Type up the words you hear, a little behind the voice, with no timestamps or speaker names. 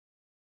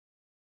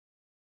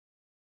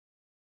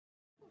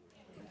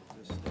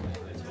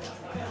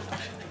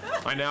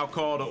I now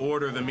call to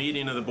order the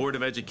meeting of the Board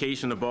of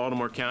Education of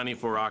Baltimore County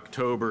for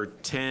October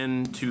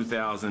 10,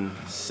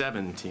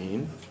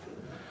 2017.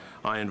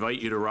 I invite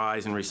you to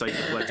rise and recite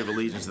the Pledge of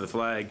Allegiance to the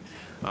flag,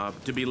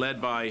 to be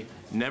led by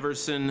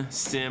Neverson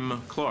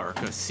Sim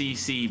Clark, a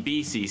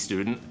CCBC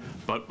student,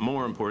 but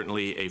more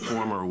importantly, a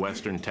former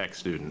Western Tech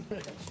student.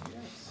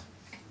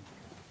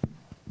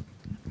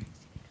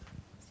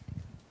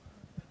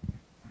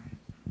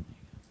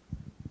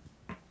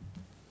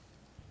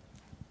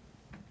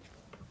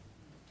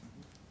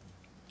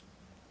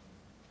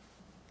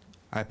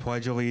 I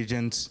pledge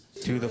allegiance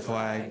to the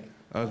flag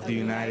of the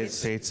United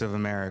States of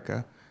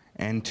America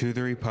and to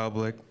the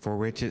republic for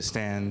which it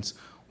stands,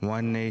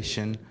 one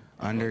nation,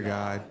 under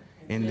God,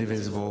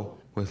 indivisible,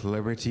 with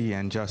liberty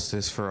and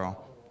justice for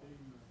all.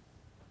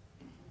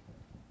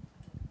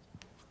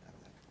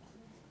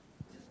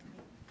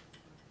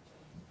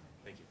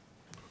 Thank you.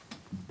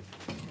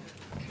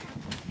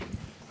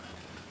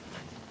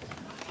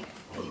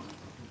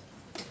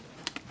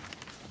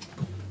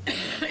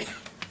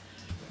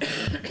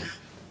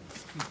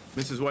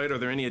 Mrs. White, are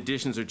there any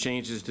additions or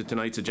changes to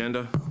tonight's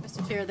agenda?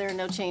 Mr. Chair, there are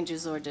no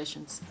changes or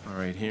additions. All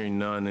right, hearing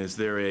none, is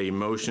there a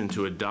motion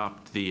to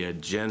adopt the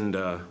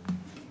agenda?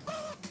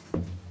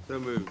 So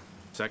moved.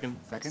 Second?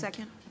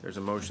 Second. There's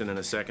a motion and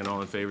a second.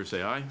 All in favor,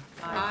 say aye.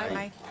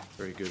 Aye.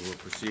 Very good. We'll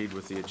proceed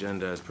with the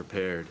agenda as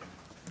prepared.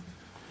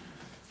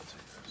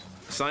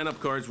 Sign-up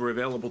cards were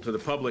available to the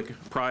public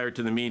prior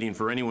to the meeting.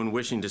 For anyone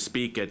wishing to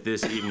speak at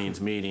this evening's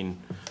meeting,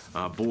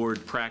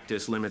 board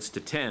practice limits to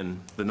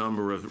 10 the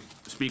number of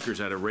speakers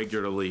at a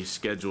regularly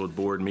scheduled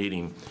board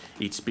meeting.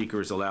 Each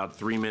speaker is allowed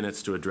 3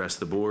 minutes to address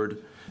the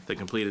board. The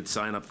completed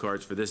sign-up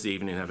cards for this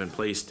evening have been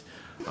placed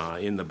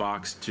in the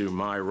box to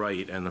my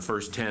right, and the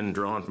first 10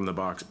 drawn from the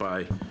box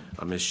by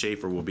Ms.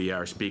 Schaefer will be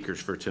our speakers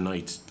for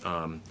tonight's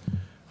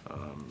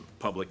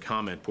public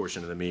comment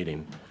portion of the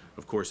meeting.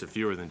 Of course, if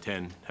fewer than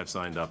 10 have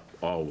signed up,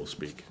 all will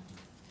speak.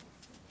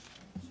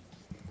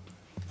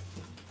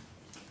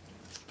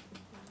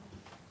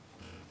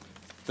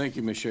 Thank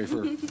you, Ms.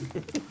 Schaefer.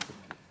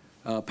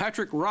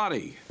 Patrick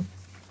Roddy.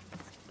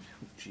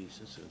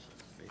 Jesus is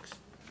fixed.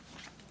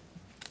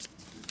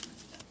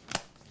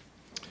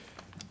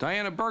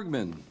 Diana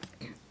Bergman.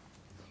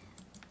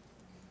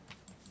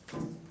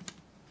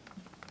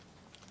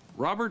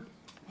 Robert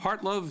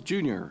Hartlove,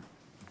 Jr.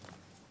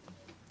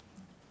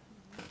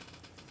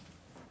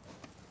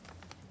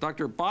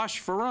 Dr.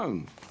 Bosch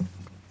Farone.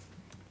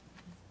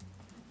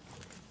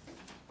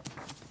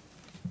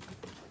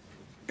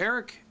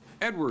 Eric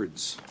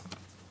Edwards.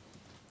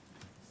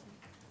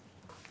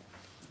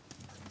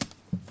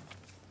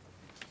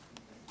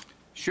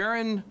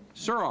 Sharon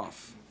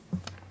Suroff.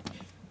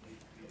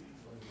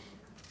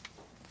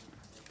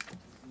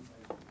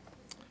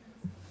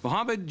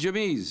 Mohammed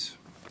Jamiz.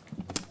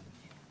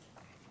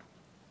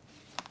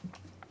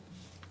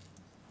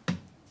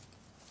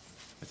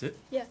 That's it?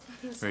 Yeah.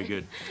 Very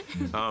good.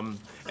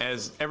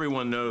 As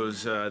everyone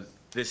knows,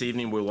 this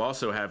evening we'll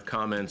also have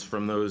comments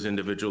from those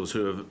individuals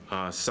who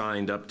have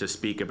signed up to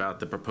speak about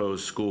the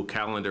proposed school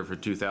calendar for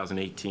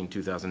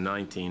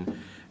 2018-2019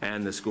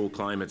 and the school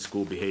climate,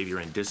 school behavior,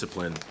 and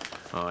discipline.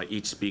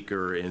 Each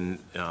speaker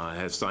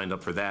has signed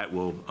up for that,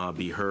 will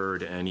be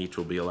heard, and each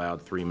will be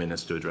allowed 3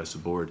 minutes to address the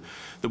board.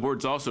 The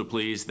board's also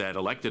pleased that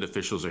elected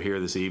officials are here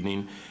this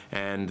evening,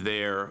 and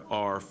there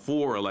are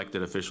 4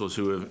 elected officials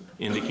who have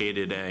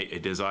indicated a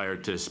desire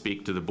to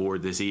speak to the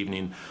board this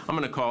evening. I'm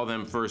going to call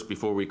them first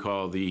before we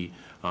call the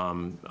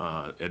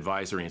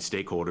advisory and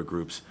stakeholder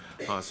groups.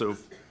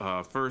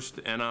 First,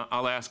 and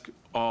I'll ask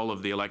all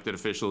of the elected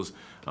officials,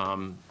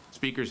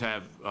 speakers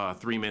have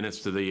 3 minutes.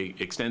 To the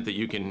extent that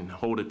you can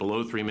hold it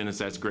below 3 minutes,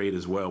 that's great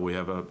as well. We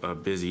have a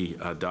busy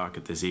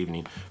docket this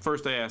evening.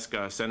 First, I ask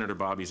Senator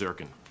Bobby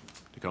Zirkin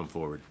to come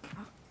forward.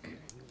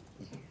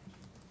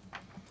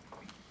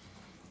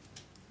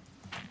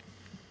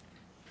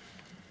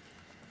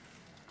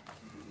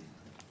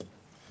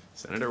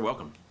 Senator,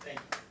 welcome. Thank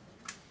you.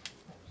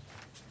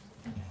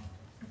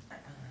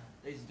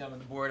 Ladies and gentlemen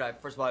of the board,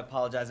 first of all, I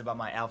apologize about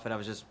my outfit. I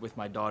was just with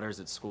my daughters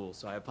at school,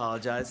 so I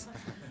apologize.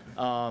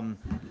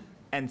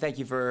 And thank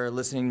you for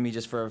listening to me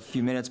just for a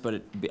few minutes,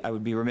 but I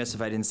would be remiss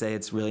if I didn't say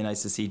it's really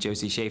nice to see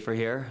Josie Schaefer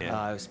here. Yeah.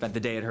 I spent the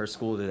day at her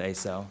school today,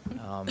 so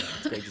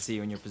it's great to see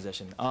you in your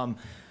position.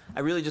 I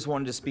really just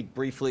wanted to speak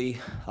briefly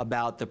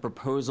about the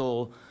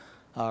proposal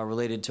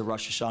related to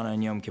Rosh Hashanah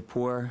and Yom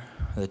Kippur,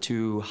 the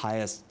 2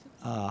 highest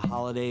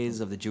holidays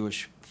of the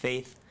Jewish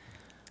faith.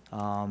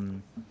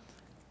 I'm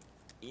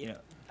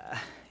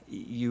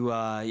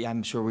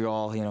sure we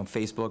all,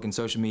 Facebook and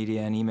social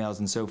media and emails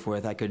and so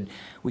forth.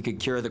 We could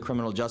cure the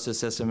criminal justice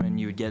system and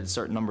you would get a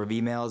certain number of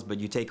emails, but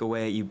you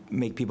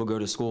make people go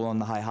to school on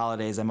the high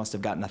holidays. I must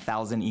have gotten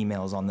 1,000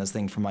 emails on this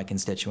thing from my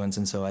constituents,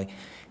 and so I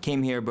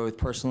came here both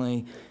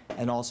personally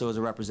and also as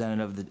a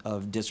representative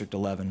of District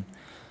 11.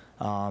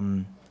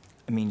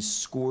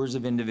 Scores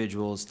of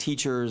individuals,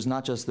 teachers,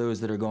 not just those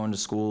that are going to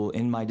school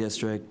in my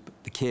district,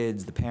 the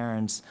kids, the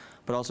parents,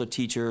 but also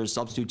teachers,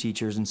 substitute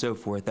teachers, and so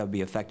forth that would be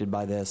affected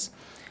by this.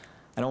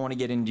 I don't want to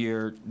get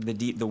into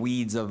the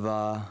weeds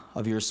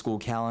of your school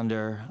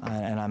calendar,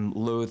 and I'm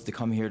loath to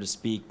come here to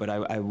speak, but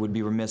I would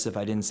be remiss if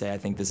I didn't say I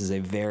think this is a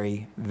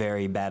very,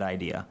 very bad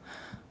idea.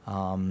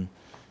 I'm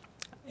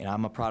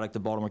a product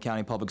of Baltimore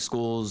County Public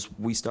Schools.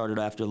 We started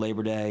after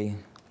Labor Day.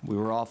 We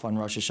were off on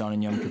Rosh Hashanah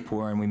and Yom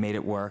Kippur, and we made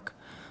it work.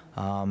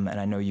 And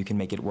I know you can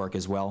make it work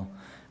as well.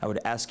 I would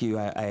ask you,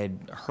 I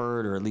had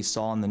heard or at least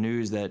saw in the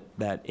news that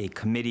a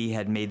committee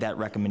had made that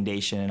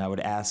recommendation, and I would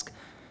ask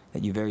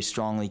that you very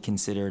strongly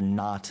consider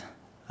not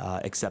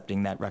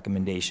accepting that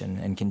recommendation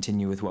and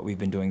continue with what we've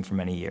been doing for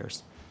many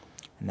years.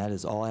 And that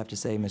is all I have to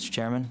say, Mr.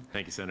 Chairman.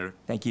 Thank you, Senator.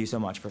 Thank you so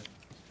much for.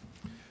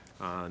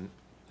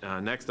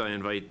 Next, I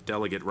invite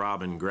Delegate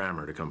Robin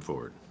Grammer to come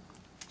forward.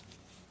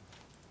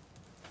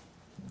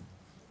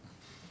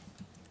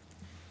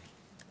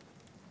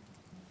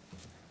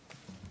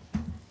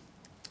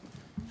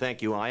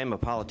 Thank you. I am a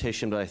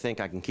politician, but I think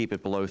I can keep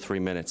it below 3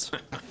 minutes.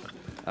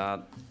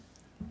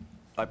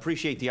 I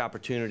appreciate the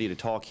opportunity to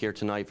talk here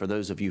tonight. For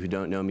those of you who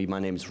don't know me, my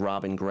name is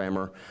Robin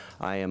Grammer.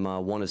 I am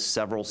one of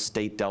several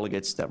state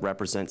delegates that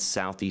represent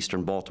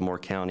southeastern Baltimore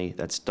County.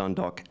 That's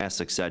Dundalk,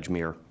 Essex,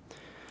 Edgemere.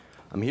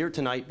 I'm here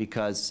tonight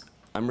because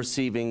I'm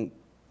receiving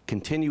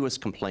continuous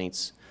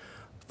complaints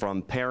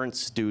from parents,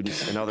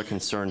 students, and other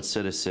concerned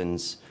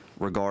citizens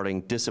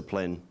regarding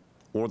discipline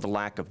or the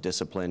lack of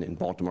discipline in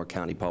Baltimore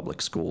County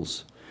Public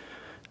Schools.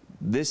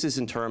 This is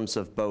in terms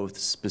of both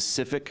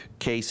specific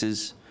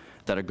cases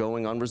that are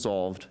going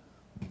unresolved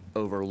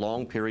over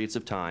long periods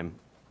of time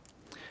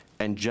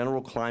and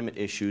general climate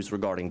issues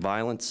regarding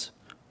violence,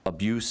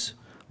 abuse,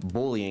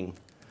 bullying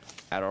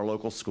at our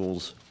local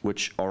schools,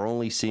 which are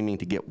only seeming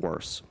to get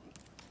worse.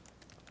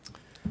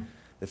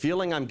 The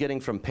feeling I'm getting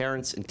from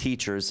parents and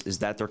teachers is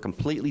that they're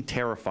completely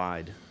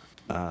terrified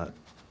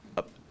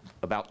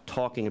about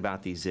talking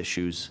about these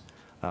issues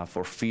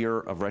for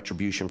fear of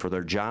retribution for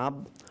their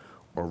job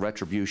or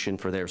retribution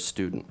for their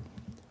student.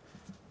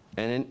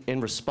 And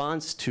in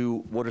response to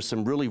what are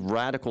some really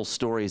radical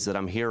stories that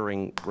I'm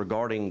hearing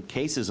regarding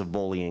cases of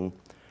bullying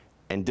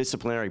and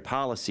disciplinary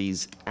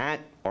policies at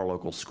our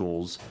local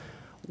schools,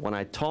 when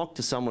I talk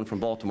to someone from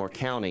Baltimore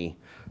County,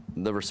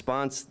 the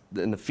response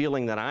and the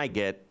feeling that I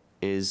get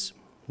is,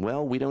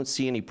 well, we don't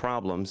see any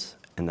problems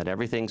and that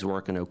everything's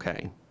working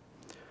okay.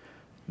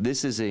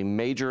 This is a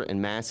major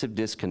and massive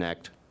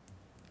disconnect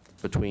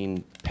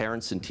between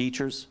parents and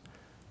teachers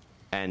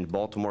and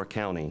Baltimore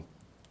County.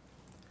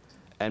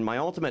 And my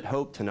ultimate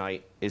hope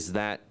tonight is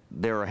that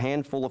there are a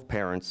handful of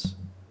parents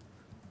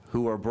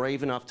who are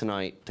brave enough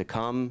tonight to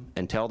come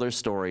and tell their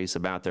stories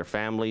about their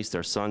families,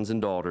 their sons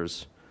and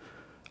daughters,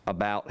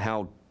 about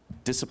how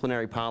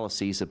disciplinary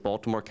policies at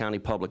Baltimore County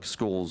Public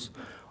Schools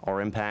are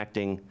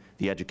impacting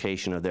the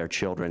education of their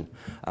children.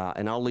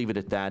 And I'll leave it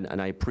at that,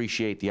 and I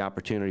appreciate the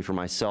opportunity for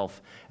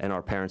myself and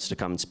our parents to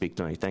come and speak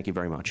tonight. Thank you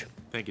very much.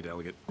 Thank you,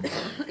 Delegate.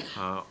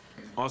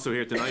 Also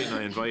here tonight, and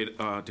I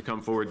invite to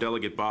come forward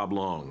Delegate Bob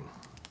Long.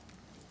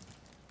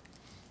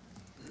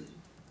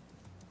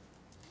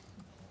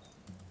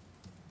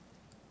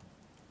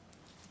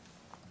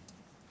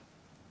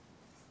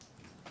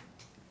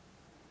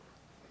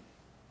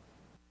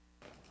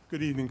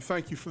 Good evening.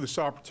 Thank you for this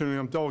opportunity.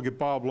 I'm Delegate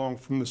Bob Long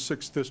from the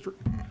 6th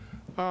District.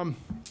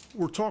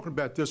 We're talking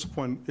about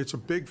discipline. It's a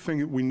big thing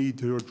that we need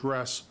to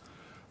address.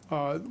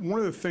 One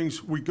of the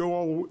things we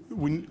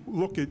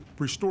look at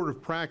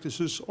restorative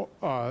practices.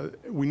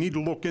 We need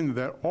to look into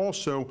that.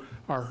 Also,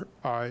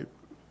 I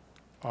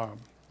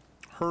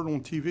heard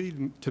on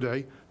TV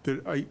today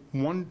that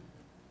one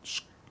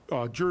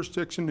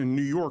jurisdiction in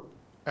New York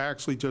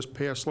actually just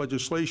passed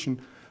legislation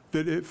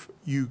that if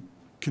you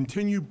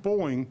continue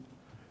bullying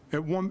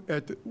at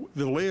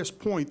the last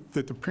point,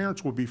 that the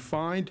parents will be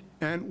fined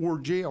and or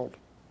jailed.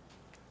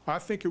 I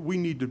think that we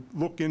need to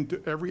look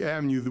into every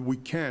avenue that we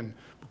can,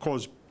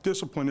 because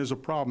discipline is a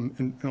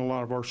problem in a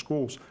lot of our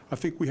schools. I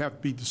think we have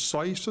to be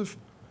decisive.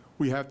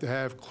 We have to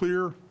have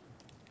clear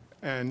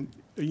and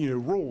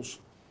rules.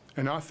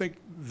 And I think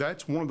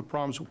that's one of the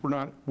problems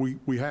that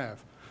we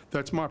have.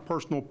 That's my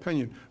personal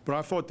opinion. But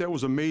I thought that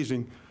was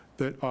amazing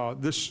that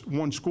this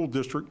one school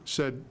district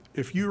said,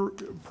 if your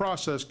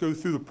process, go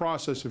through the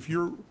process, if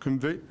you're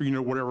convicted,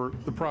 whatever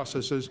the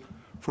process is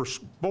for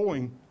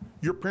bullying,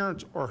 your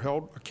parents are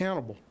held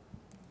accountable.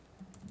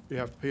 You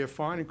have to pay a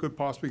fine and could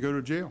possibly go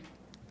to jail.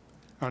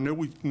 I know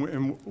we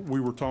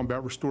were talking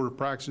about restorative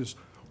practices.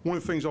 One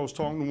of the things I was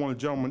talking to one of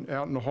the gentlemen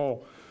out in the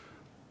hall,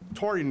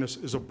 tardiness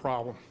is a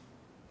problem.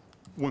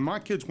 When my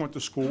kids went to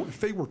school, if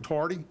they were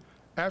tardy,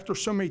 after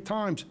so many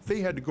times,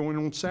 they had to go in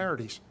on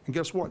Saturdays. And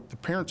guess what? The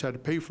parents had to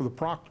pay for the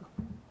proctor.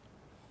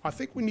 I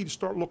think we need to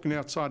start looking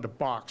outside the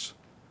box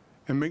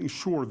and making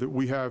sure that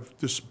we have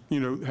this,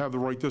 have the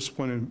right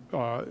discipline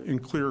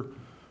and clear,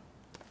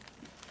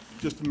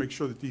 just to make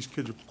sure that these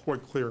kids are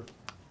quite clear.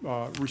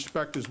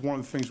 Respect is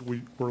one of the things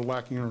we're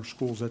lacking in our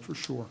schools, that's for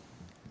sure.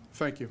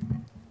 Thank you.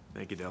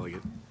 Thank you,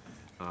 Delegate.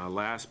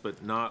 Last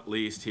but not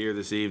least here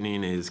this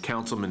evening is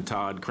Councilman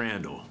Todd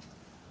Crandall.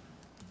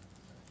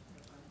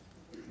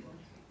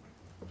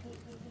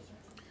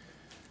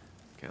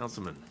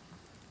 Councilman.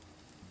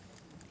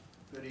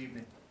 Good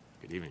evening.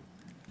 Good evening.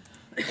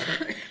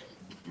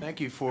 Thank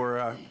you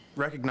for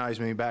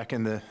recognizing me back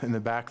in the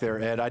back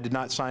there, Ed. I did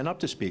not sign up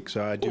to speak,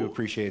 so I do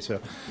appreciate it. So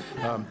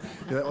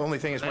the only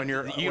thing is when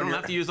you're You don't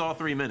have to use all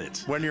 3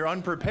 minutes. when you're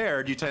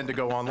unprepared, you tend to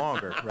go on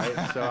longer,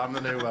 right? So I'm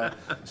going to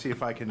see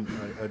if I can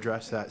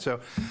address that.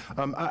 So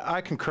I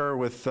concur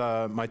with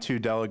my two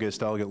delegates,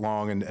 Delegate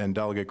Long and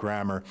Delegate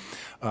Grammer.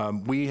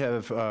 We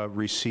have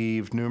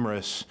received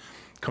numerous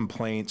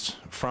complaints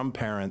from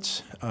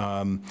parents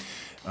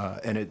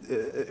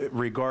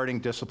regarding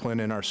discipline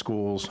in our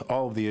schools,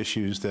 all of the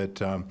issues that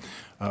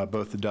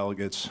both the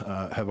delegates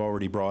have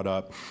already brought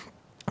up.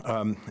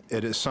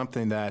 It is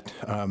something that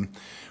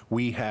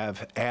we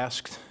have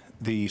asked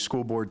the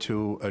school board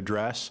to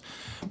address.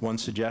 One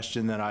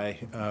suggestion that I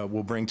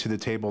will bring to the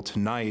table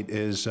tonight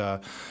is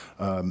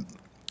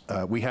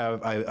we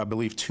have, I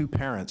believe, 2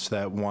 parents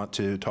that want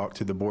to talk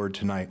to the board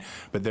tonight,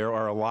 but there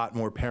are a lot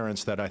more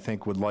parents that I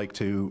think would like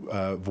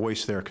to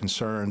voice their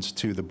concerns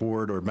to the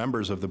board or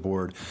members of the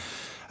board.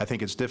 I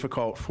think it's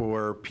difficult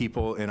for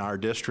people in our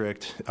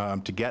district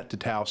to get to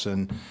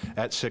Towson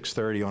at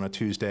 6:30 on a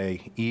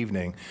Tuesday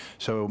evening.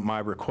 So my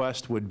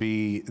request would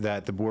be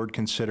that the board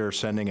consider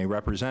sending a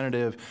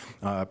representative,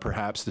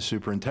 perhaps the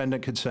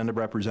superintendent could send a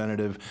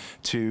representative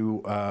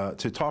to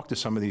talk to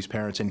some of these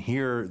parents and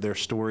hear their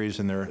stories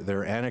and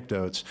their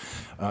anecdotes.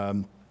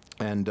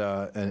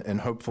 And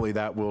hopefully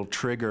that will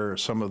trigger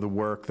some of the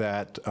work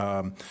that,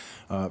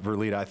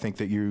 Verlita, I think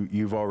that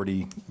you've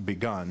already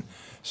begun.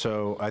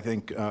 So I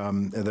think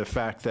the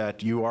fact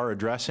that you are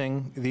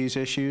addressing these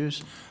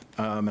issues,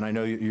 and I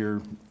know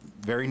you're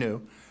very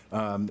new,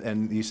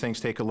 and these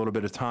things take a little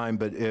bit of time,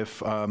 but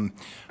if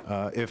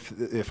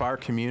our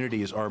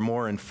communities are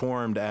more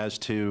informed as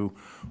to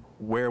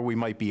where we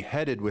might be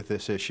headed with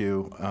this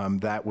issue,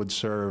 that would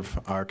serve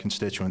our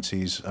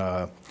constituencies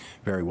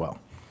very well.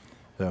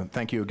 So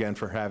thank you again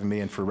for having me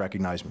and for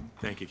recognizing me.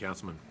 Thank you,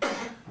 Councilman.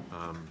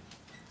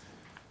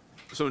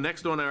 So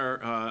next on our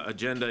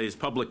agenda is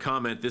public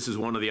comment. This is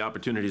one of the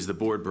opportunities the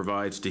board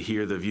provides to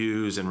hear the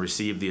views and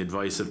receive the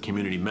advice of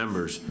community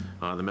members.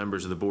 The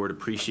members of the board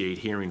appreciate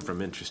hearing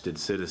from interested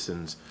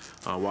citizens.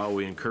 While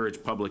we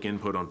encourage public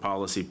input on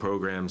policy,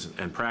 programs,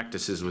 and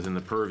practices within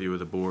the purview of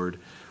the board,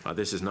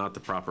 this is not the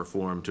proper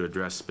forum to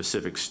address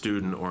specific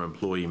student or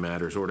employee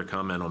matters or to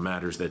comment on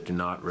matters that do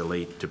not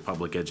relate to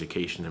public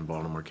education in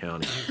Baltimore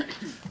County.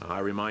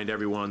 I remind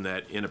everyone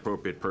that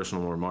inappropriate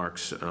personal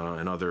remarks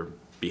and other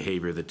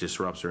behavior that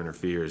disrupts or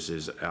interferes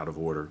is out of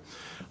order.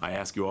 I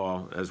ask you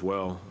all as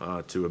well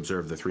to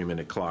observe the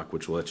 3-minute clock,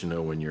 which will let you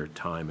know when your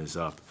time is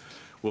up.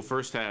 We'll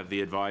first have the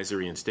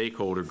advisory and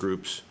stakeholder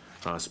groups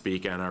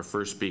speak, and our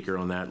first speaker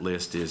on that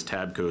list is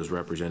TABCO's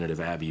Representative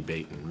Abby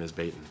Baton. Ms.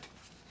 Baton.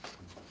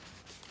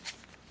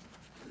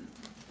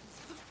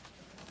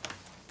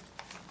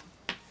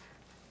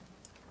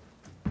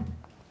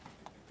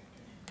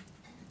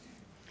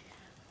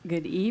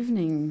 Good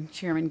evening,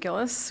 Chairman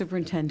Gillis,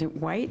 Superintendent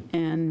White,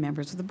 and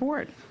members of the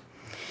board.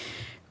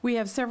 We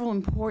have several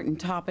important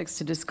topics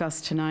to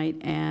discuss tonight,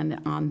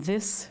 and on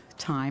this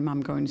time, I'm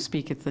going to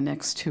speak at the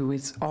next 2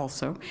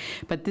 also,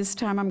 but this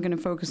time I'm going to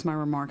focus my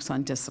remarks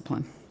on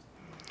discipline.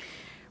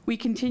 We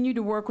continue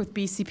to work with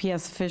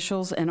BCPS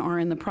officials and are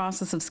in the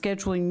process of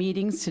scheduling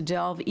meetings to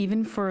delve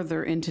even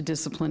further into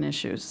discipline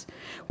issues.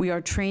 We are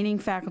training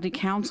faculty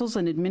councils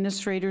and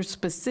administrators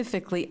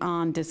specifically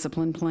on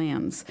discipline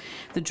plans.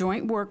 The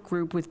joint work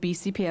group with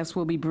BCPS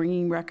will be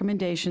bringing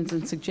recommendations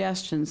and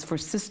suggestions for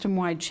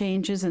system-wide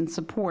changes and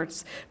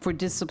supports for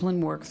discipline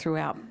work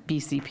throughout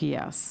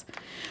BCPS.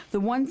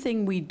 The one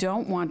thing we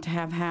don't want to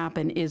have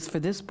happen is for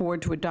this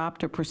board to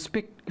adopt a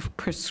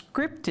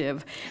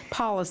prescriptive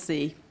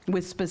policy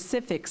with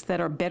specifics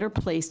that are better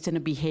placed in a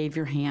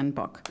behavior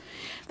handbook.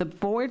 The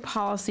board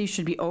policy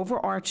should be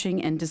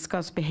overarching and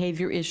discuss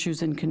behavior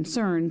issues and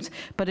concerns,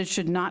 but it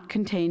should not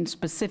contain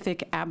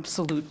specific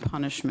absolute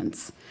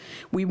punishments.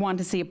 We want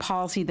to see a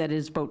policy that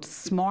is both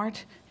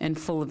smart and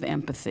full of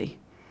empathy.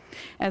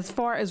 As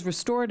far as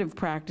restorative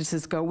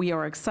practices go, we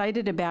are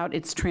excited about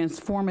its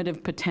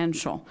transformative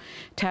potential.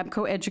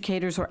 TABCO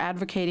educators are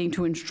advocating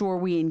to ensure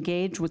we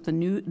engage with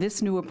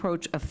this new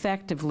approach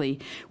effectively,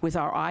 with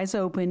our eyes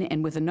open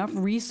and with enough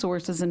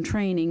resources and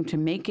training to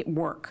make it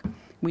work.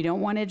 We don't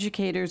want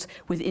educators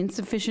with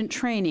insufficient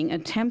training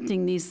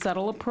attempting these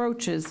subtle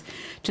approaches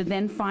to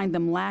then find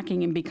them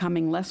lacking and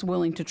becoming less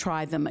willing to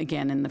try them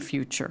again in the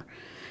future.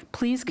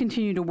 Please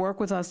continue to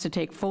work with us to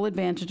take full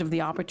advantage of the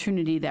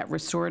opportunity that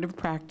restorative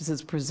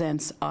practices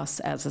presents us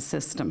as a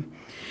system.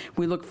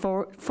 We look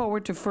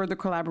forward to further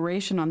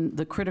collaboration on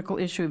the critical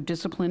issue of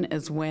discipline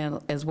as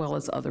well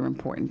as other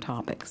important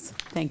topics.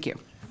 Thank you.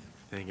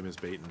 Thank you, Ms.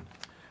 Baton.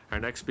 Our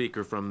next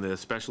speaker from the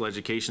Special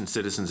Education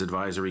Citizens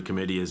Advisory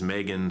Committee is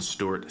Megan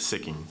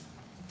Stewart-Sicking.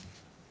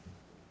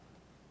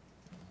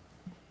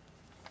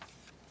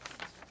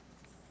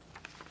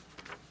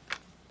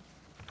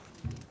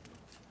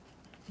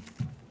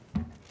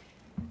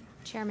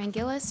 Chairman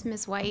Gillis,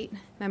 Ms. White,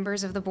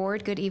 members of the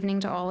board, good evening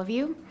to all of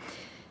you.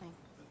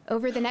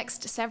 Over the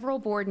next several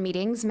board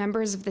meetings,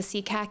 members of the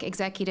CCAC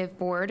Executive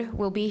Board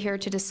will be here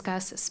to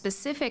discuss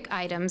specific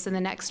items in the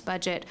next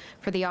budget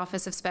for the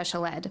Office of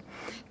Special Ed.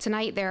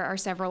 Tonight, there are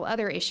several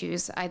other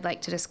issues I'd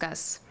like to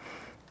discuss.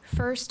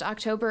 First,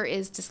 October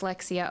is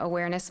Dyslexia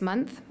Awareness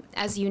Month.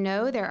 As you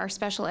know, there are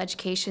special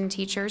education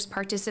teachers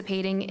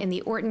participating in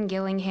the Orton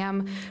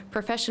Gillingham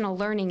Professional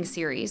Learning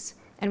Series,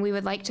 and we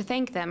would like to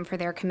thank them for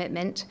their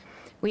commitment.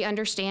 We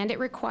understand it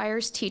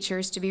requires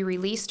teachers to be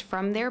released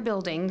from their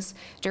buildings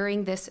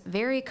during this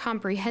very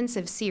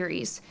comprehensive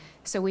series,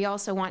 so we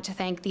also want to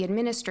thank the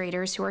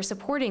administrators who are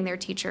supporting their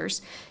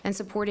teachers and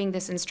supporting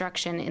this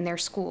instruction in their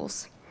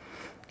schools.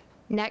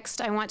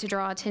 Next, I want to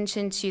draw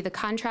attention to the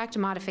contract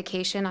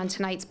modification on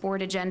tonight's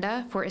board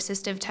agenda for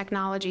assistive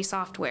technology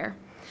software.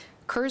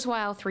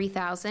 Kurzweil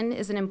 3000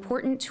 is an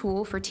important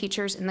tool for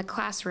teachers in the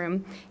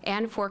classroom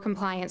and for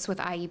compliance with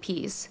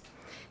IEPs.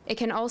 It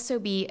can also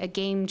be a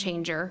game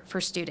changer for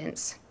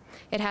students.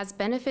 It has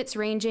benefits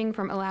ranging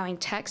from allowing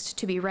text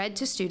to be read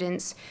to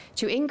students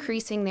to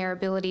increasing their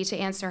ability to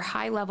answer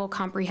high-level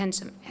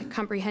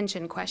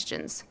comprehension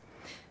questions.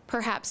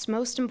 Perhaps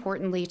most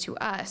importantly to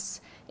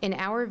us, in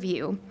our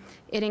view,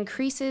 it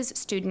increases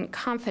student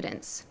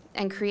confidence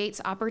and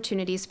creates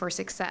opportunities for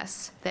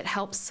success that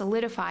help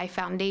solidify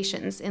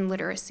foundations in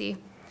literacy.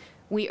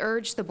 We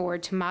urge the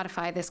board to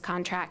modify this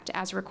contract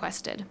as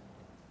requested.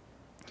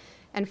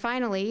 And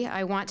finally,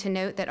 I want to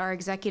note that our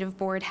executive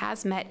board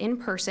has met in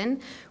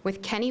person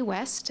with Kenny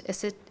West,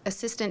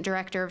 Assistant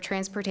Director of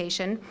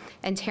Transportation,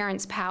 and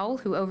Terrence Powell,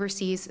 who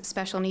oversees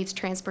special needs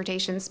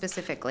transportation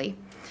specifically.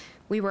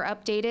 We were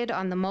updated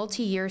on the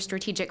multi-year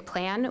strategic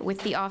plan with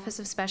the Office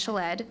of Special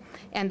Ed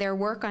and their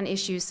work on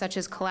issues such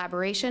as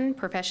collaboration,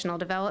 professional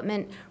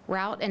development,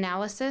 route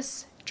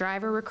analysis,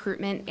 driver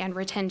recruitment, and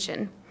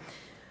retention.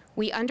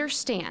 We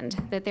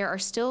understand that there are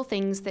still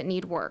things that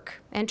need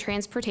work, and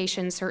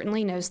transportation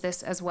certainly knows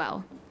this as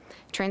well.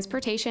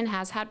 Transportation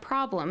has had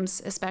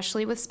problems,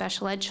 especially with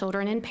special ed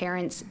children and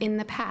parents, in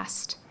the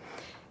past.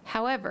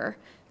 However,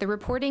 the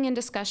reporting and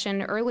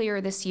discussion earlier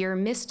this year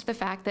missed the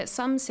fact that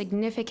some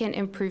significant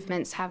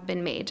improvements have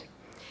been made.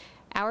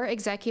 Our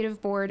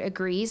executive board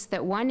agrees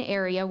that one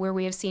area where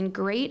we have seen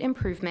great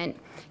improvement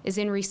is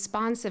in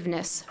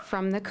responsiveness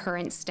from the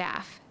current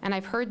staff, and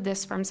I've heard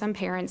this from some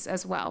parents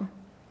as well.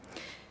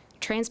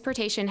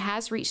 Transportation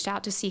has reached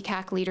out to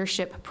CCAC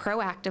leadership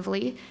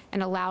proactively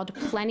and allowed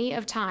plenty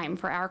of time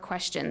for our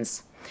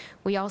questions.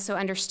 We also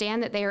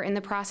understand that they are in the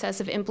process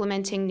of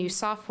implementing new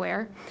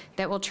software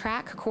that will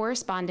track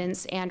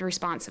correspondence and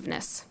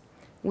responsiveness.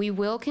 We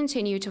will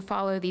continue to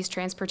follow these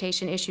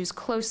transportation issues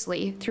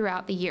closely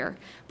throughout the year,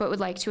 but would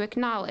like to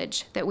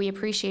acknowledge that we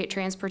appreciate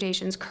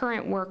transportation's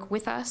current work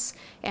with us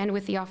and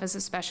with the Office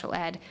of Special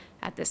Ed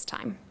at this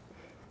time.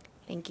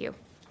 Thank you.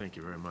 Thank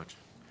you very much.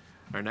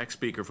 Our next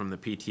speaker from the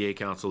PTA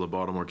Council of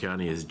Baltimore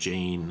County is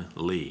Jane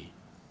Lee.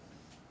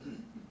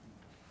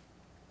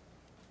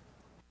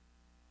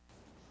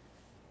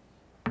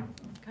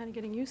 Kind of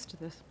getting used to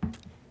this.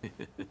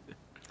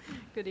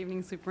 Good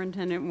evening,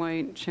 Superintendent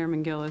White,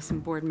 Chairman Gillis,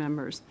 and board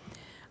members.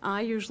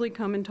 I usually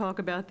come and talk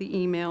about the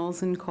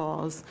emails and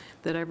calls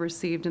that I've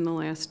received in the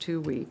last 2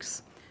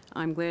 weeks.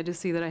 I'm glad to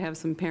see that I have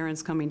some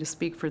parents coming to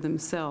speak for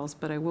themselves,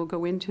 but I will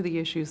go into the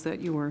issues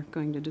that you were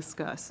going to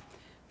discuss.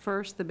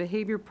 First, the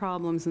behavior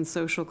problems and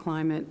social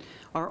climate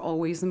are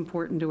always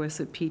important to us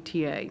at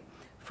PTA,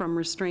 from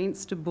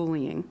restraints to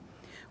bullying.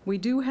 We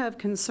do have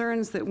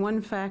concerns that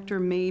one factor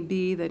may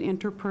be that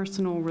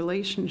interpersonal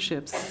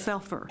relationships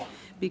suffer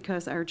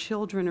because our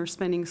children are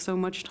spending so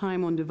much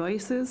time on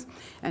devices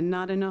and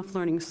not enough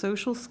learning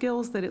social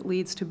skills that it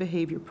leads to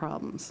behavior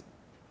problems.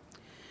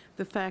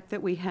 The fact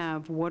that we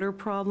have water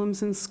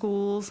problems in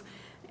schools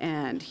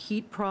and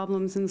heat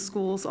problems in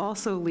schools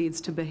also leads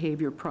to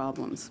behavior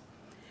problems.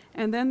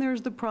 And then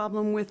there's the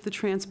problem with the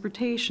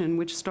transportation,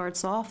 which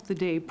starts off the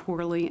day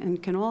poorly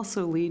and can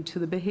also lead to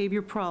the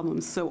behavior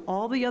problems. So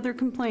all the other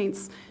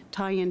complaints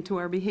tie into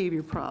our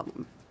behavior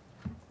problem.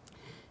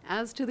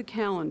 As to the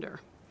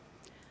calendar,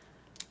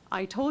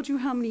 I told you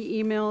how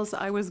many emails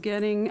I was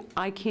getting.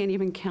 I can't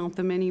even count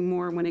them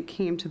anymore when it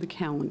came to the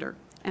calendar.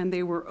 And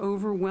they were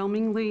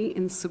overwhelmingly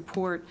in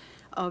support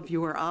of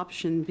your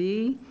option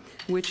B,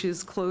 which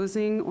is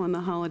closing on the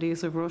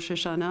holidays of Rosh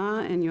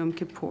Hashanah and Yom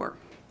Kippur.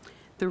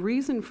 The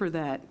reason for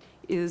that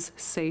is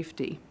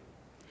safety.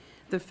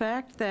 The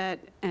fact that,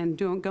 and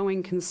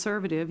going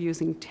conservative,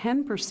 using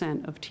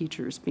 10% of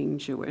teachers being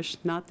Jewish,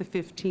 not the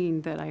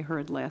 15 that I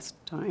heard last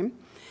time,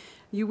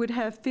 you would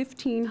have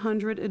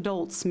 1,500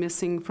 adults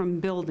missing from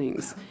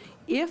buildings.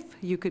 If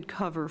you could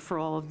cover for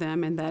all of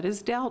them, and that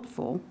is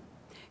doubtful,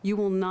 you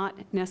will not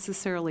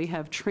necessarily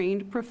have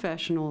trained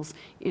professionals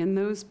in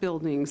those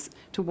buildings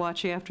to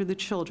watch after the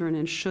children,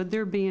 and should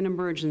there be an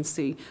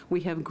emergency,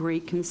 we have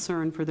great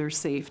concern for their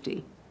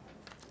safety.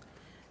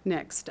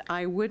 Next,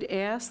 I would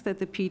ask that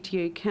the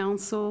PTA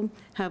Council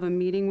have a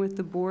meeting with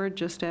the board,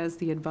 just as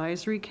the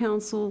advisory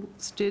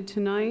councils did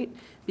tonight,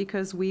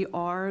 because we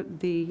are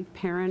the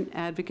parent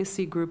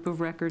advocacy group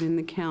of record in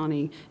the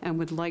county and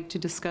would like to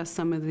discuss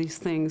some of these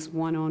things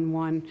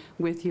one-on-one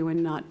with you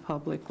and not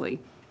publicly,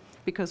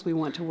 because we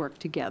want to work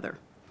together.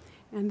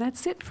 And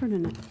that's it for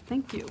tonight.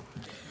 Thank you.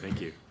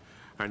 Thank you.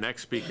 Our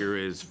next speaker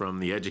is from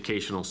the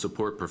Educational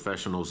Support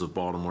Professionals of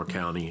Baltimore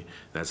County.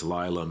 That's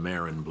Lila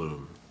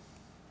Marenblum.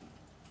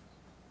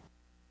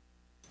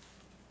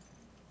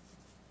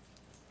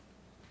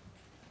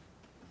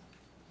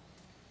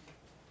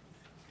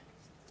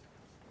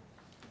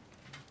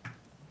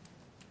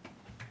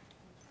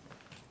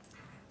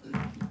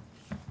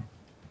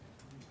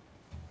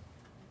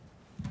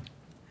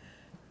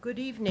 Good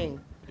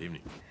evening. Good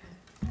evening.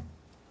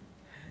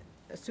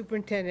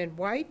 Superintendent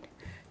White,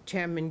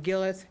 Chairman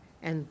Gillis,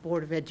 and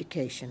Board of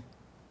Education.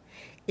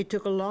 It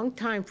took a long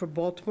time for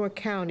Baltimore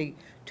County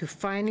to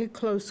finally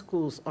close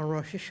schools on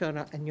Rosh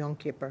Hashanah and Yom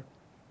Kippur.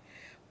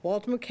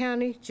 Baltimore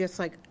County, just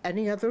like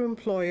any other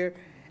employer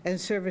and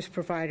service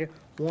provider,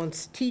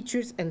 wants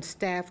teachers and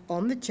staff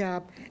on the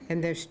job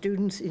and their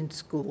students in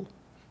school.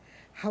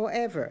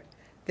 However,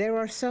 there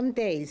are some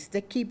days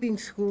that keeping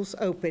schools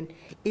open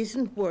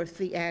isn't worth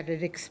the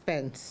added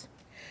expense,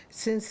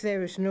 since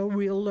there is no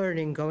real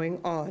learning going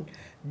on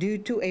due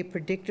to a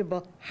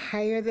predictable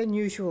higher than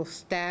usual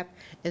staff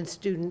and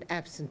student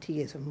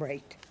absenteeism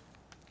rate.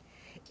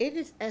 It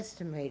is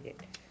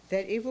estimated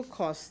that it will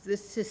cost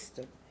this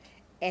system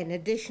an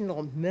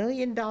additional $1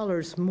 million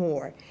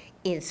more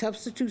in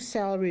substitute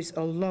salaries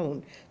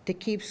alone to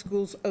keep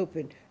schools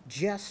open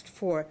just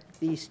for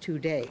these 2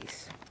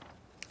 days.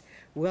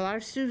 Will our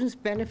students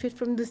benefit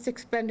from this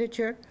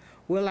expenditure?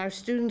 Will our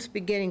students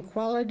be getting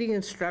quality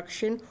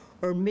instruction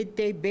or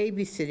midday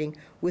babysitting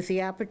with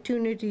the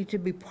opportunity to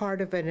be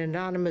part of an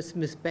anonymous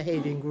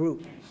misbehaving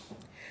group?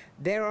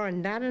 There are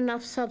not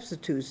enough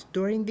substitutes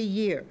during the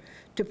year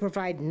to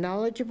provide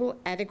knowledgeable,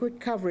 adequate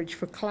coverage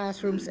for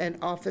classrooms and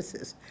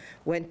offices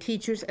when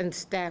teachers and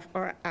staff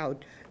are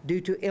out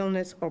due to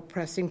illness or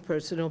pressing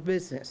personal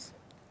business.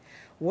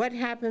 What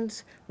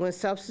happens when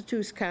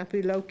substitutes can't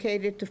be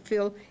located to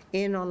fill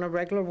in on a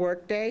regular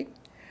workday?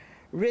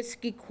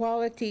 Risking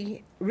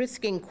quality,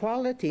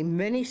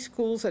 many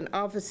schools and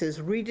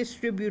offices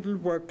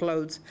redistributed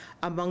workloads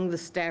among the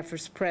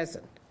staffers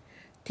present.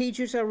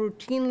 Teachers are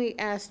routinely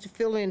asked to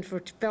fill in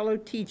for fellow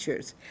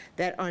teachers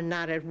that are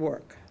not at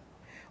work.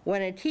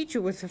 When a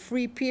teacher with a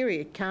free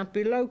period can't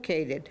be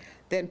located,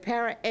 then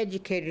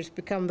paraeducators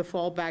become the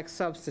fallback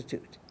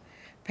substitute.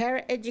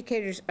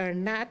 Paraeducators are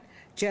not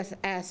just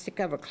asked to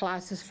cover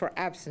classes for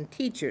absent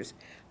teachers,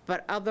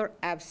 but other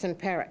absent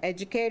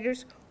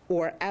paraeducators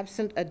or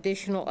absent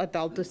additional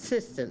adult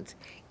assistants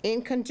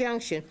in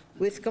conjunction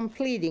with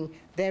completing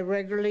their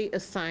regularly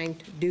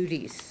assigned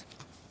duties.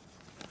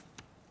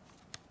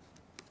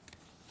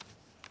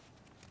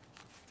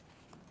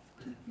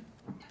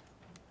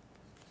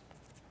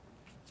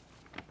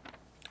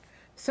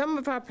 Some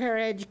of our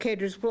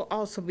paraeducators will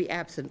also be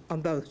absent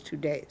on those 2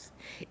 days.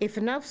 If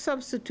enough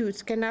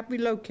substitutes cannot be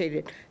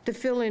located to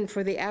fill in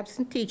for the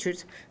absent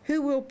teachers,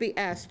 who will be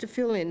asked to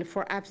fill in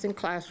for absent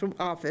classroom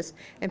office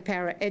and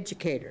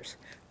paraeducators?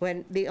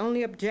 When the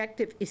only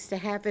objective is to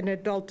have an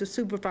adult to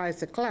supervise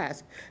the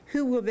class,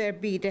 who will there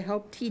be to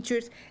help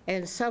teachers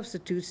and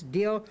substitutes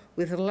deal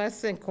with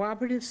less than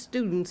cooperative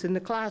students in the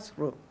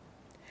classroom?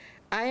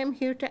 I am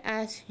here to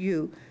ask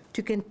you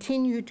to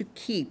continue to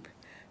keep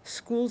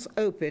schools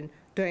open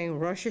during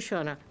Rosh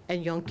Hashanah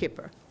and Yom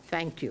Kippur.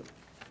 Thank you.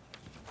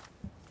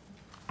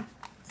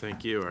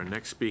 Thank you. Our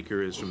next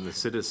speaker is from the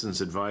Citizens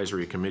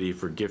Advisory Committee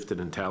for Gifted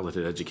and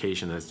Talented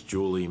Education. That's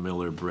Julie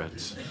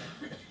Miller-Bretz.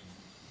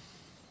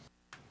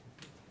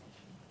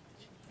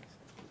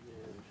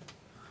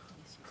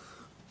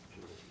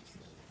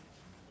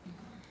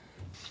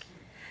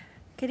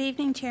 Good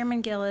evening,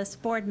 Chairman Gillis,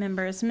 board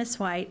members, Ms.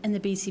 White, and the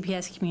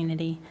BCPS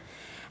community.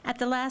 At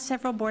the last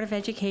several Board of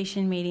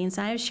Education meetings,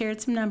 I have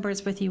shared some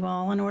numbers with you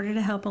all in order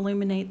to help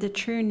illuminate the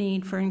true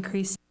need for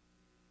increased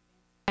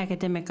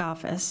academic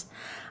office.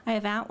 I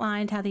have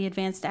outlined how the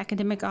advanced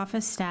academic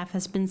office staff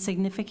has been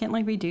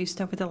significantly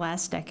reduced over the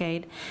last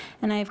decade,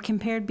 and I have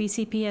compared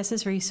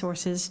BCPS's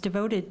resources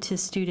devoted to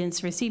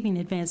students receiving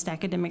advanced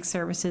academic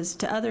services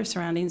to other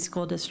surrounding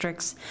school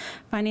districts,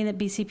 finding that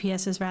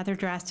BCPS is rather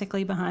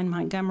drastically behind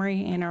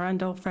Montgomery, Anne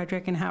Arundel,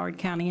 Frederick, and Howard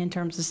County in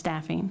terms of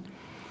staffing.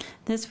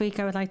 This week,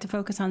 I would like to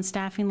focus on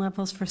staffing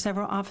levels for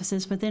several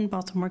offices within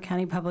Baltimore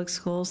County Public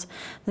Schools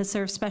that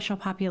serve special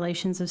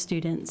populations of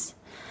students.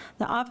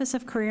 The Office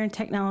of Career and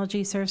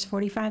Technology serves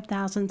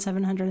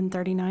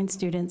 45,739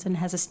 students and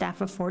has a staff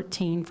of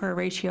 14 for a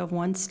ratio of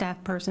 1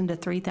 staff person to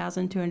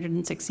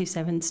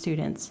 3,267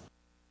 students.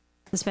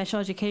 The Special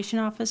Education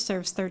Office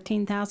serves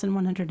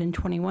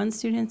 13,121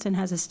 students and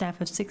has a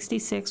staff of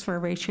 66 for a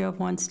ratio of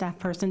 1 staff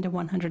person to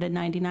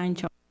 199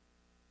 children.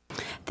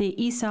 The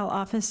ESOL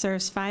office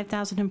serves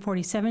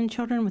 5,047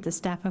 children with a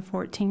staff of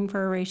 14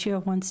 for a ratio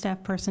of 1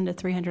 staff person to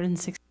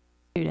 360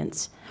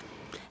 students.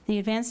 The The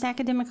Advanced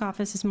Academic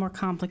Office is more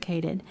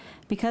complicated.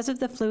 Because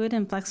of the fluid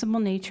and flexible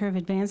nature of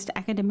advanced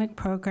academic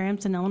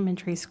programs in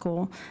elementary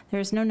school, there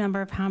is no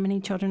number of how many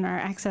children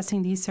are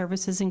accessing these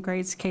services in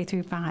grades K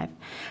through 5.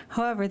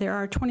 However, there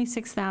are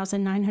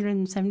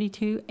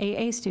 26,972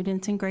 AA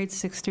students in grades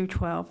 6 through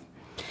 12.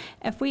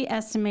 If we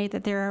estimate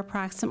that there are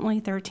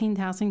approximately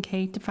 13,000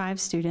 K-5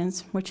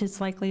 students, which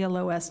is likely a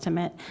low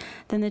estimate,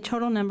 then the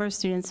total number of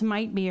students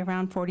might be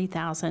around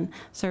 40,000,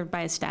 served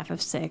by a staff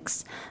of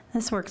 6.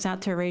 This works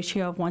out to a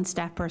ratio of 1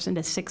 staff person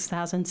to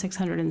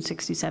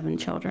 6,667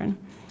 children.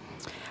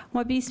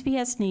 What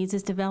BCPS needs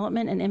is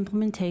development and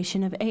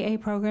implementation of AA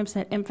programs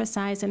that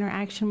emphasize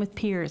interaction with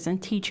peers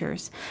and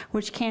teachers,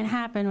 which can't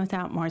happen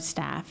without more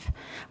staff.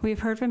 We have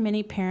heard from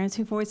many parents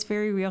who voice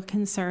very real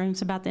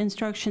concerns about the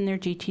instruction their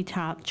GT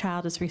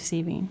child is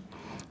receiving.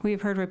 We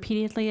have heard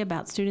repeatedly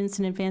about students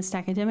in advanced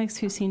academics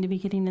who seem to be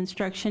getting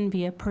instruction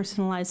via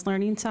personalized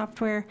learning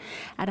software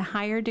at a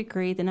higher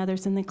degree than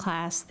others in the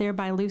class,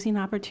 thereby losing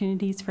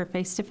opportunities for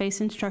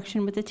face-to-face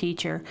instruction with the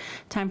teacher,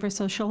 time for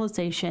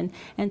socialization,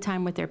 and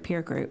time with their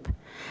peer group.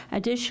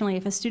 Additionally,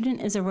 if a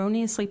student is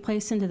erroneously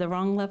placed into the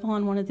wrong level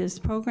on one of these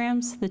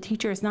programs, the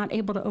teacher is not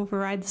able to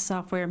override the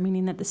software,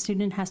 meaning that the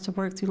student has to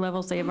work through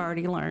levels they have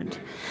already learned.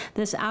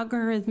 This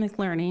algorithmic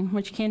learning,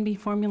 which can be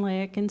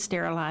formulaic and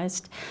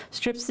sterilized,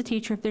 strips the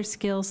teacher of their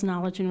skills,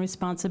 knowledge, and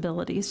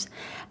responsibilities.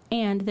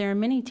 And there are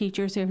many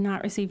teachers who have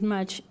not received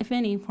much, if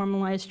any,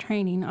 formalized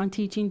training on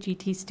teaching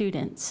GT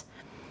students.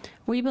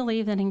 We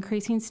believe that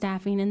increasing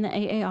staffing in the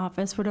AA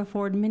office would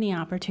afford many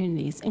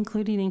opportunities,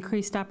 including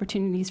increased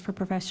opportunities for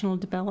professional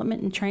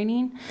development and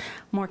training,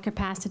 more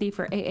capacity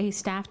for AA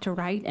staff to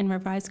write and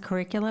revise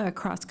curricula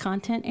across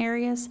content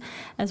areas,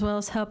 as well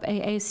as help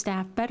AA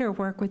staff better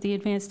work with the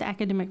advanced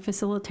academic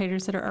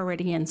facilitators that are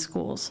already in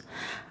schools.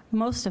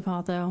 Most of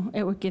all, though,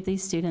 it would give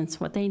these students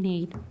what they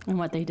need and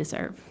what they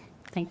deserve.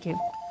 Thank you.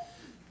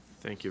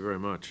 Thank you very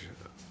much.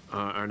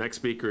 Our next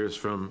speaker is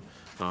from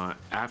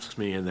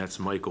AFSCME, and that's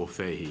Michael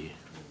Fahey.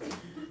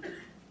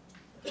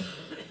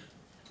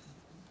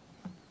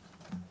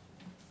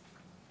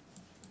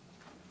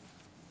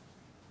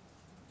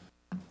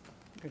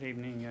 Good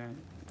evening,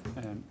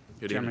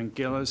 Good Chairman evening.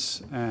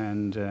 Gillis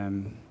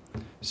and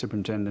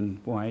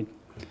Superintendent White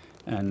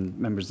and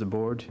members of the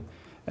board.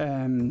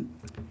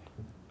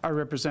 I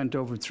represent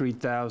over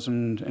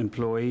 3,000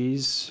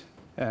 employees.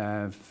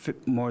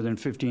 More than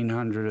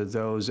 1,500 of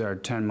those are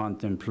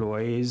 10-month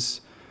employees,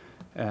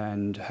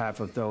 and half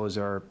of those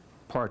are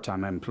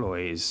part-time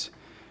employees.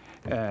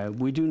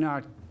 We do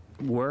not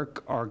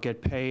work or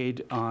get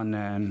paid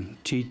on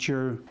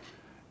teacher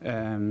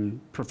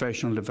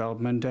professional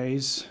development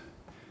days.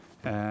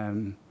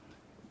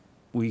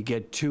 We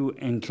get 2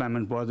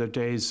 inclement weather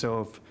days,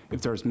 so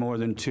if there's more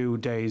than 2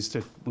 days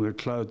that we're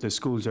closed, the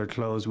schools are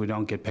closed, we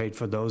don't get paid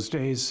for those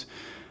days.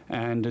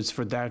 And it's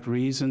for that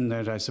reason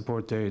that I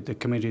support the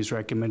committee's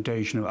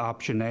recommendation of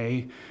option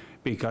A,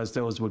 because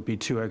those would be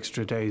 2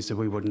 extra days that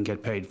we wouldn't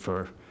get paid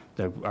for,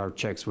 that our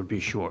checks would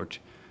be short.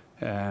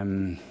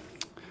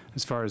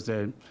 As far as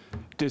the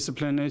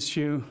discipline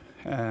issue,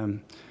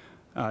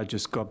 I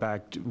just go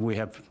back to, we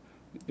have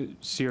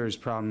serious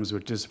problems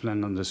with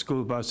discipline on the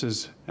school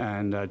buses,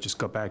 and just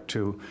go back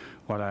to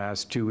what I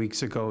asked 2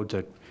 weeks ago,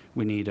 that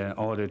we need an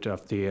audit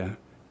of the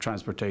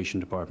transportation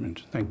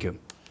department. Thank you.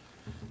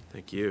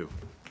 Thank you.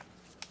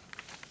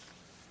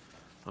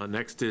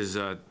 Next is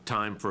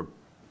time for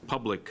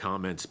public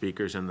comment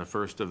speakers, and the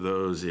first of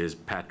those is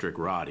Patrick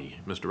Roddy.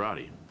 Mr.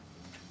 Roddy.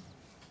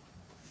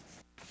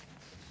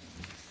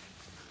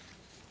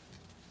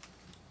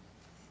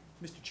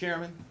 Mr.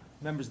 Chairman,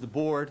 members of the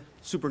board,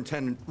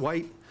 Superintendent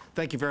White,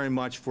 thank you very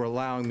much for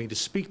allowing me to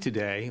speak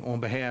today on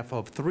behalf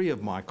of 3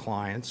 of my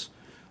clients,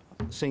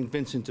 St.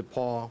 Vincent de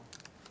Paul,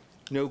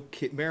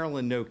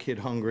 Maryland No Kid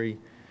Hungry,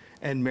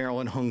 and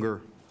Maryland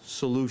Hunger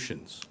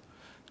Solutions.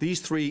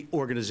 These 3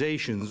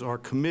 organizations are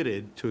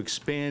committed to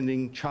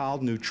expanding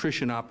child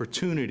nutrition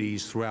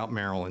opportunities throughout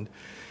Maryland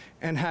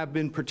and have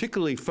been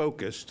particularly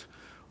focused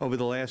over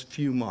the last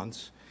few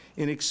months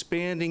in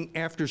expanding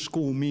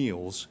after-school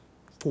meals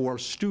for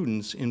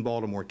students in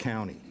Baltimore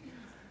County.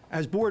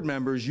 As board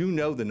members, you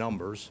know the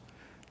numbers.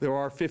 There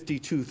are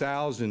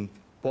 52,000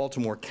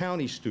 Baltimore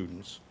County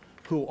students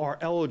who are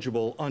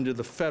eligible under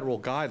the federal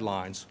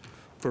guidelines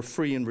for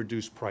free and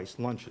reduced price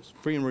lunches,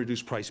 free and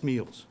reduced price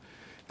meals.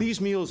 These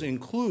meals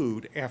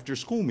include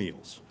after-school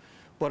meals,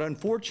 but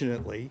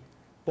unfortunately,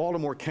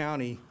 Baltimore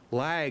County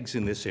lags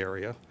in this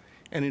area,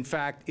 and in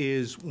fact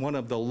is has one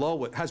of the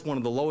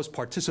lowest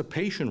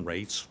participation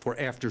rates for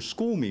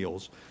after-school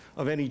meals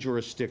of any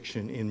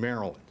jurisdiction in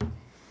Maryland.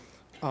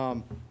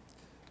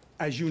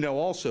 As you know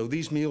also,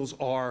 these meals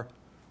are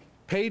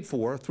paid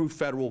for through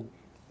federal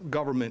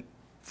government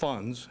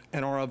funds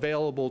and are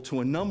available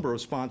to a number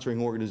of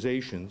sponsoring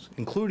organizations,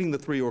 including the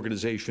 3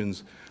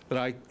 organizations that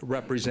I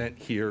represent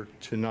here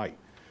tonight.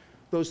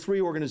 Those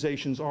 3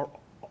 organizations are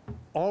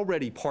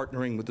already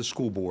partnering with the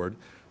school board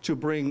to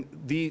bring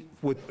the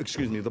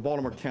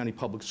Baltimore County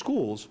Public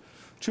Schools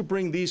to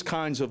bring these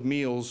kinds of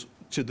meals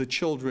to the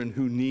children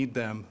who need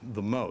them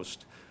the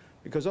most.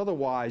 because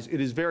otherwise it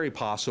is very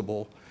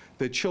possible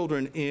that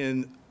children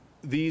in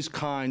these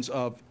kinds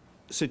of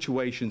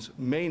situations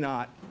may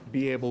not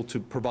be able to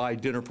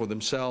provide dinner for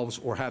themselves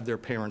or have their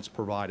parents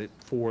provide it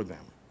for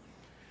them.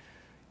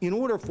 In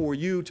order for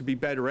you to be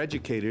better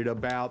educated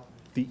about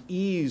the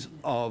ease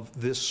of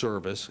this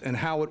service and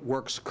how it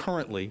works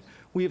currently,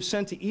 we have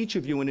sent to each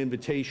of you an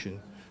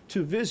invitation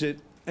to visit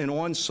an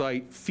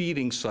on-site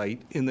feeding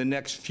site in the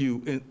next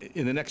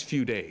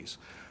few days.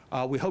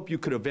 We hope you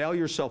could avail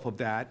yourself of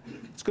that.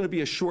 It's going to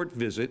be a short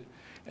visit,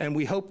 and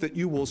we hope that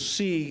you will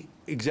see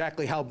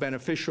exactly how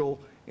beneficial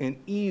and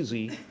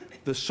easy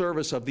the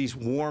service of these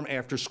warm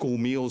after-school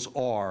meals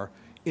are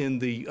in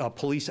the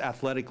Police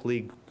Athletic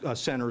League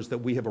centers that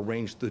we have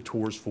arranged the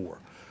tours for.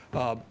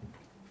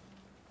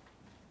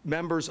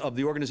 Members of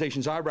the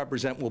organizations I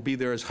represent will be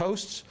there as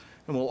hosts,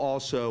 and will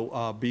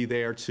also be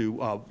there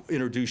to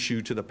introduce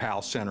you to the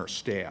PAL Center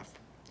staff.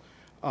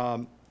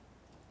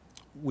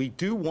 We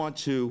do want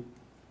to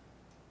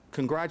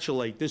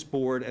congratulate this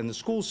board and the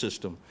school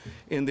system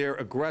in their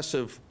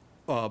aggressive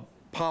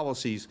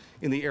policies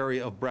in the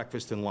area of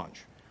breakfast and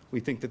lunch. We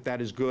think that that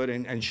is good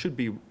and should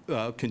be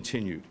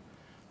continued.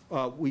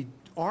 We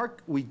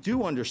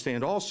do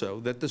understand also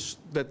that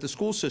the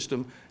school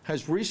system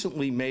has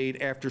recently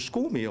made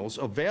after-school meals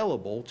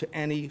available to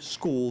any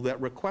school that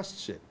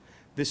requests it.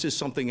 This is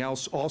something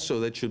else also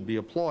that should be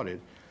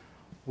applauded.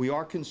 We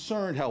are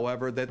concerned,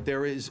 however, that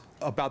there is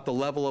about the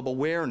level of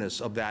awareness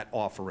of that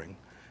offering,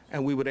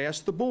 and we would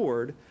ask the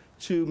board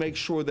to make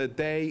sure that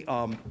they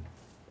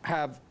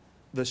have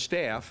the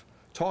staff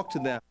talk to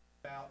them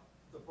about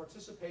the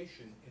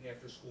participation in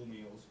after-school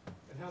meals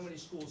and how many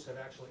schools have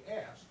actually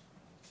asked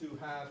to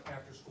have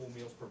after-school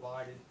meals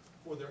provided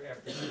for their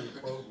after-school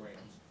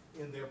programs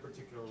in their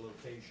particular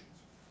locations.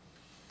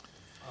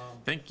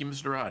 Thank you,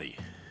 Mr. Roddy.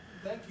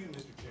 Thank you,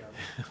 Mr.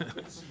 Chairman.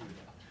 Good to see you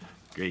again.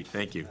 Great,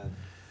 thank you.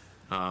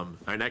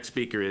 Our next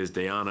speaker is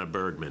Diana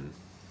Bergman.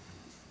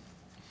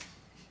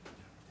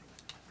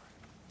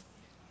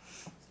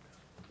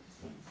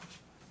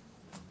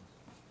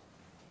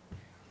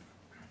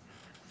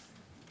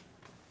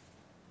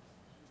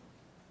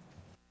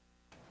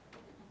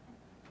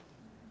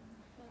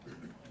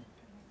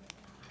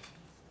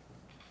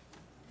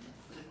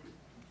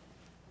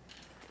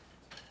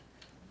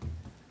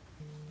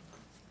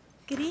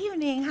 Good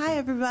evening. Hi,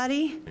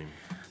 everybody.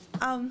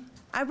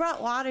 I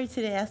brought water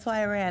today. That's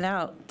why I ran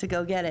out to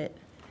go get it.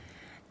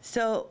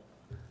 So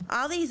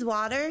all these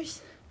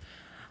waters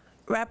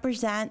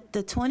represent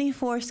the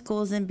 24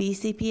 schools in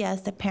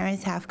BCPS that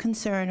parents have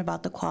concern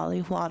about the quality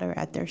of water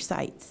at their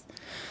sites.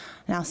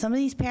 Now, some of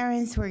these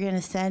parents were going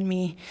to send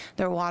me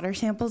their water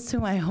samples to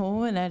my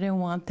home, and I didn't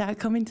want that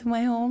coming to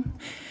my home.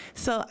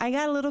 So I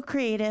got a little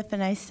creative,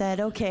 and I said,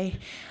 okay,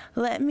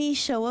 let me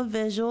show a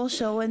visual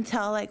show and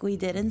tell like we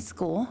did in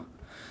school.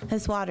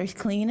 This water's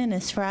clean and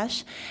it's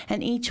fresh,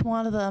 and each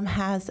one of them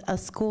has a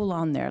school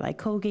on there, like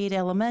Colgate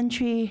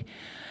Elementary,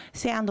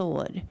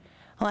 Sandalwood.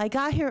 Well, I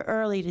got here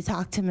early to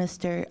talk to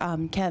Mr.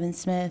 Kevin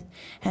Smith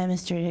and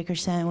Mr.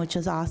 Dickerson, which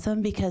was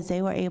awesome because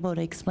they were able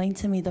to explain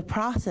to me the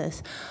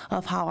process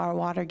of how our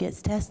water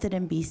gets tested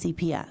in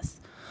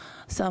BCPS.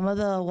 Some of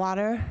the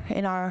water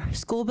in our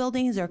school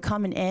buildings are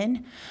coming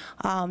in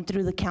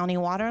through the county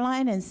water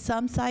line, and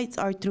some sites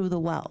are through the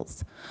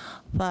wells.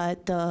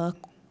 But the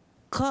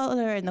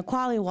color and the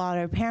quality of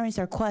water, parents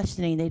are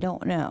questioning, they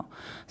don't know.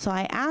 So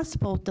I asked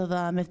both of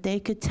them if they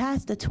could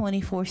test the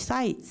 24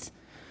 sites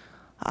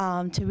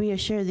to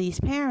reassure these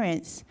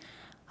parents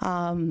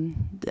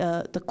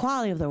the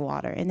quality of their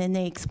water. And then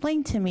they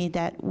explained to me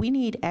that we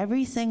need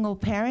every single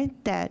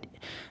parent that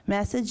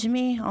messaged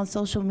me on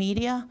social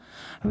media,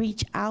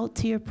 reach out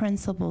to your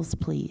principals,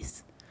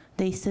 please.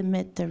 They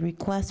submit the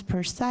request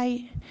per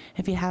site.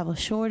 If you have a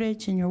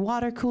shortage in your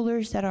water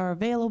coolers that are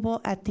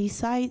available at these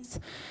sites,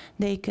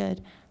 they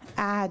could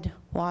add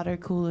water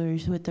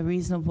coolers with a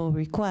reasonable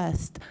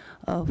request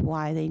of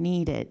why they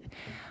need it.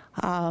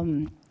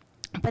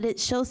 But it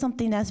shows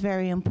something that's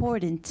very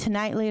important.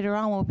 Tonight, later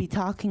on, we'll be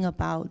talking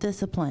about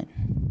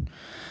discipline.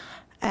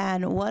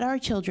 And what our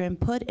children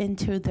put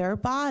into their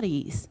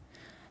bodies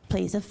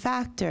plays a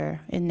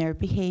factor in their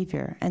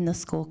behavior and the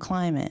school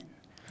climate.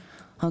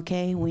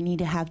 Okay, we need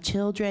to have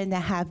children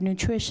that have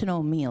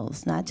nutritional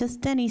meals, not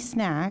just any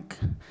snack,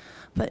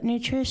 but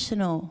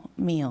nutritional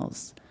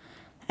meals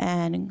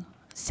and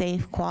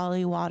safe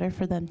quality water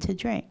for them to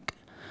drink.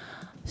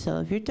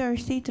 So if you're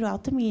thirsty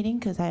throughout the meeting,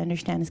 because I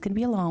understand it's going to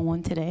be a long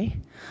one today,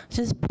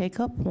 just pick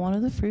up one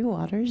of the free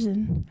waters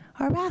in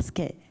our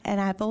basket. And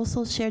I've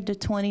also shared the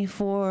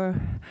 24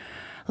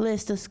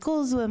 list of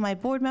schools with my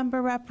board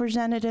member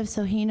representative,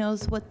 so he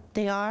knows what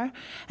they are,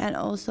 and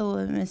also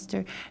with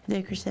Mr.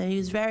 Dickerson. He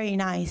was very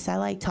nice. I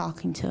like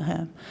talking to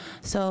him.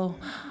 So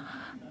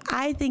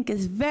I think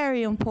it's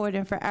very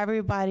important for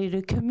everybody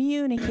to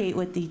communicate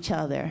with each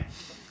other.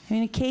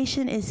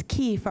 Communication is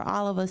key for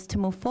all of us to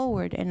move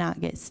forward and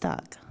not get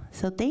stuck.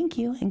 So thank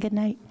you and good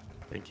night.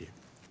 Thank you.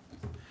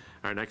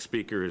 Our next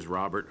speaker is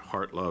Robert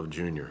Hartlove,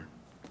 Jr.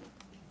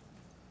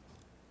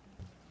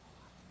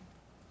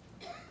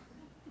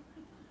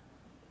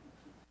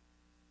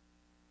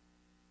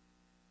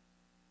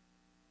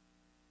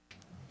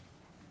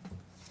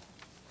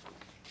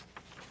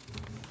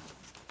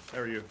 How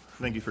are you?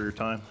 Thank you for your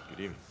time.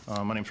 Good evening.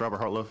 My name's Robert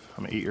Hartloff.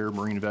 I'm an 8-year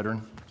Marine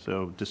veteran,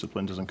 so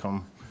discipline doesn't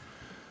come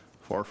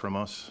far from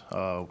us.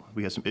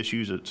 We had some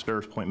issues at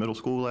Sparrows Point Middle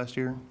School last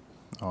year.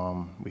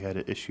 We had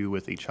an issue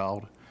with a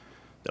child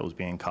that was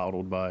being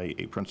coddled by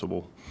a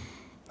principal.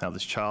 Now,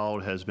 this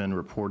child has been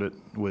reported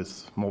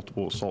with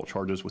multiple assault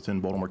charges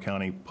within Baltimore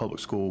County Public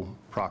School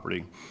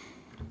property.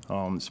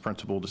 This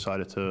principal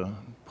decided to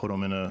put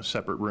him in a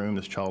separate room.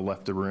 This child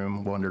left the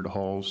room, wandered the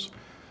halls.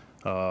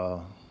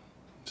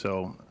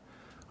 So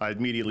I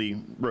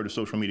immediately wrote a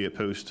social media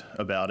post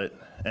about it,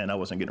 and I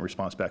wasn't getting a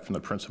response back from the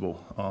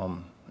principal.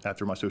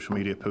 After my social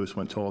media post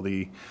went to all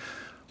the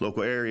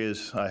local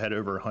areas, I had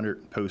over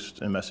 100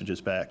 posts and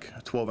messages back,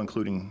 12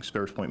 including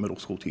Sparrows Point Middle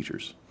School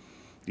teachers.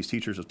 These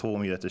teachers have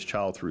told me that this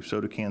child threw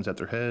soda cans at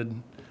their head,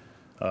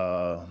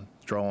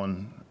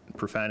 drawing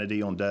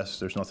profanity on desks.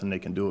 There's nothing they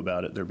can do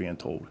about it, they're being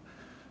told.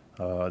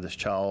 This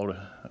child,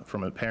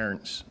 from a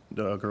parent's,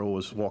 the girl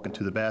was walking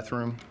to the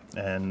bathroom,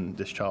 and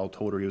this child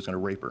told her he was going to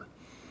rape her.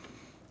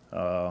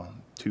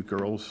 2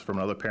 girls from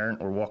another parent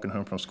were walking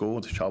home from school,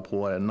 and this child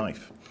pulled out a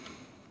knife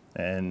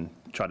and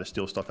tried to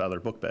steal stuff out of their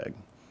book bag.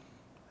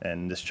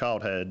 And this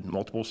child had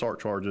multiple assault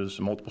charges,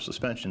 multiple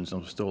suspensions,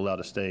 and was still allowed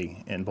to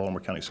stay in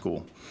Baltimore County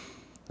School.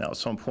 Now, at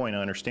some point, I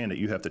understand that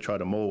you have to try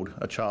to mold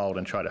a child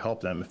and try to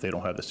help them if they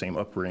don't have the same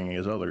upbringing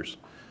as others.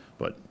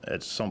 But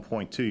at some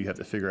point, too, you have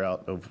to figure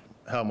out of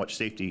how much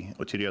safety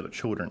to the other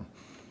children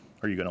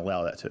are you going to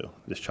allow that to.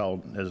 This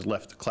child has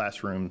left the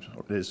classroom,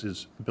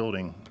 his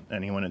building,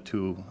 and he went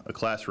into a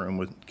classroom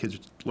with kids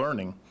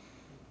learning,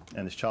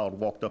 and this child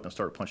walked up and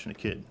started punching a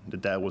kid. The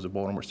dad was a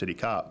Baltimore City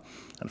cop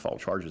and filed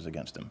charges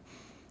against him.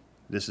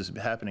 This is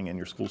happening in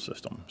your school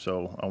system.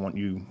 So I want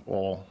you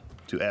all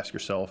to ask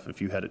yourself,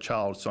 if you had a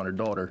child, son or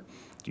daughter,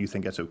 do you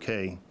think that's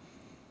okay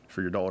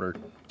for your daughter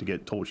to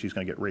get told she's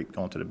going to get raped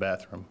going to the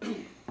bathroom?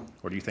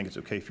 Or do you think it's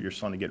okay for your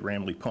son to get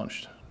randomly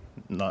punched,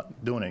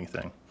 not doing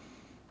anything?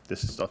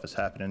 This stuff is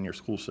happening in your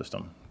school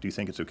system. Do you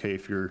think it's okay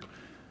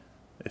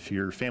if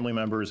your family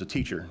member is a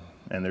teacher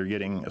and they're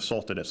getting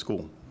assaulted at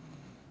school?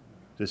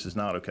 This is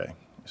not okay.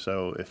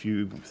 So if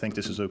you think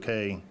this is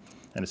okay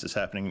and this is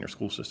happening in your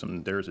school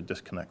system, there is a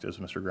disconnect, as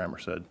Mr. Grammer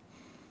said.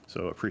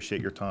 So I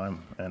appreciate your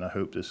time, and I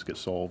hope this gets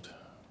solved.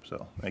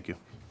 So thank you.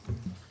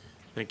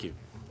 Thank you.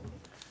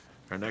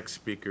 Our next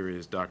speaker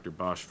is Dr.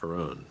 Bosch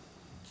Ferrone.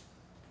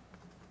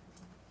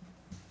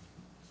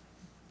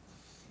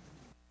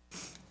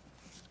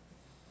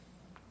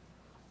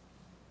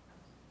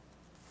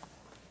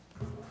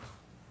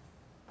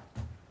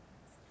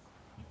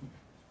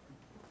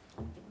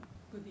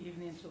 Good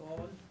evening to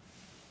all.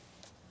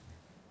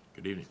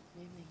 Good evening.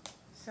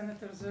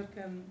 Senator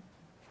Zirkin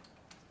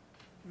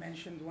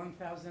mentioned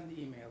 1,000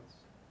 emails.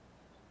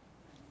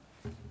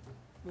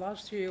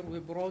 Last year, we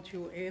brought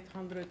you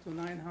 800 to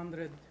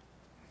 900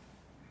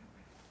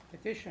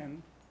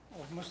 petitions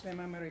of Muslim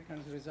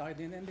Americans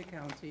residing in the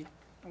county,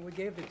 and we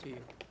gave it to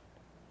you.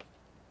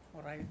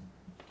 All right?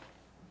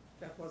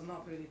 That was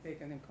not really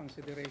taken in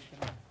consideration.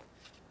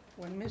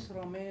 When Ms.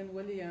 Romaine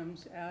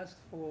Williams asked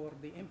for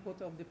the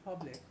input of the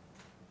public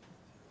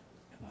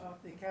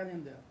about the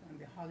calendar and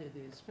the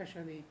holidays,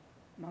 especially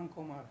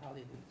non-Qamar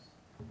holidays,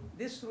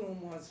 this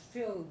room was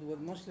filled with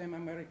Muslim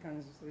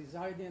Americans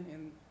residing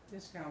in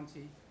this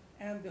county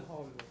and the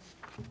hallway.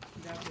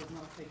 That was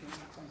not taken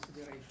into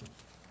consideration.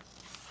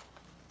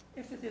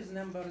 If it is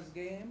numbers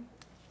game,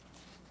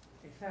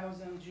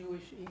 1,000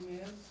 Jewish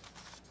emails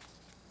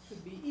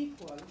should be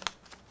equal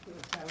to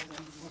 1,000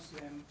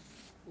 Muslim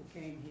who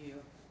came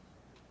here,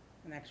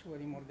 and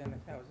actually more than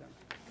 1,000.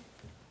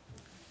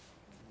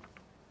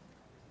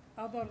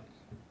 Other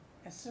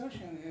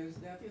assertion is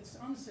that it's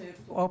unsafe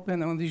to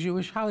open on the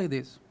Jewish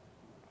holidays.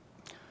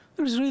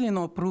 There's really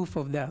no proof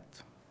of that.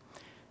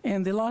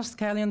 In the last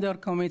calendar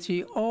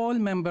committee, all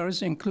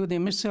members,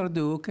 including Mr.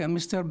 Duke and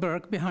Mr.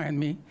 Burke behind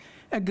me,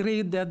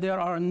 agreed that there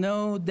are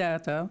no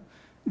data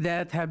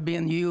that have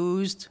been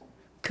used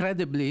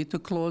credibly to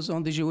close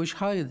on the Jewish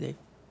holiday.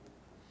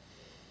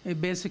 It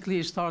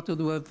basically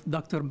started with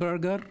Dr.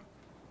 Berger.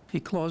 He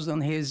closed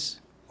on his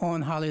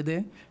own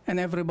holiday, and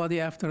everybody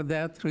after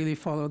that really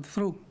followed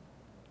through.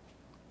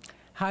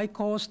 High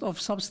cost of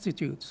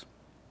substitutes.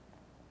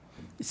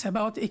 It's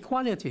about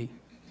equality.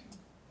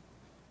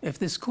 If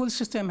the school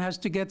system has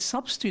to get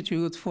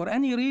substitutes for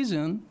any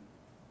reason,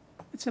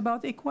 it's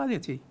about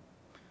equality.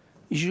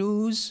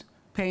 Jews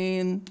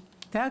paying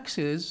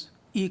taxes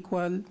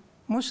equal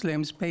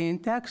Muslims paying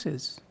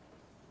taxes.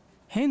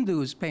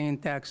 Hindus paying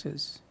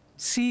taxes.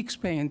 Sikhs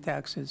paying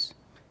taxes.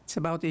 It's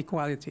about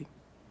equality.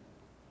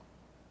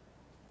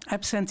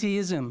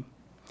 Absenteeism.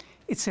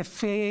 It's a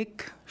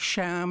fake,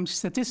 sham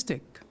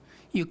statistic.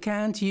 You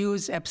can't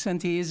use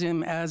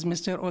absenteeism as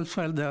Mr.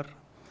 Ulfelder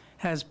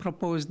has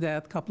proposed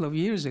that a couple of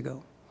years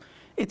ago.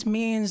 It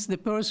means the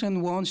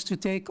person wants to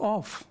take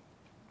off.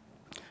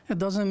 It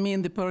doesn't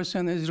mean the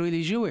person is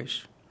really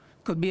Jewish.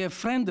 Could be a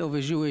friend of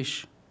a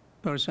Jewish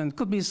person.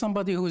 Could be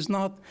somebody who's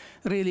not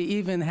really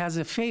even has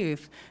a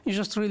faith. He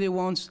just really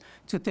wants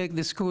to take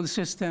the school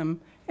system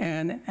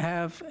and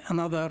have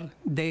another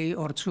day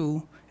or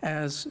two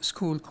as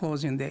school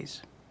closing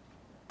days.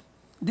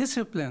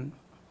 Discipline.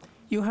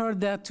 You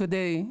heard that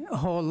today a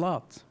whole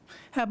lot.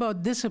 How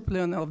about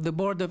discipline of the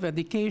Board of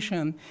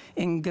Education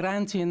in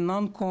granting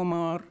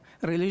non-comar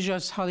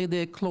religious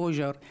holiday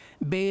closure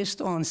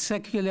based on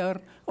secular,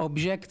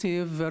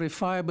 objective,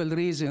 verifiable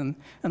reason,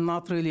 and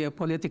not really a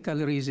political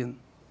reason?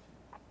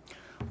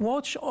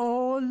 Watch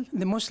all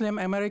the Muslim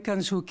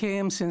Americans who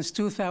came since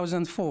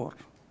 2004.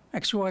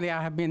 Actually,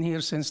 I have been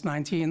here since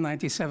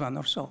 1997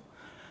 or so.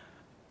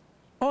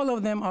 All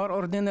of them are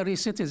ordinary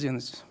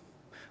citizens.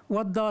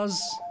 What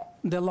does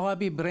the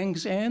lobby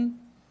brings in?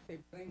 They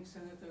bring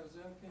Senator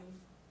Zirkin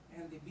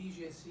and the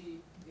BJC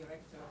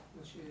director,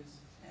 which is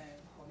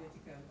a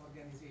political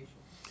organization.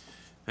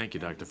 Thank you,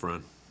 Dr.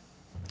 Fran.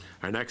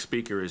 Our next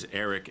speaker is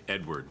Eric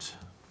Edwards.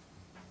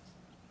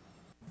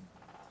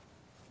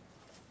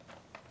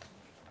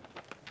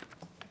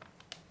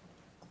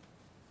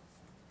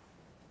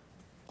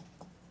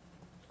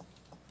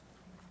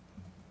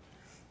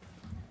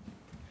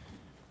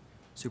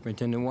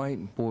 Superintendent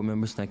White, board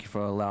members, thank you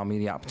for allowing me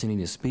the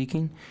opportunity of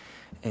speaking.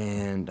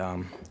 And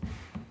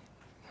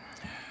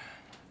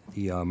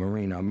the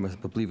Marine, I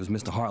believe it was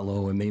Mr.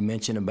 Hartlow, and made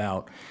mention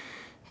about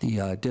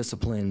the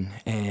discipline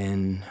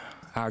and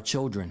our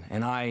children.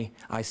 And I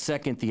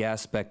second the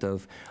aspect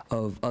of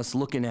us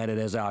looking at it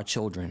as our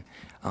children,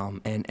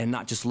 and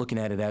not just looking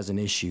at it as an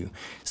issue.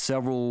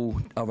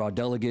 Several of our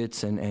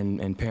delegates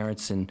and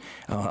parents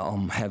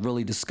have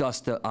really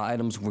discussed the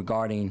items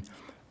regarding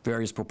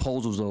various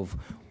proposals of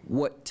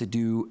what to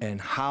do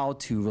and how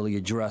to really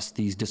address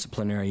these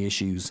disciplinary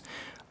issues.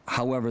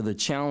 However, the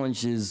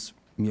challenges,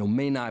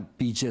 may not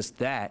be just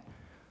that.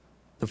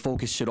 The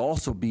focus should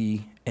also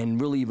be, and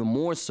really even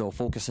more so,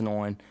 focusing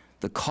on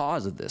the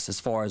cause of this as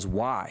far as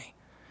why.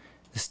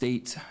 The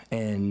state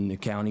and the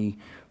county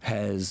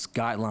has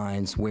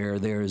guidelines where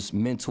there's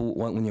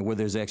where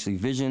there's actually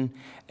vision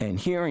and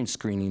hearing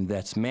screening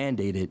that's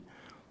mandated,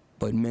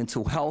 but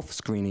mental health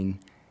screening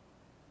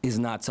is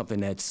not something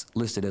that's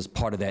listed as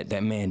part of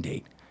that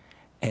mandate.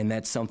 And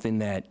that's something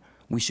that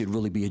we should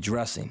really be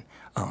addressing.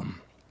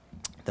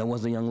 That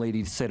was a young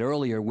lady said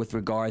earlier with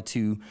regard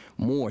to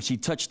more. She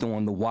touched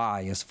on the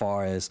why as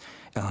far as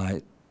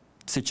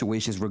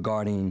situations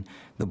regarding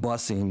the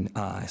busing,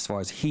 as far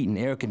as heat and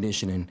air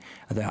conditioning.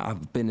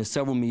 I've been to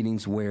several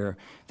meetings where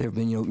there have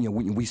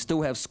been, we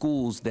still have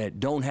schools that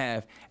don't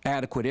have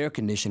adequate air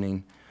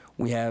conditioning.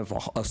 We have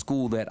a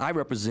school that I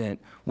represent,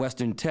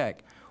 Western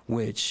Tech,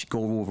 which, go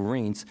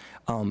Wolverines,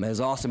 as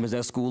awesome as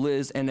that school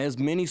is, and as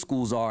many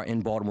schools are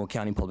in Baltimore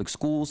County Public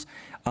Schools,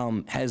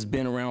 has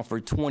been around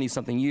for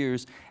 20-something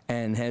years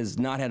and has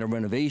not had a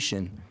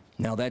renovation.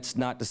 Now, that's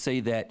not to say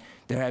that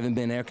there haven't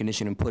been air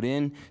conditioning put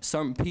in.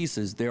 Some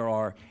pieces, there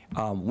are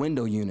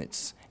window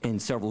units in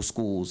several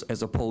schools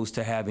as opposed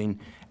to having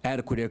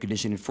adequate air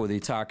conditioning for the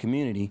entire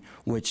community,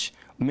 which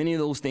many of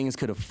those things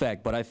could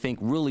affect. But I think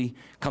really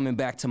coming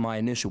back to my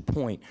initial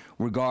point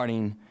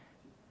regarding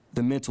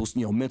the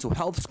mental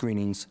health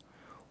screenings,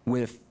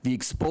 with the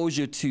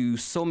exposure to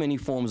so many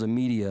forms of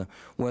media,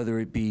 whether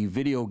it be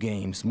video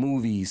games,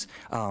 movies,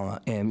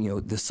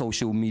 and the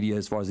social media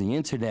as far as the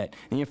internet,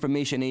 the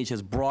information age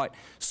has brought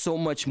so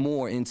much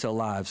more into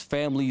lives.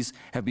 Families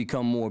have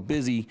become more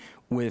busy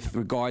with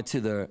regard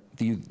to the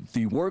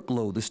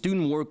workload. The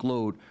student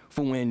workload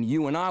for when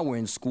you and I were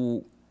in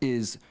school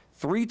is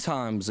 3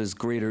 times as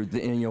greater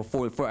than,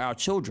 for our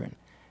children.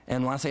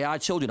 And when I say our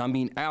children, I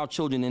mean our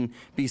children in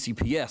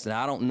BCPS. And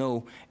I don't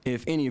know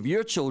if any of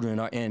your children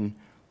are in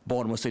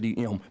Baltimore City,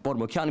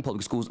 Baltimore County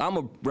Public Schools. I'm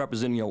a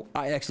representative,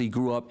 I actually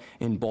grew up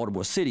in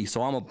Baltimore City,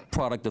 so I'm a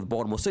product of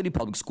Baltimore City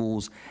Public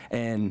Schools.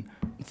 And,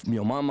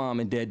 my mom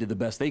and dad did the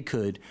best they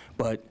could,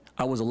 but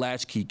I was a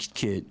latchkey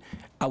kid.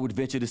 I would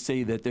venture to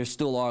say that there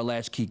still are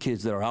latchkey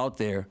kids that are out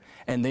there,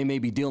 and they may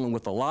be dealing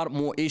with a lot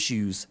more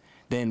issues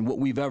than what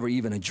we've ever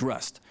even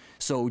addressed.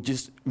 So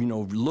just,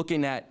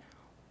 looking at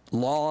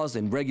laws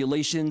and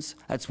regulations,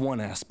 that's one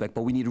aspect,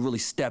 but we need to really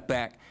step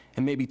back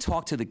and maybe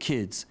talk to the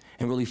kids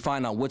and really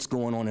find out what's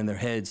going on in their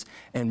heads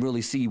and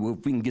really see if we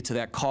can get to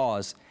that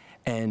cause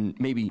and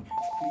maybe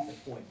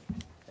make the point.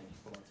 Thank you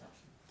for my time.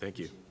 Thank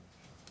you.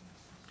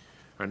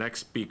 Our next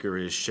speaker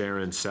is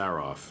Sharon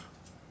Saroff.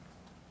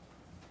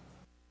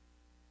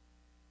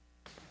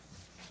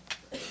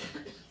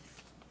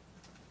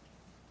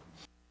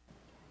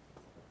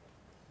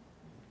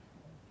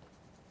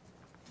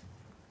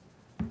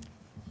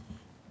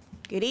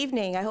 Good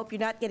evening. I hope you're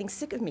not getting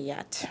sick of me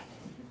yet.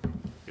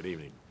 Good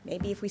evening.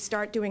 Maybe if we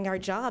start doing our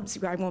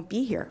jobs, I won't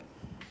be here.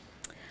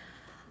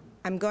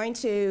 I'm going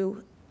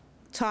to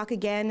talk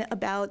again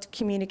about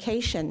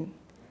communication,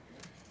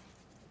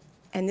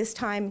 and this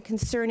time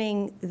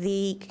concerning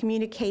the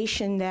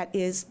communication that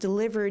is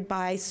delivered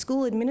by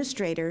school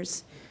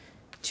administrators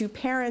to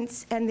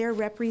parents and their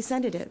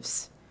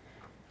representatives.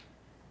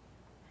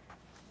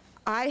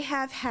 I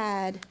have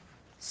had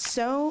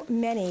so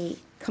many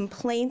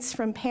complaints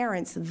from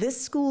parents this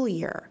school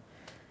year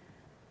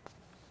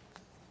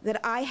that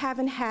I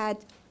haven't had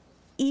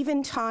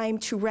even time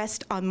to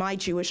rest on my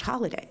Jewish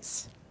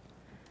holidays.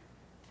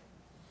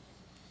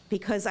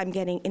 because I'm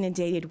getting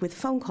inundated with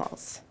phone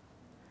calls.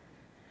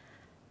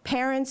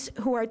 Parents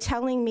who are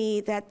telling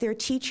me that their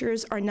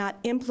teachers are not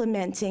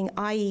implementing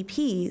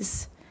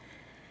IEPs,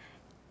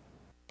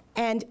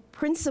 and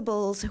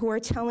principals who are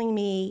telling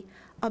me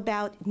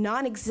about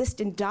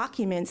non-existent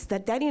documents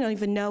that they don't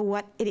even know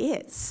what it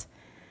is.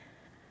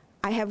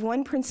 I have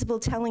one principal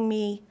telling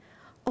me,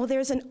 oh,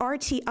 there's an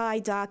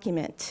RTI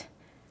document.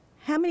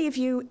 How many of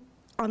you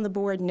on the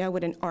board know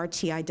what an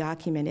RTI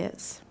document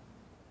is?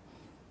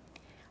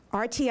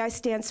 RTI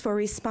stands for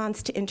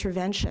Response to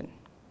Intervention.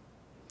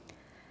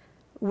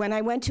 When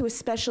I went to a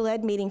special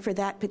ed meeting for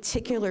that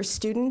particular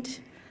student,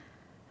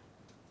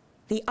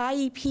 the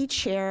IEP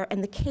chair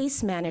and the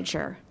case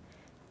manager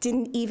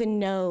didn't even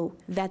know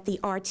that the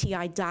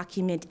RTI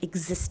document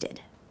existed,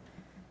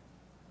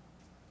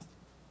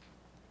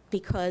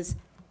 because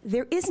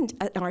there isn't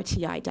an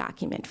RTI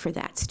document for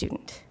that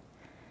student.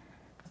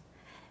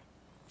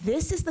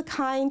 This is the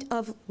kind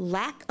of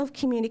lack of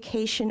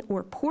communication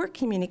or poor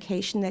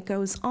communication that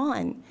goes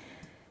on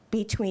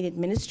between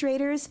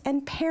administrators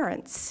and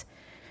parents,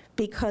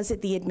 because of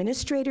the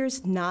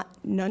administrators not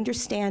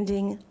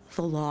understanding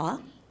the law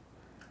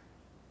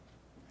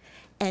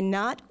and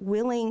not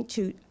willing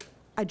to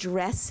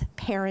address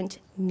parent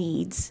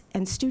needs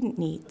and student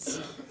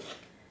needs.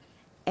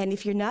 And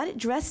if you're not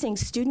addressing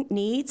student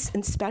needs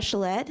in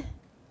special ed,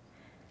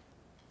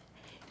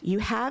 you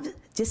have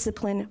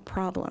discipline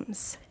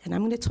problems. And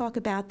I'm going to talk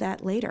about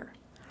that later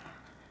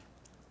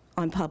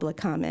on public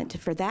comment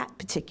for that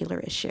particular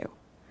issue.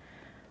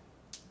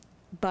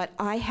 But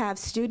I have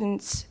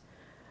students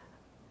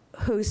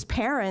whose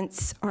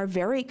parents are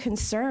very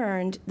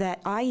concerned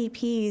that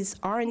IEPs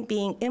aren't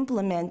being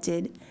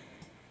implemented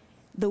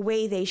the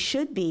way they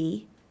should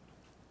be,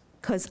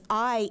 because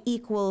I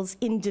equals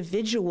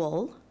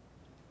individual,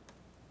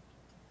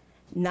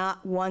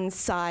 not one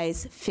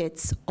size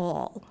fits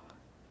all.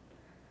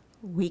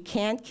 We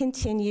can't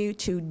continue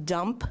to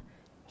dump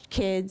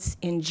kids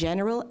in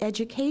general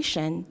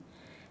education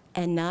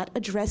and not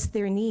address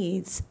their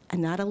needs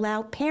and not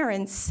allow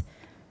parents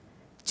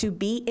to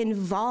be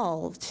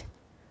involved.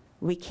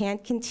 We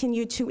can't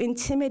continue to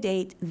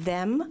intimidate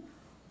them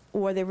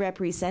or their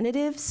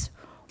representatives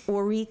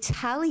or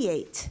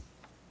retaliate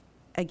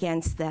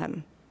against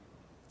them.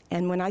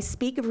 And when I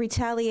speak of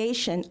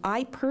retaliation,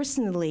 I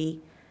personally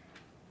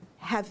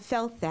have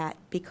felt that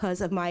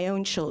because of my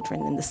own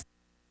children in this.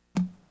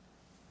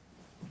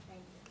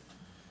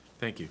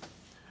 Thank you.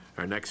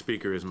 Our next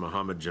speaker is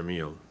Muhammad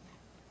Jamil.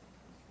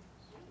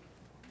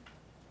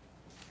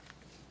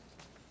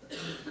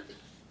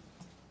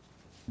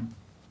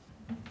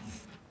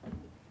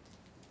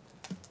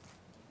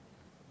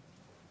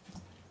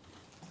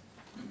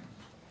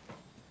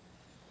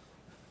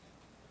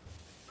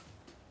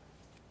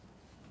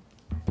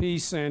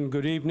 Peace and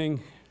good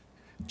evening,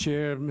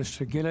 Chair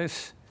Mr.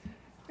 Gillis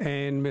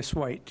and Ms.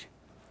 White,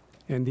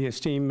 and the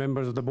esteemed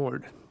members of the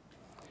board.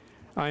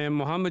 I am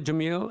Muhammad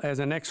Jamil, as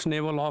an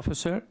ex-naval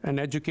officer, an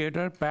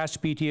educator,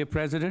 past PTA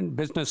president,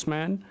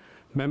 businessman,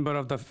 member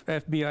of the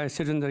FBI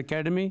Citizens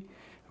Academy,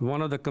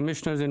 one of the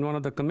commissioners in one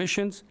of the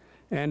commissions,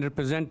 and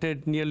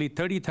represented nearly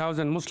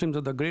 30,000 Muslims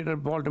of the greater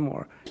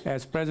Baltimore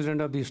as president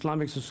of the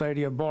Islamic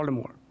Society of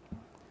Baltimore.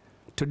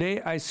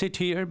 Today, I sit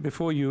here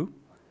before you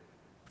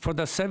for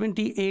the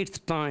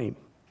 78th time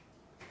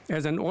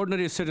as an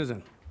ordinary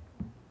citizen.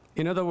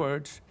 In other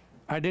words,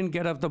 I didn't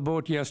get off the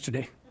boat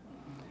yesterday.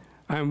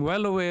 I'm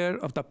well aware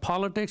of the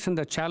politics and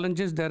the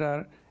challenges that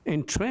are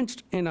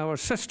entrenched in our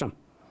system.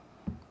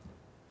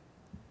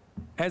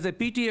 As a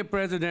PTA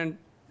president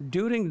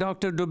during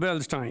Dr.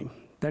 Dubell's time,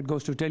 that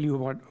goes to tell you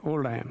what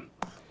old I am,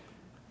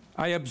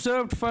 I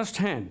observed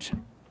firsthand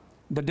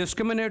the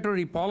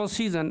discriminatory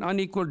policies and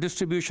unequal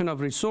distribution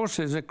of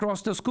resources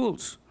across the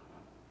schools.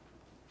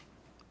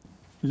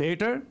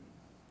 Later,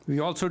 we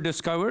also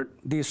discovered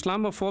the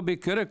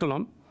Islamophobic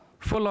curriculum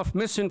full of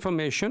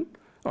misinformation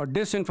or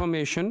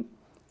disinformation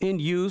in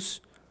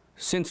use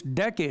since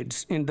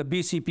decades in the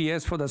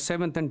BCPS for the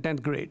 7th and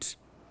 10th grades.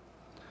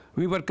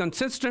 We were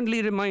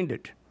consistently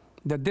reminded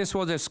that this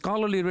was a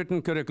scholarly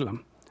written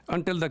curriculum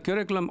until the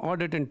curriculum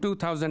audit in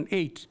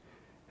 2008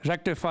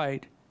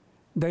 rectified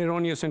the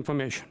erroneous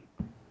information.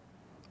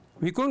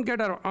 We couldn't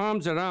get our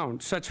arms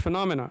around such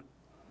phenomena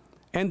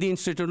and the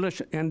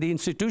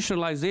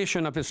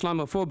institutionalization of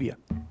Islamophobia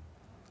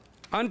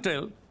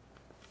until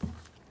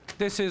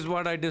this is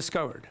what I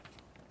discovered.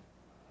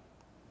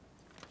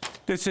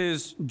 This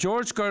is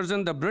George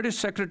Curzon, the British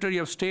Secretary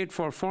of State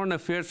for Foreign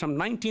Affairs from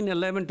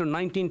 1911 to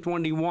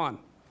 1921.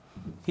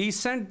 He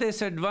sent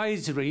this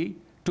advisory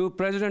to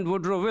President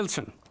Woodrow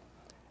Wilson,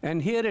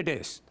 and here it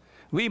is.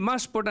 We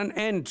must put an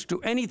end to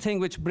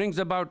anything which brings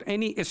about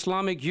any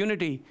Islamic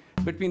unity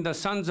between the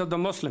sons of the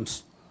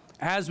Muslims,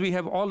 as we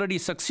have already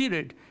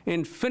succeeded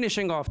in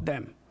finishing off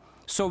them.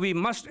 So we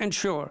must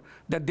ensure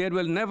that there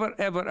will never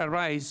ever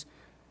arise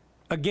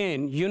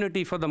again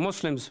unity for the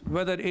Muslims,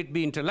 whether it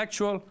be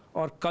intellectual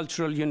or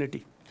cultural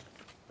unity.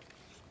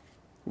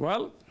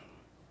 Well,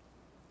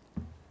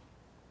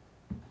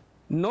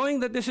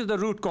 knowing that this is the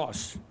root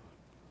cause,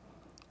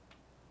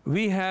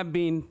 We have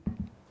been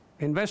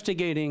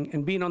investigating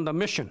and been on the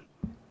mission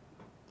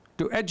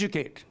to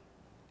educate.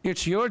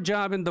 It's your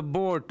job in the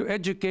board to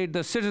educate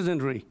the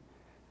citizenry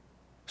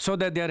so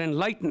that they are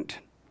enlightened,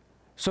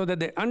 so that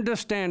they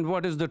understand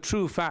what is the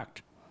true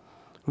fact.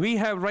 We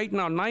have right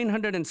now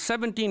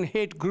 917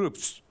 hate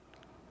groups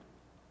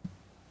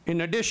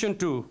in addition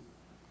to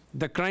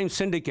the crime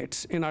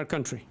syndicates in our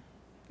country.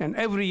 And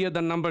every year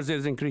the numbers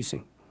is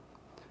increasing.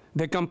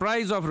 They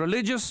comprise of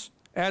religious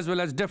as well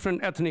as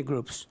different ethnic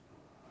groups.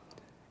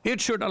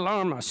 It should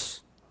alarm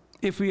us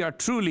if we are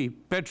truly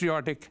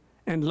patriotic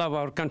and love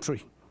our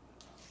country.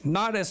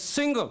 Not a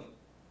single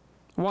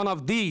one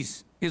of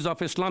these is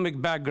of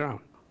Islamic background.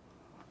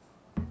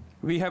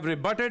 We have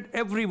rebutted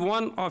every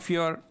one of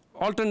your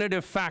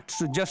alternative facts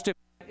to justify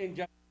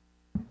injustice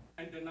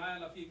and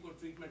denial of equal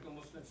treatment to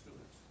Muslim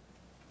students.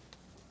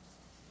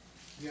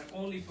 We are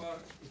only for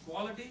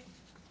equality,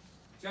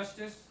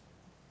 justice,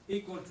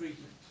 equal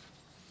treatment.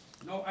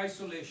 No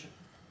isolation,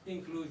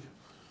 inclusion.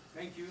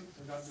 Thank you,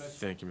 and God bless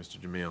you. Thank you, Mr.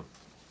 Jamil.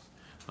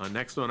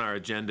 Next on our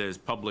agenda is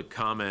public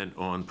comment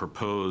on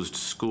proposed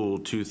school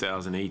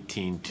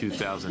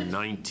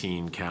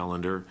 2018-2019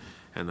 calendar.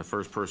 And the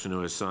first person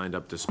who has signed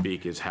up to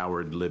speak is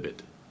Howard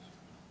Libet.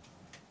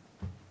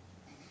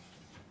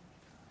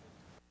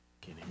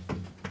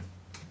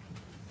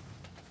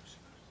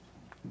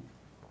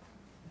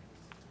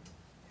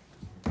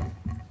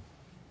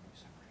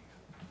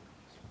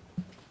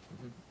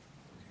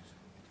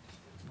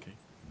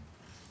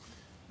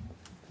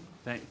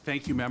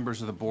 Thank you,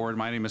 members of the board.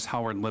 My name is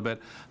Howard Libet.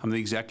 I'm the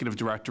executive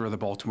director of the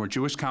Baltimore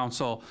Jewish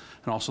Council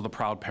and also the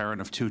proud parent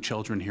of 2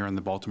 children here in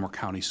the Baltimore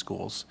County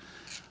Schools.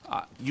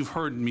 You've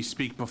heard me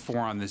speak before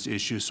on this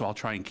issue, so I'll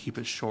try and keep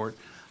it short.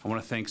 I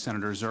want to thank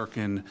Senator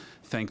Zirkin,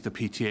 thank the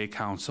PTA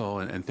Council,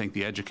 and thank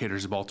the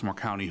educators of Baltimore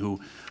County who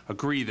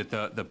agree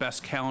that the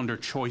best calendar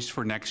choice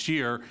for next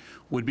year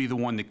would be the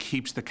one that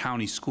keeps the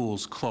county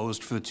schools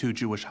closed for the 2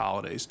 Jewish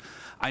holidays.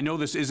 I know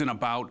this isn't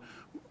about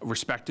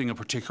respecting a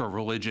particular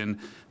religion.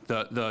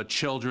 The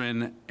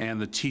children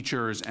and the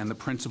teachers and the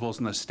principals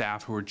and the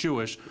staff who are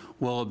Jewish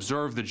will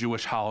observe the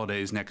Jewish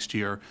holidays next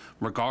year,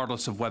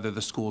 regardless of whether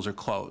the schools are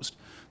closed.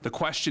 The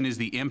question is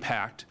the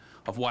impact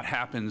of what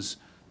happens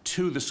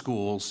to the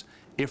schools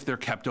if they're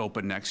kept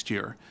open next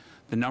year.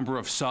 The number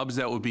of subs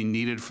that would be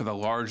needed for the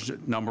large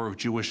number of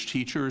Jewish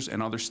teachers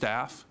and other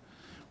staff,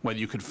 whether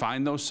you could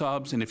find those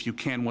subs, and if you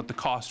can, what the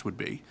cost would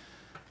be,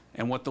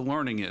 and what the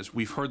learning is.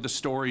 We've heard the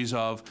stories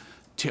from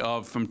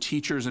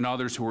teachers and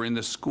others who were in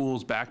the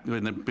schools back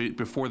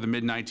before the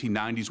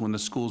mid-1990s when the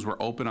schools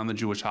were open on the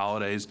Jewish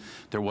holidays.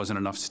 There wasn't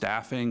enough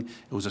staffing.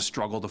 It was a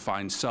struggle to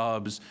find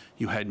subs.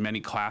 You had many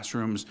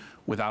classrooms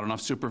without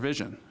enough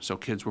supervision. So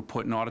kids were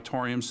put in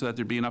auditoriums so that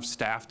there'd be enough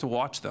staff to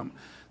watch them.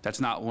 That's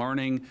not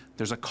learning.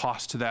 There's a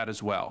cost to that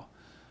as well.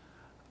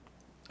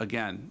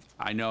 Again,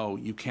 I know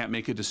you can't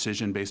make a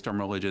decision based on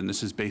religion.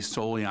 This is based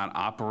solely on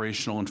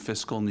operational and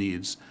fiscal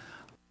needs.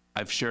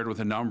 I've shared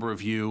with a number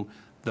of you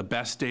the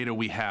best data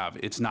we have.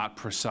 It's not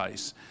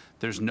precise.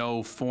 There's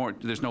no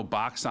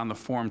box on the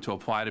form to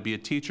apply to be a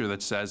teacher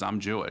that says I'm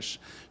Jewish,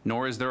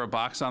 nor is there a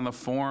box on the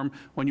form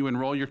when you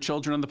enroll your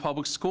children in the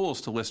public schools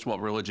to list what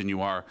religion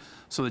you are.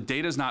 So the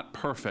data is not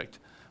perfect,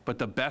 but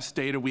the best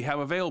data we have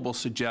available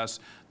suggests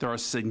there are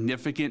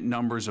significant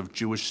numbers of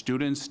Jewish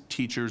students,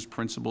 teachers,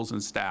 principals,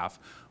 and staff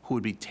who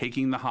would be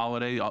taking the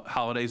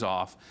holidays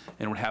off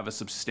and would have a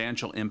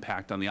substantial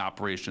impact on the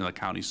operation of the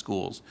county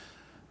schools.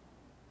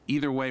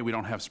 Either way, we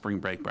don't have spring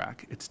break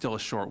back. It's still a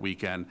short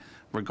weekend,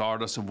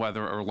 regardless of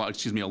whether, or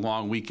excuse me, a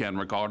long weekend,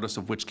 regardless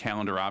of which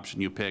calendar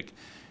option you pick.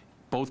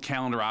 Both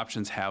calendar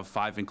options have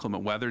 5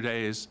 inclement weather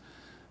days.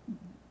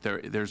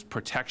 There's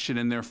protection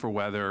in there for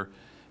weather.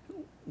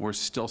 We're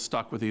still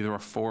stuck with either a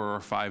 4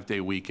 or 5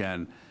 day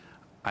weekend.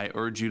 I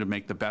urge you to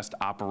make the best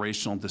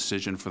operational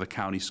decision for the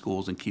county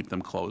schools and keep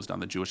them closed on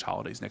the Jewish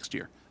holidays next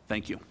year.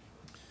 Thank you.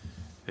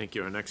 Thank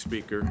you. Our next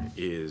speaker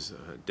is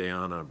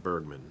Diana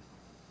Bergman.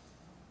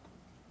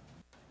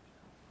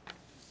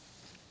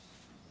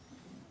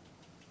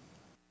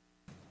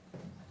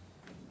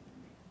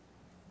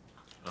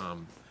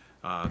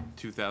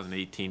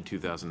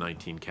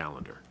 2018-2019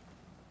 calendar.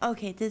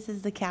 Okay, this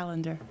is the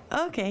calendar.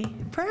 Okay,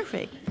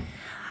 perfect.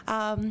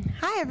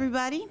 Hi,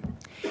 everybody.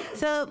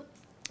 So,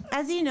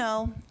 as you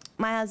know,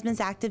 my husband's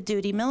active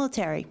duty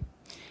military,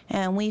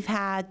 and we've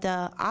had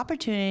the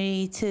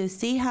opportunity to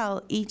see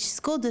how each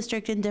school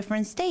district in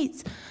different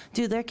states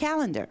do their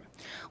calendar.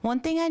 One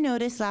thing I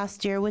noticed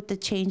last year with the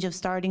change of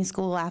starting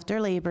school after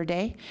Labor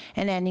Day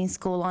and ending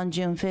school on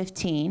June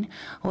 15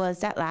 was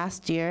that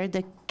last year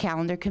the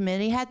calendar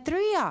committee had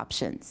 3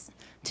 options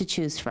to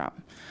choose from.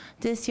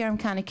 This year I'm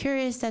kind of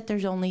curious that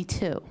there's only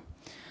 2.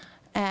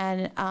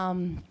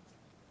 And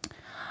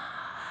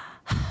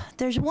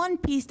there's one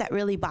piece that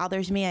really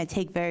bothers me, I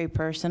take very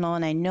personal,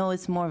 and I know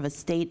it's more of a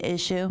state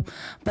issue,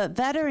 but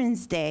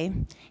Veterans Day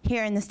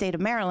here in the state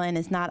of Maryland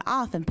is not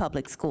off in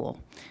public school.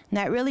 And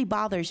that really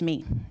bothers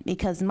me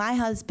because my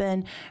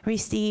husband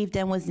received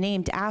and was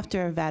named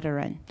after a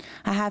veteran.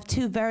 I have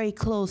two very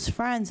close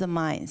friends of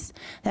mine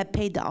that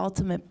paid the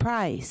ultimate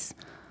price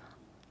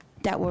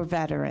that were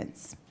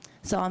veterans.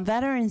 So on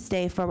Veterans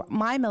Day, for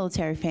my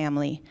military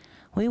family,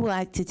 we would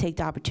like to take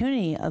the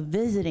opportunity of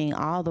visiting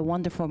all the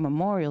wonderful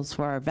memorials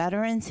for our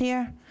veterans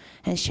here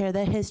and share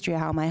the history of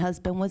how my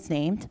husband was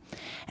named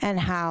and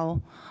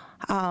how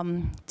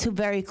two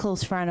very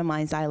close friends of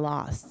mine I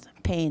lost,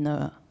 paying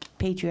the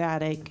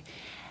patriotic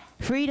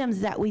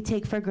freedoms that we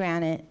take for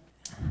granted,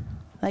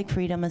 like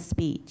freedom of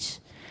speech,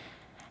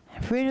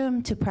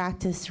 freedom to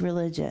practice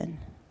religion.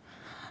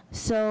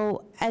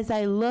 So as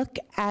I look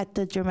at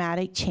the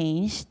dramatic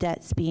change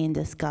that's being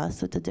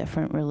discussed with the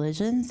different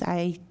religions,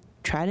 I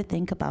try to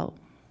think about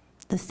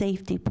the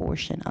safety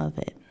portion of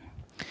it.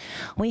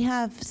 We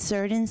have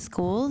certain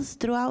schools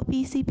throughout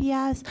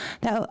BCPS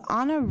that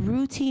on a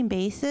routine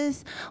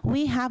basis,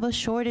 we have a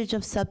shortage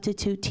of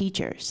substitute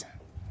teachers.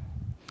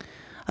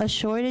 A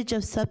shortage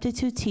of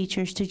substitute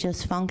teachers to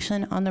just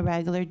function on the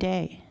regular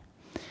day.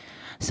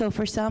 So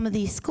for some of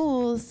these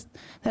schools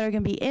that are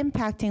going to be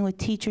impacting with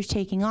teachers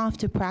taking off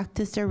to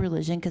practice their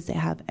religion, because they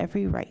have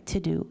every right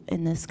to do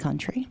in this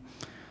country,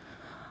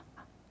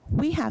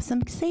 we have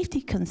some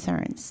safety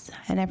concerns,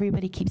 and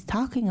everybody keeps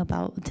talking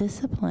about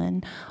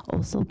discipline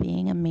also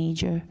being a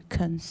major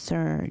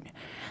concern.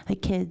 The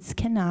kids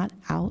cannot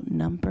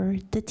outnumber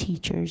the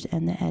teachers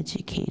and the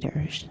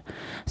educators.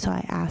 So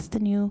I asked the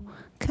new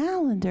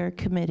calendar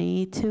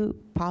committee to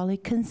probably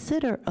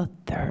consider a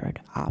third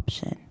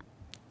option.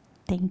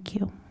 Thank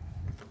you.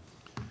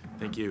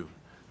 Thank you.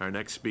 Our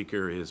next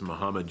speaker is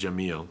Muhammad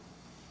Jamil.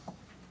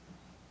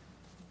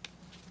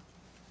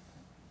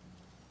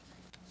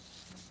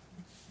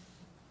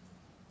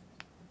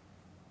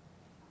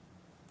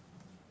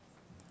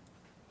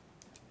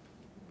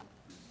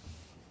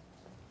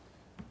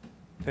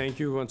 Thank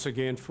you once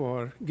again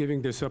for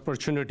giving this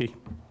opportunity.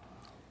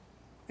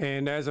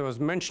 And as I was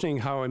mentioning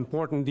how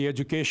important the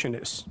education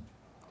is,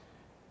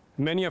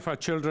 many of our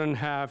children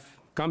have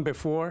come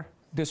before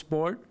this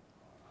board,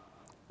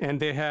 and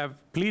they have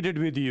pleaded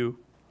with you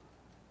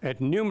at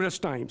numerous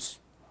times.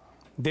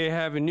 They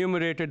have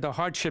enumerated the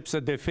hardships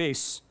that they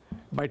face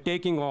by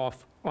taking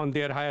off on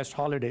their highest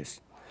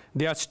holidays.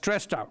 They are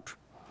stressed out.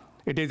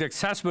 It is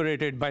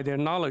exacerbated by their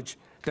knowledge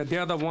that they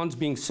are the ones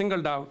being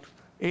singled out,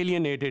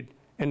 alienated,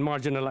 and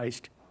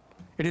marginalized.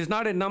 It is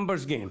not a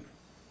numbers game.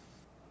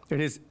 It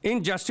is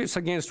injustice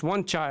against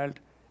one child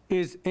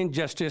is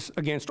injustice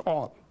against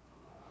all.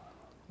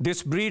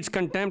 This breeds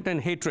contempt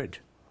and hatred.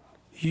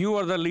 You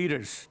are the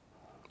leaders.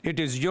 It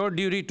is your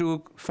duty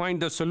to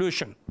find the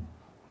solution.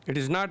 It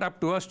is not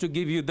up to us to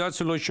give you the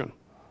solution,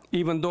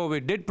 even though we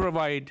did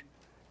provide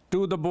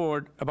to the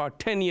board about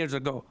 10 years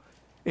ago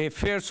a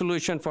fair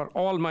solution for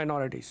all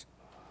minorities.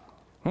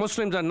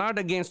 Muslims are not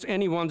against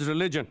anyone's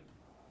religion.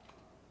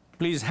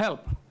 Please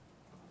help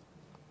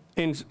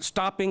in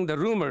stopping the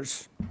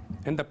rumors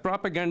and the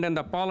propaganda and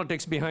the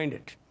politics behind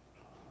it.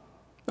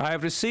 I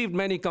have received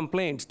many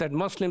complaints that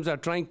Muslims are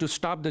trying to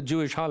stop the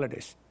Jewish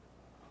holidays.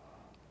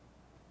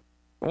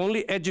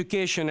 Only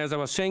education, as I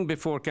was saying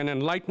before, can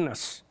enlighten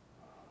us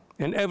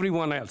and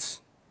everyone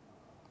else.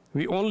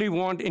 We only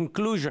want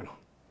inclusion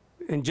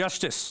and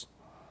justice.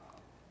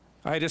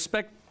 I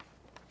respect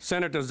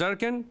Senator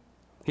Zirkin.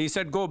 He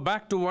said, go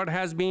back to what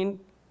has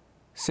been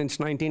since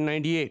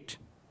 1998.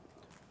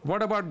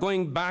 What about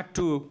going back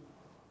to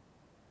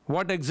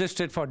what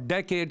existed for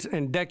decades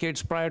and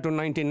decades prior to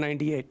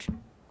 1998?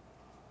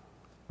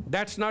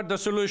 That's not the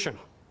solution.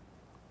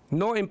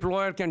 No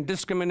employer can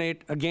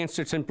discriminate against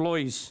its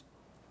employees.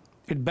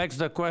 It begs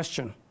the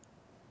question,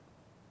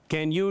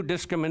 can you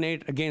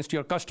discriminate against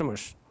your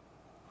customers?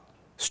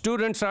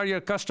 Students are your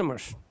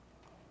customers.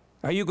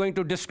 Are you going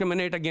to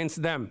discriminate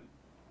against them?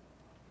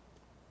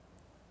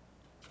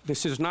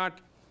 This is not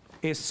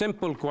a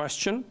simple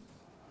question.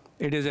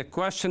 It is a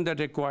question that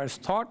requires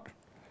thought.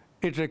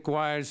 It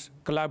requires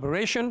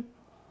collaboration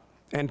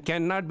and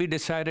cannot be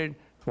decided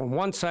from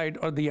one side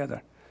or the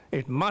other.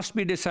 It must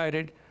be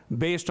decided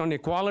based on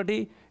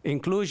equality,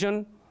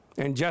 inclusion,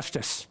 and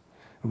justice.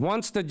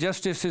 Once the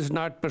justice is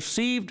not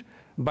perceived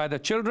by the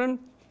children,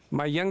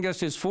 my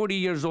youngest is 40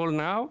 years old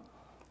now,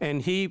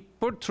 and he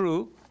put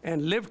through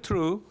and lived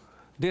through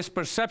this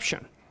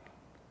perception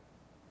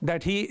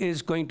that he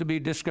is going to be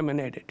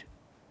discriminated.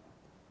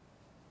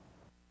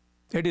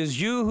 It is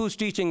you who's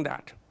teaching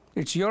that.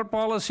 It's your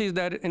policies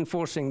that are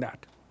enforcing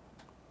that.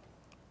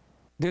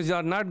 These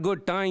are not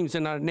good times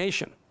in our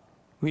nation.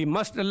 We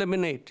must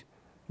eliminate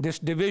this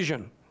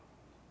division,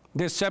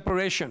 this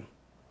separation,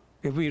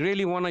 if we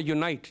really want to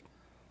unite.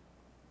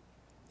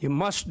 You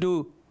must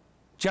do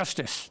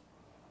justice.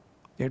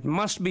 It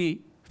must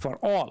be for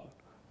all.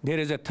 There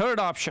is a third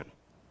option.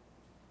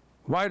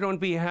 Why don't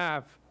we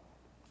have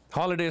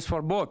holidays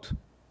for both?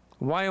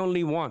 Why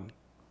only one?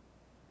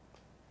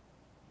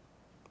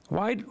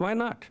 Why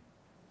not?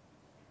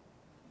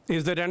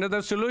 Is there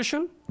another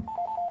solution?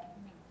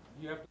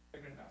 You have to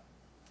figure it out.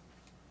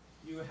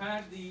 You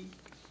had the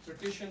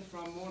petitions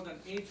from more than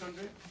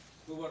 800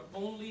 who were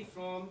only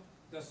from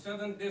the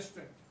Southern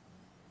District.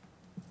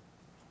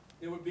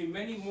 There would be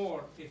many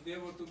more if they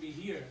were to be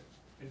here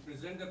and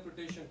present the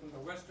petition from the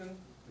Western,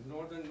 the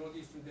Northern,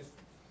 Northeastern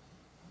districts.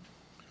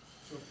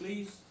 So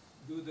please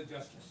do the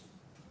justice.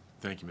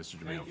 Thank you, Mr.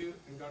 Jamil. Thank you,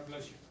 and God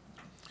bless you.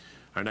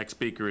 Our next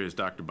speaker is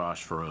Dr.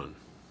 Bosch Farone.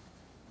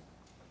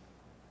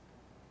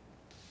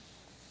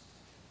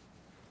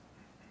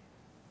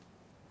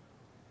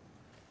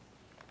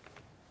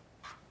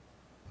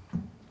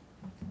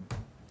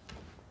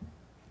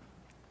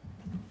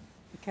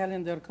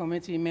 Calendar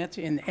Committee met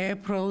in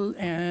April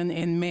and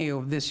in May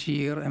of this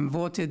year and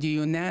voted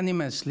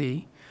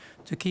unanimously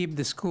to keep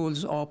the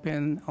schools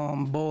open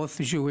on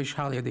both Jewish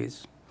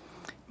holidays.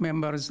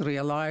 Members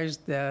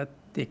realized that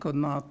they could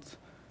not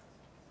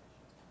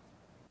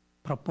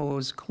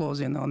propose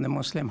closing on the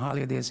Muslim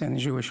holidays and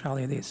Jewish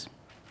holidays.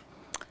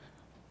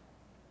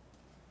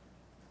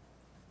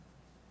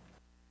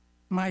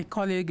 My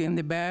colleague in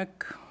the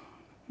back,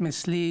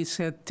 Ms. Lee,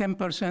 said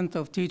 10%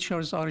 of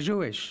teachers are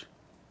Jewish.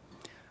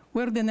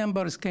 Where the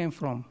numbers came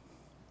from?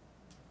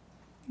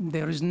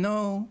 There is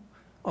no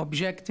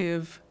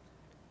objective,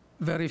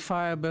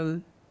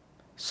 verifiable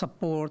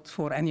support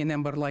for any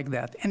number like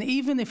that. And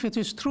even if it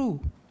is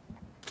true,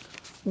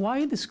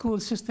 why the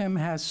school system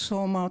has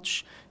so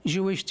much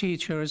Jewish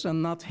teachers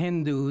and not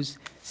Hindus,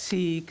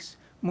 Sikhs,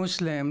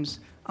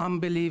 Muslims,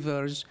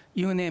 unbelievers,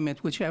 you name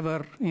it,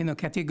 whichever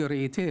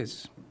category it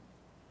is?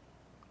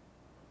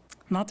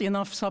 Not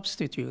enough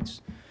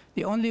substitutes.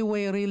 The only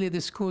way really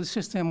the school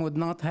system would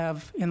not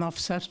have enough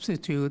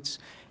substitutes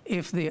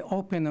if they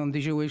open on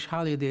the Jewish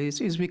holidays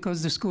is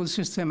because the school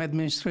system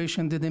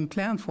administration didn't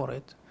plan for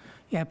it.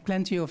 You have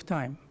plenty of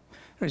time.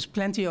 There's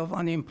plenty of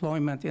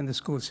unemployment in the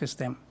school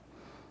system,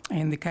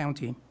 in the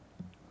county.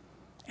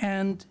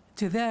 And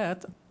to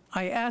that,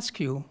 I ask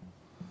you,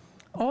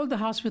 all the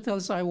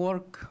hospitals I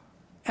work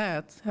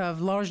at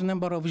have large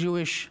number of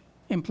Jewish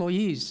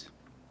employees,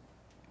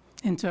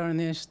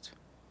 internists,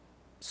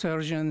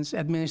 surgeons,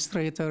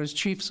 administrators,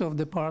 chiefs of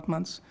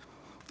departments.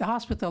 The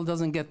hospital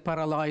doesn't get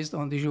paralyzed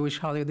on the Jewish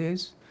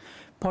holidays.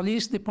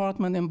 Police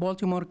department in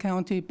Baltimore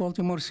County,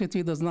 Baltimore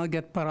City does not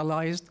get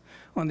paralyzed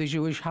on the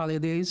Jewish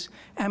holidays.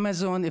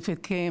 Amazon, if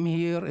it came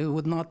here, it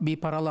would not be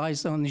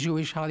paralyzed on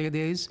Jewish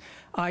holidays.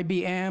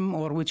 IBM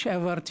or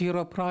whichever T.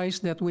 Price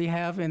that we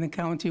have in the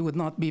county would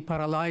not be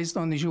paralyzed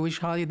on the Jewish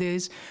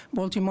holidays.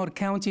 Baltimore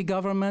County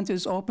government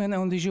is open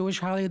on the Jewish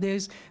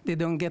holidays. They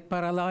don't get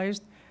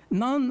paralyzed.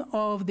 None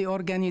of the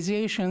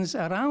organizations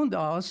around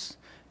us,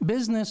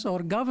 business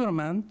or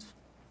government,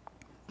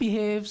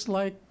 behaves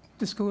like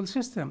the school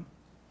system.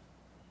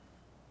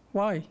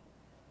 Why?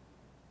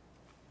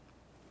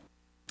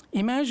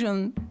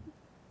 Imagine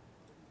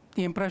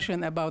the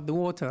impression about the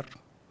water.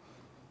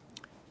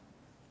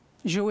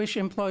 Jewish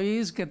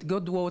employees get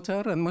good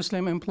water and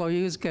Muslim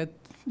employees get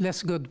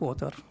less good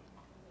water.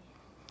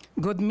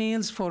 Good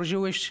meals for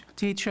Jewish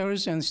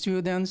teachers and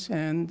students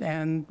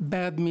and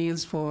bad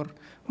meals for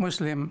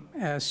Muslim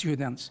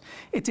students.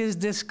 It is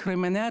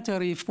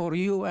discriminatory for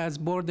you as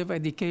Board of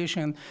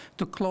Education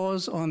to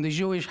close on the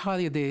Jewish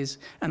holidays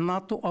and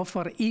not to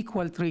offer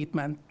equal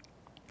treatment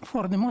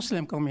for the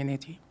Muslim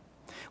community.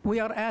 We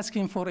are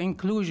asking for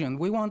inclusion.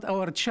 We want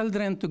our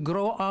children to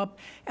grow up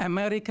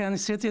American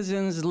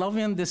citizens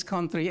loving this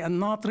country and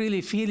not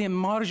really feeling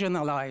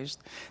marginalized,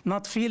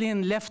 not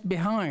feeling left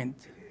behind.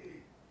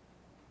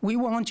 We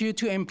want you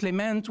to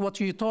implement what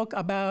you talk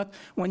about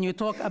when you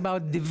talk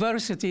about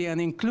diversity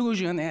and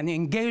inclusion and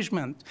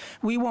engagement.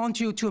 We want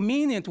you to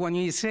mean it when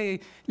you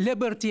say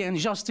liberty and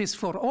justice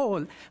for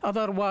all.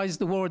 Otherwise,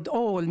 the word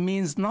all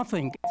means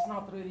nothing. It's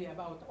not really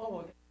about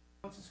all.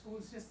 It's a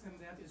school system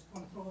that is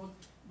controlled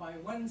by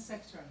one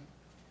section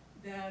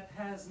that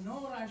has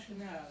no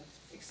rationale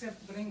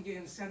except bring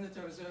in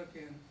Senator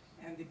Zirkin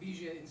and the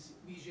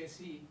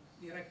BJC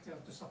director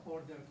to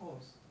support their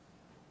cause.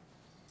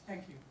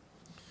 Thank you.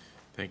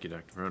 Thank you,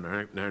 Dr.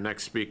 Farone. Our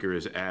next speaker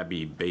is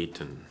Abby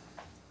Bayton.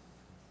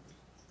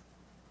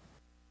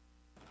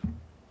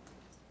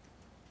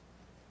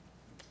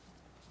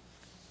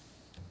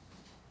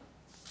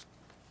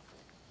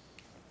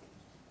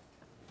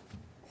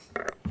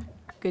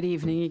 Good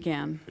evening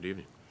again. Good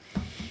evening.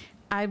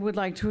 I would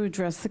like to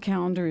address the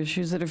calendar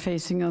issues that are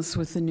facing us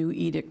with the new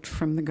edict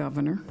from the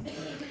governor.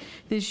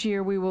 This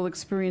year, we will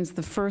experience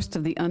the first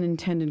of the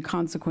unintended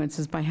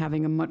consequences by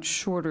having a much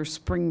shorter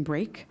spring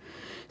break.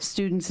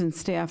 Students and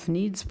staff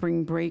need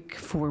spring break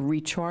for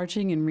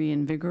recharging and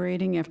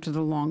reinvigorating after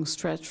the long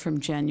stretch from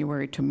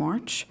January to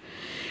March.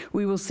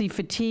 We will see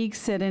fatigue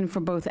set in for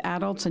both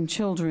adults and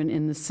children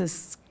in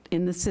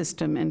the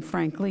system, and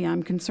frankly,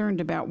 I'm concerned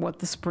about what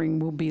the spring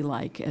will be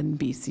like in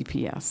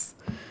BCPS,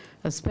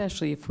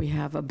 especially if we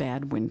have a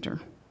bad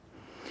winter.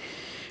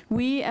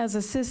 We, as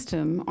a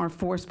system, are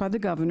forced by the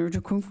governor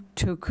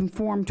to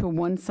conform to a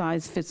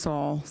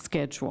one-size-fits-all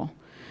schedule.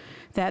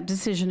 That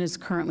decision is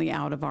currently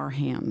out of our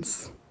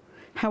hands.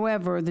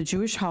 However, the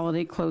Jewish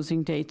holiday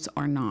closing dates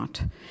are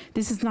not.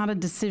 This is not a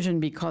decision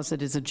because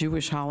it is a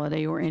Jewish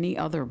holiday or any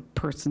other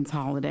person's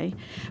holiday,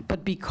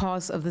 but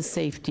because of the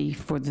safety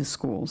for the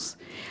schools.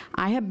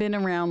 I have been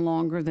around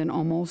longer than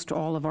almost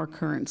all of our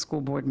current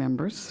school board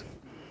members.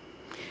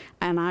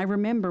 And I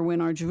remember when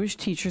our Jewish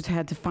teachers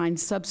had to find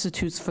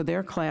substitutes for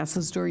their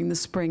classes during the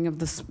spring of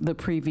the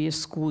previous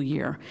school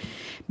year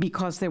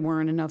because there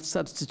weren't enough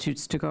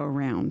substitutes to go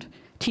around.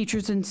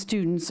 Teachers and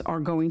students are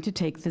going to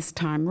take this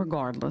time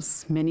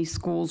regardless. Many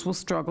schools will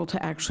struggle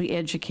to actually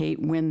educate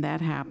when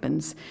that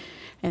happens,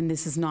 and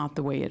this is not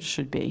the way it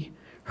should be.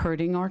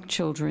 Herding our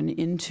children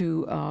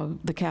into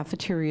the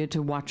cafeteria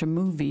to watch a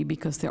movie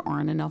because there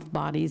aren't enough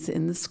bodies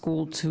in the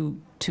school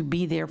to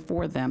be there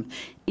for them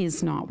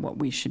is not what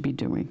we should be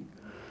doing.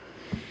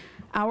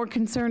 Our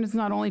concern is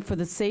not only for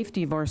the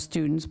safety of our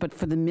students, but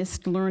for the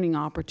missed learning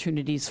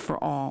opportunities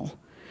for all.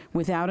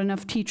 Without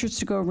enough teachers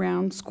to go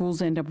around,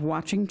 schools end up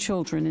watching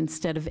children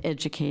instead of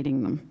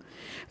educating them.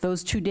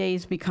 Those 2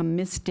 days become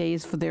missed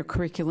days for their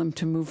curriculum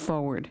to move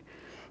forward.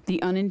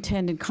 The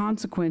unintended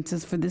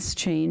consequences for this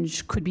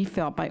change could be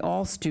felt by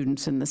all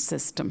students in the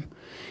system.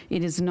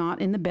 It is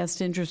not in the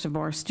best interest of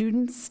our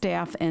students,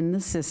 staff, and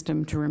the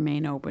system to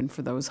remain open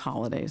for those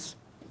holidays.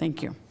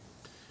 Thank you.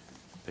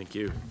 Thank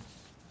you.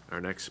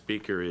 Our next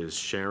speaker is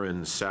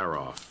Sharon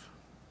Saroff.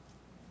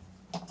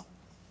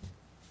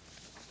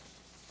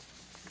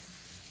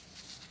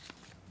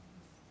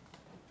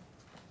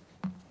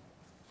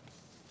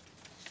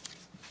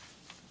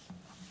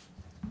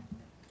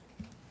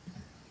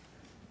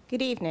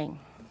 Good evening.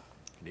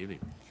 Good evening.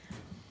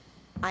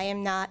 I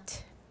am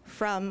not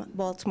from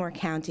Baltimore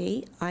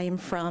County. I am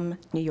from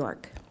New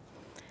York.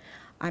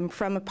 I'm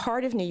from a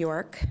part of New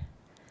York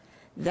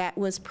that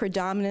was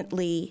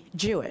predominantly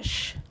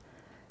Jewish.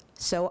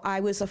 So I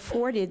was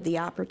afforded the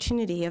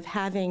opportunity of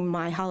having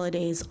my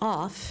holidays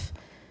off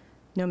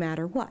no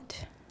matter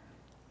what.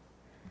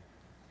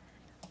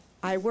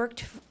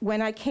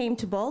 When I came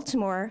to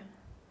Baltimore,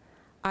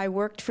 I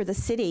worked for the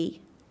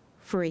city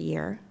for a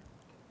year.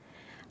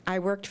 I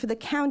worked for the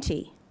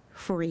county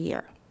for a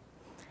year.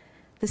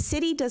 The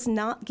city does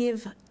not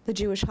give the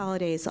Jewish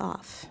holidays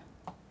off.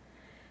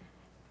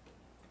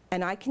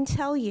 And I can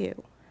tell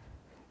you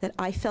that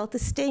I felt the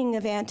sting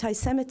of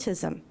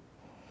anti-Semitism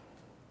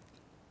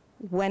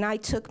when I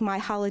took my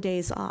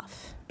holidays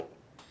off.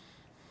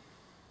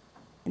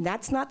 And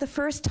that's not the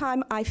first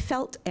time I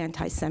felt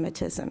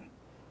anti-Semitism,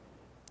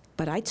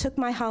 but I took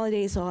my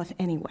holidays off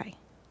anyway.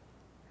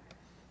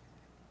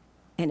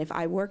 And if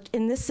I worked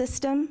in the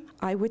system,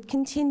 I would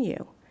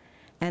continue.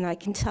 And I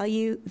can tell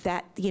you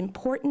that the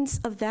importance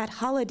of that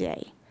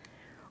holiday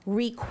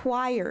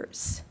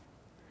requires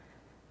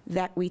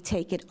that we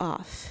take it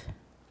off.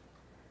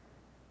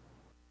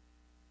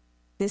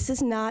 This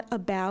is not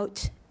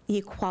about the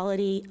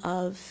equality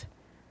of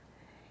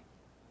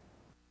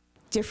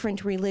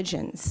different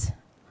religions.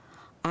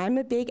 I'm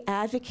a big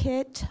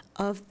advocate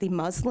of the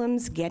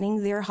Muslims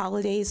getting their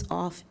holidays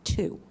off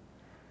too,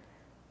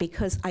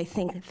 because I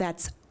think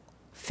that's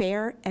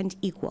fair and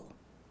equal.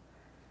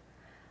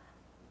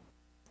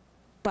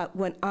 But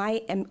what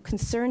I am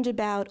concerned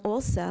about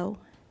also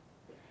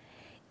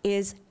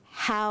is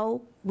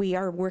how we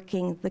are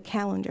working the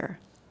calendar.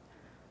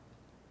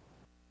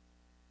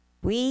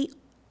 We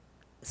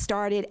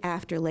started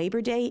after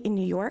Labor Day in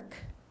New York,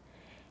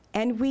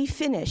 and we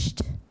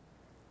finished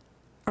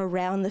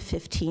around the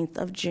 15th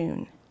of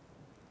June.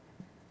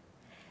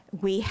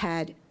 We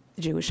had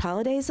Jewish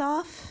holidays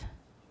off.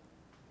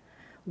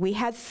 We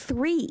had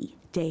 3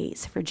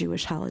 days for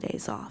Jewish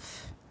holidays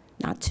off,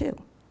 not 2.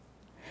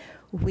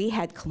 We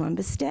had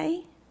Columbus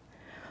Day,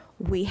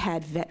 we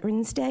had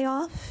Veterans Day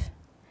off,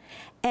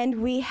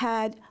 and we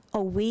had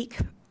a week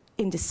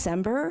in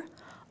December,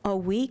 a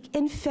week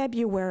in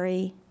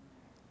February,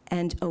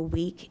 and a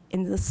week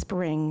in the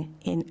spring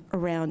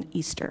around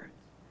Easter.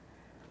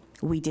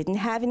 We didn't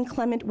have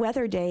inclement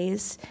weather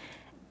days,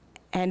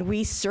 and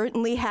we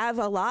certainly have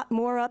a lot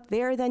more up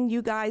there than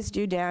you guys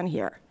do down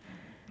here.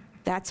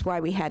 That's why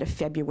we had a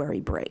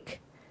February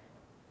break.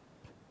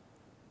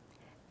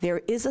 There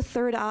is a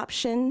third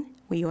option.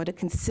 We ought to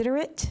consider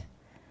it,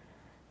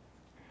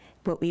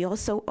 but we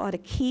also ought to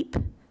keep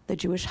the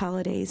Jewish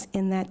holidays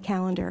in that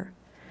calendar.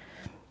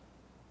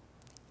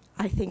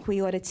 I think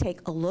we ought to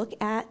take a look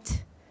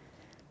at,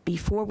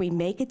 before we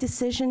make a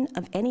decision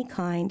of any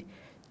kind,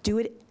 do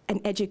it an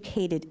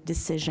educated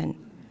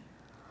decision.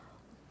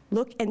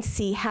 Look and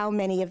see how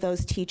many of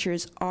those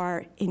teachers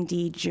are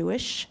indeed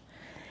Jewish,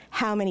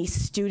 how many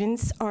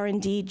students are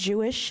indeed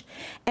Jewish,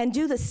 and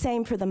do the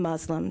same for the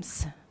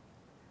Muslims.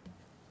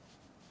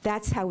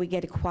 That's how we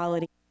get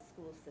equality in the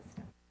school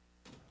system.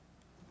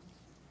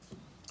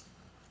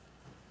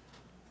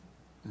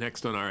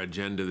 Next on our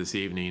agenda this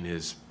evening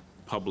is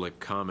public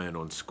comment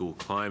on school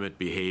climate,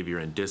 behavior,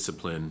 and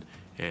discipline.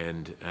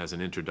 And as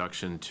an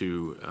introduction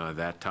to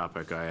that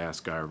topic, I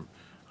ask our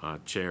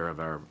chair of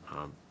our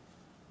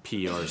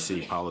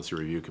PRC Policy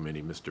Review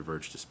Committee, Mr.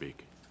 Verge, to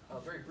speak.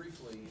 Very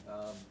briefly,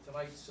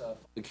 tonight's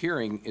public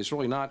hearing is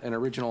really not an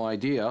original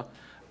idea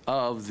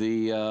of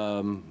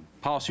the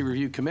Policy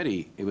Review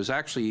Committee. It was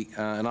actually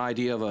an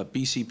idea of a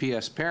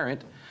BCPS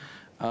parent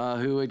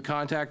who had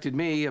contacted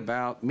me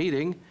about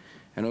meeting,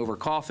 and over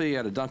coffee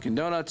at a Dunkin'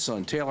 Donuts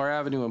on Taylor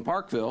Avenue in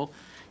Parkville,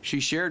 she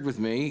shared with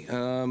me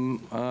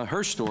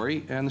her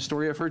story and the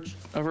story of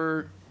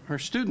her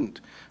student,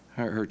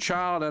 her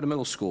child at a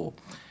middle school.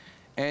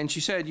 And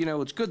she said, you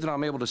know, it's good that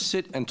I'm able to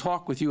sit and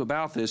talk with you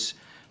about this,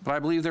 but I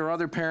believe there are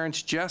other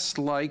parents just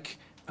like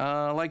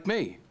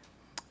me.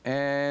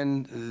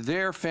 And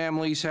their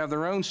families have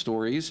their own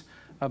stories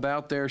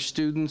about their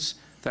students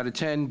that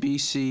attend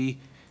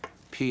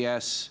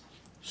BCPS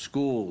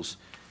schools.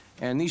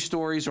 And these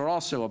stories are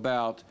also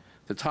about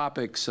the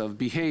topics of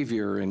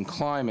behavior and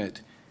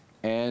climate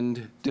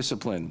and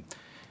discipline.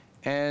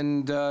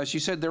 And she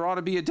said there ought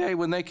to be a day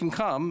when they can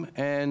come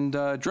and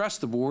address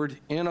the board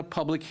in a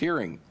public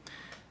hearing.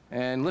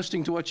 And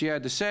listening to what she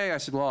had to say, I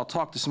said, well, I'll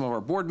talk to some of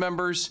our board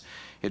members.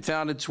 It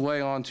found its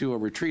way onto a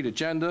retreat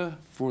agenda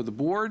for the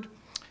board.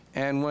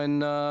 And when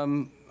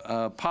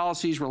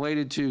policies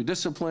related to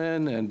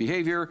discipline and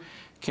behavior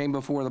came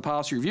before the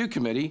Policy Review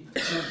Committee,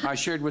 I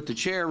shared with the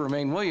chair,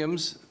 Romaine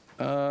Williams,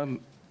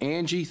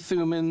 Angie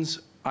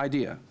Thuman's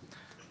idea,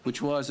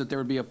 which was that there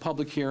would be a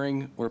public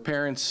hearing where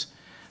parents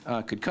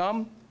could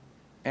come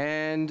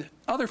and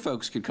other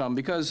folks could come,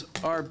 because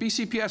our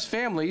BCPS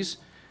families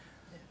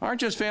aren't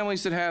just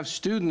families that have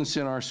students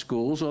in our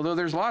schools, although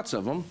there's lots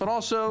of them, but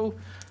also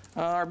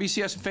our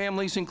BCS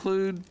families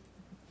include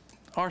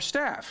our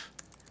staff.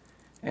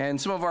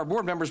 And some of our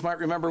board members might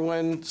remember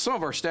when some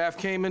of our staff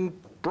came and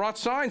brought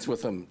signs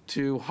with them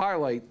to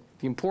highlight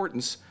the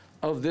importance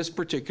of this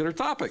particular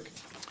topic.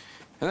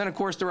 And then, of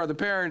course, there are the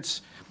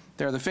parents,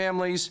 there are the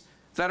families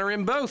that are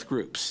in both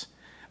groups.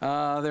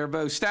 They're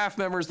both staff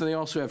members, and they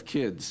also have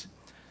kids.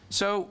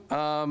 So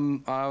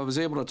I was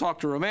able to talk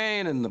to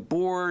Romaine, and the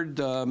board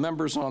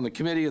members on the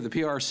committee of the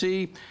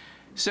PRC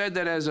said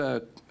that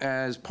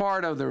as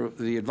part of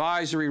the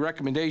advisory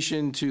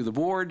recommendation to the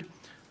board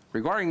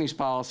regarding these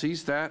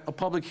policies, that a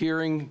public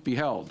hearing be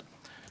held.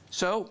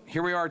 So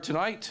here we are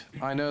tonight.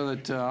 I know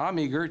that I'm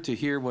eager to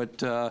hear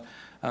what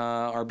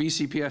our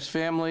BCPS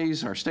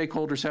families, our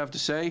stakeholders have to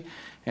say.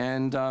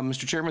 And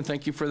Mr. Chairman,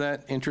 thank you for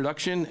that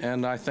introduction,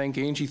 and I thank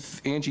Angie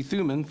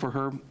Thuman for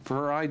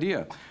her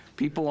idea.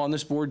 People on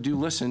this board do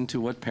listen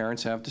to what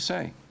parents have to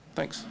say.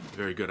 Thanks.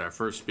 Very good. Our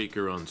first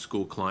speaker on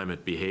school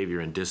climate, behavior,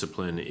 and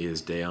discipline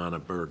is Diana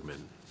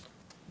Bergman.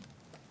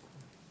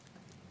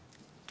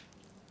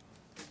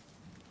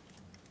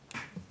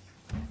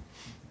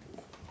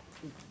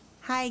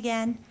 Hi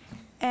again.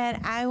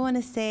 And I want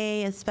to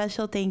say a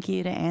special thank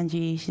you to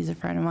Angie. She's a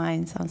friend of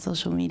mine on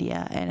social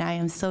media, and I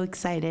am so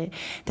excited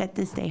that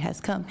this day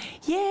has come.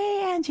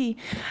 Yay, Angie.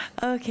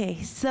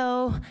 Okay,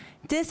 so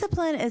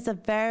discipline is a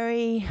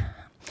very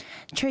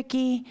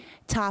tricky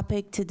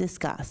topic to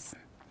discuss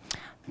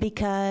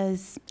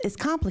because it's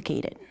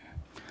complicated.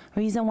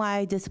 Reason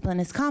why discipline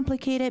is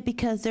complicated,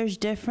 because there's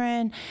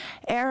different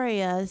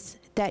areas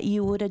that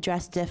you would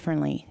address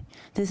differently.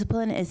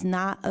 Discipline is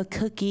not a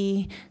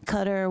cookie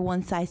cutter,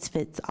 one size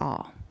fits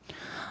all.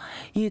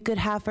 You could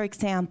have, for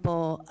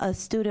example, a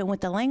student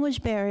with a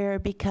language barrier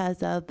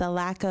because of the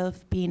lack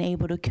of being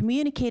able to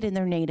communicate in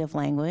their native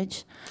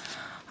language,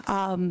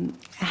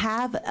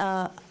 have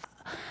a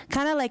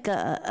kind of like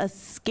a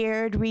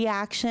scared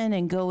reaction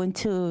and go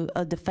into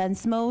a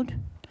defense mode.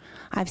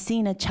 I've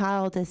seen a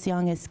child as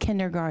young as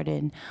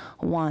kindergarten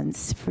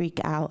once freak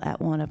out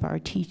at one of our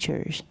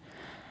teachers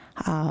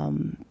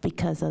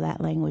because of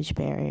that language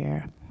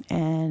barrier.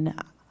 And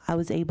I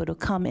was able to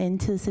come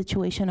into the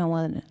situation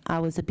when I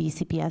was a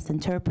BCPS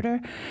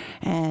interpreter,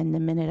 and the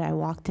minute I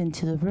walked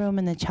into the room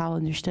and the child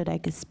understood I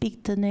could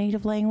speak the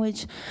native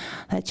language,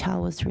 that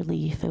child was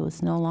relieved. It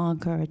was no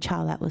longer a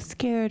child that was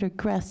scared or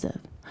aggressive.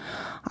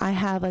 I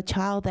have a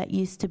child that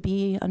used to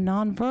be a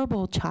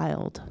nonverbal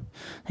child.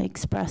 They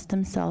expressed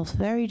themselves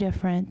very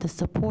different. The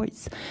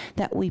supports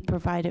that we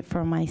provided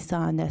for my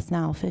son, that's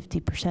now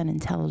 50%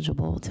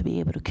 intelligible to be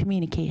able to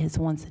communicate his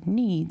wants and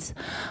needs,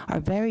 are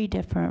very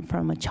different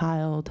from a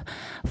child,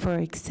 for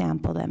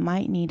example, that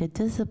might need a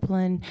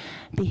discipline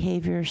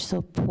behavior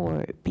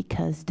support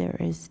because there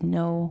is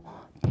no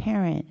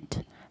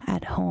parent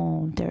at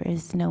home. There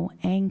is no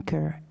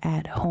anchor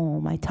at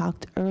home. I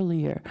talked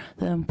earlier,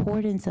 the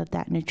importance of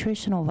that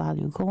nutritional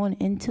value going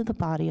into the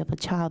body of a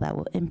child that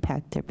will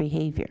impact their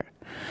behavior.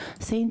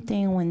 Same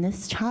thing when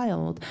this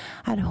child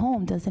at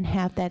home doesn't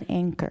have that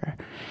anchor.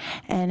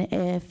 And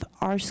if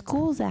our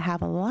schools that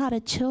have a lot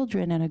of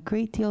children and a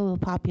great deal of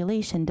the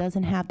population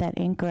doesn't have that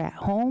anchor at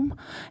home,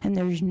 and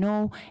there's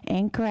no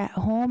anchor at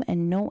home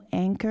and no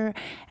anchor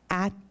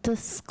at the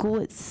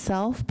school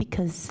itself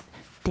because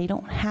they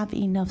don't have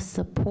enough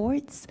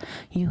supports,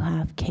 you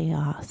have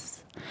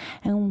chaos.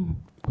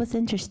 And what's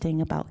interesting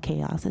about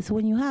chaos is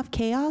when you have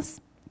chaos,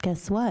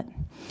 guess what?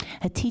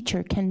 A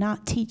teacher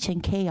cannot teach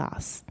in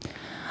chaos.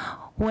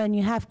 When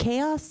you have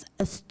chaos,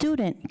 a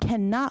student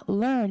cannot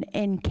learn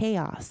in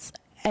chaos,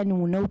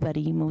 and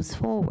nobody moves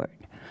forward.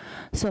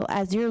 So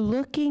as you're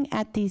looking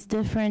at these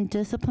different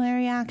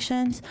disciplinary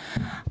actions,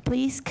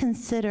 please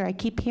consider, I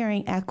keep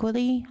hearing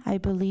equity. I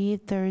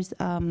believe there's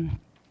an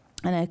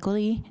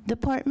equity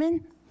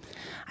department.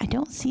 I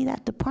don't see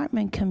that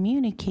department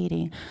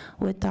communicating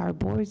with our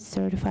board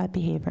certified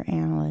behavior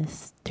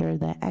analysts. They're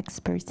the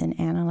experts in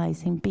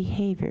analyzing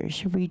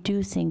behaviors,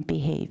 reducing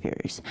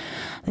behaviors.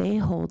 They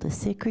hold the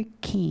secret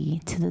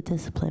key to the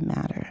discipline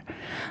matter.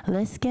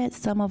 Let's get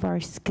some of our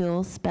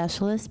skills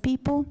specialist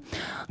people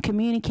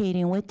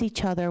communicating with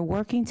each other,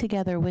 working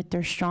together with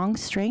their strong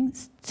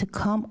strengths to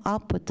come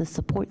up with the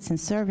supports and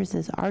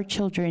services our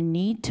children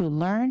need to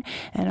learn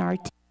and our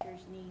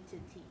teachers need to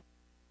teach.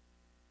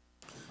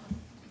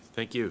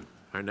 Thank you.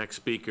 Our next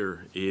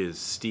speaker is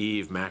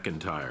Steve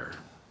McIntyre.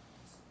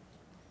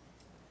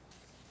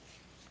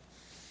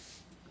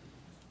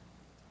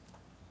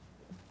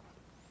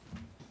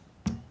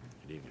 Good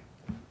evening.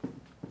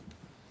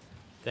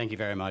 Thank you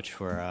very much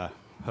for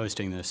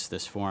hosting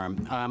this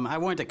forum. I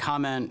wanted to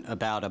comment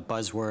about a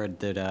buzzword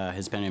that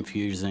has been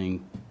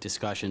infusing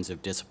discussions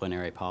of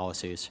disciplinary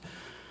policies,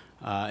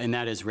 and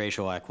that is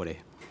racial equity.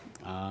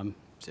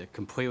 It's a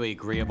completely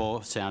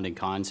agreeable sounding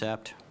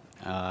concept.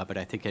 But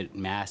I think it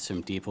masks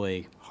some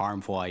deeply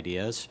harmful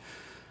ideas.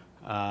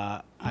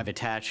 I've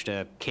attached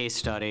a case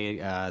study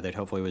that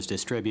hopefully was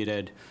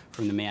distributed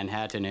from the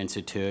Manhattan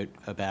Institute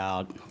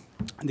about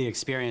the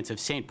experience of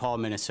St. Paul,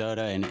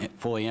 Minnesota, in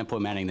fully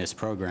implementing this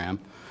program.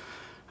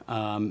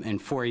 In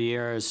 4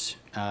 years,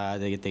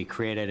 they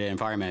created an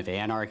environment of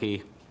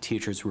anarchy.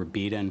 Teachers were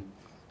beaten,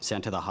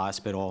 sent to the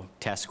hospital.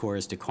 Test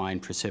scores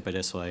declined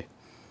precipitously.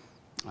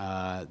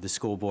 The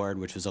school board,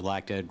 which was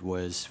elected,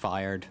 was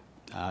fired.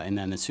 And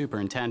then the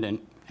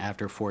superintendent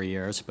after 4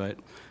 years, but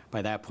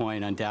by that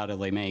point,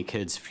 undoubtedly, many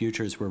kids'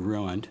 futures were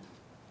ruined.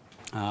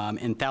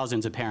 And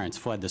thousands of parents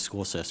fled the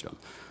school system,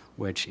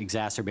 which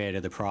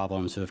exacerbated the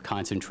problems of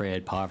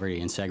concentrated poverty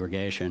and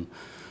segregation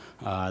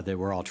that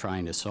we're all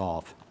trying to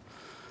solve.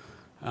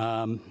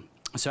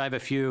 So I have a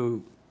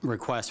few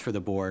requests for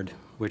the board,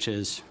 which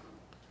is,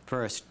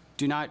 first,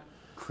 do not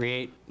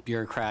create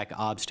bureaucratic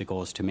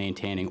obstacles to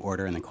maintaining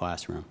order in the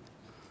classroom.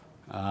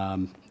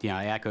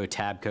 I echo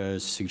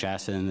Tabco's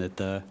suggestion that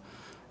the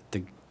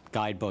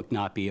guidebook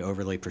not be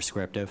overly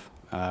prescriptive.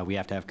 We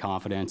have to have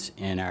confidence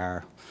in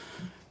our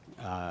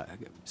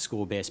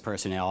school-based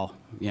personnel,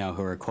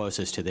 who are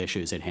closest to the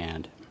issues at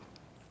hand.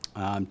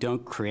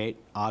 Don't create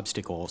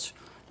obstacles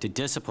to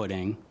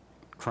disciplining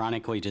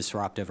chronically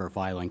disruptive or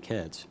violent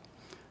kids.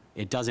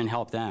 It doesn't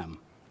help them.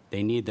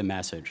 They need the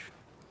message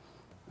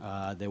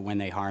that when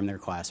they harm their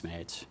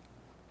classmates,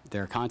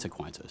 there are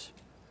consequences.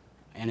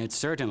 And it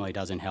certainly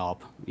doesn't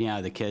help,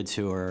 the kids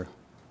who are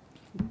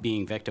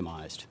being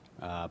victimized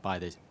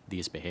by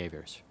these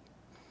behaviors.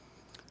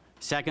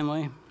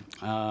 Secondly,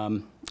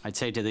 I'd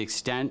say to the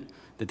extent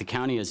that the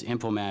county has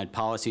implemented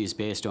policies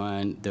based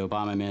on the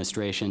Obama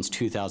administration's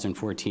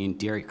 2014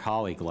 Dear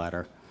Colleague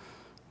letter,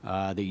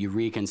 that you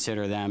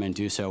reconsider them and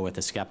do so with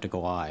a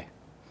skeptical eye.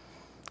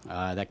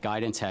 That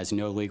guidance has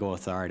no legal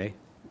authority.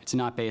 It's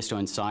not based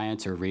on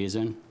science or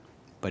reason,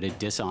 but a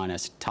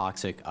dishonest,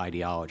 toxic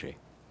ideology.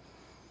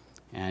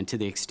 And to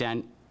the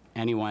extent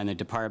anyone in the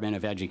Department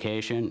of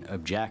Education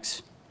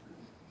objects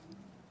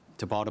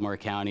to Baltimore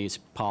County's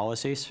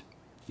policies,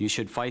 you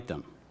should fight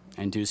them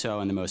and do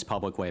so in the most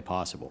public way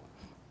possible.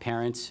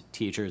 Parents,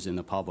 teachers, and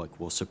the public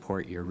will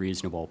support your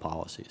reasonable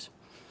policies.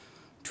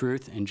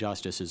 Truth and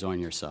justice is on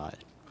your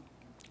side.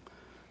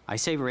 I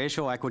say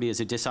racial equity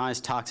is a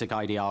dishonest, toxic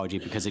ideology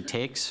because it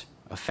takes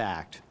a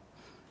fact,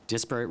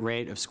 disparate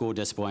rate of school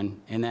discipline,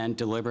 and then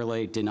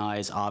deliberately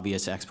denies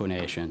obvious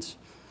explanations,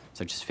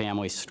 such as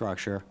family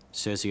structure,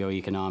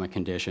 socioeconomic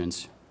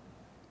conditions,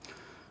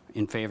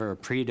 in favor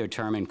of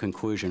predetermined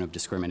conclusion of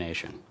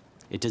discrimination.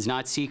 It does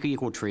not seek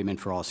equal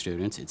treatment for all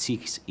students, it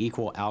seeks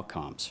equal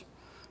outcomes.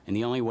 And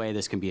the only way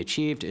this can be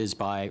achieved is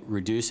by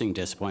reducing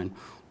discipline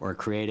or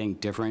creating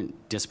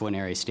different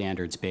disciplinary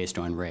standards based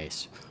on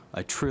race,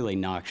 a truly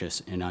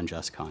noxious and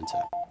unjust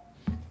concept.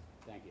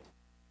 Thank you.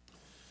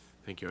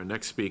 Thank you. Our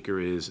next speaker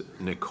is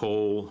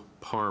Nicole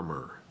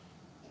Parmer.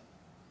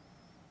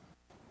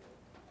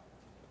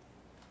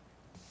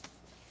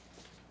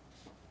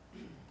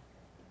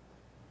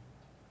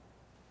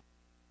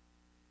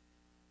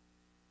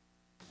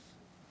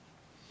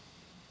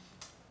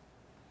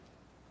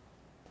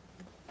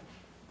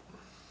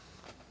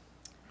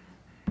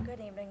 Good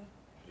evening.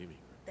 Good evening.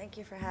 Thank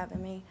you for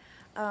having me.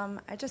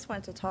 I just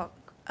wanted to talk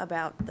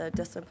about the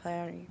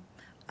disciplinary.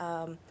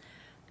 From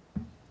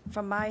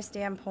my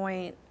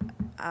standpoint,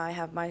 I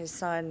have my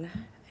son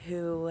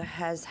who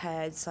has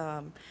had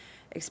some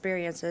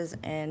experiences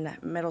in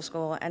middle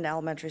school and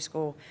elementary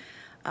school.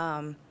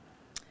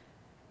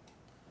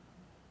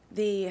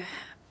 The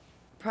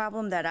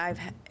problem that I've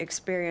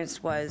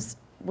experienced was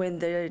when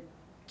the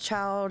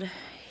child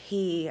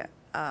he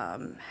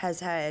has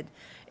had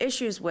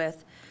issues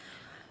with,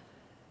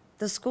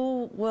 the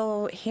school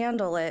will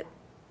handle it,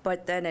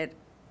 but then it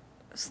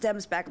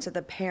stems back to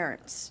the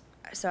parents.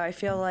 So I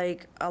feel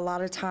like a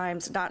lot of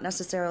times, not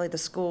necessarily the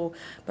school,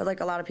 but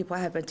like a lot of people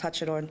have been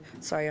touching on,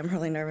 sorry, I'm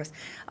really nervous.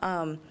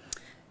 A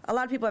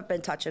lot of people have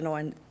been touching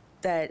on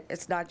that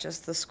it's not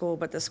just the school,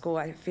 but the school,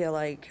 I feel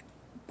like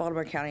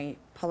Baltimore County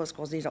Public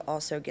Schools need to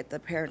also get the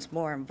parents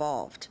more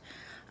involved.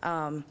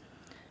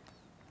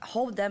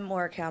 Hold them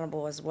more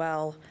accountable as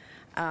well.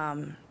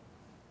 That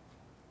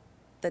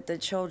the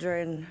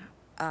children,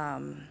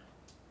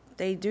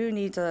 they do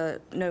need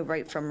to know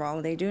right from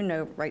wrong. They do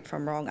know right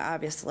from wrong,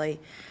 obviously,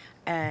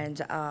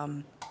 and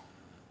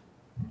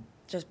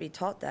just be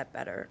taught that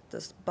better.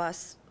 This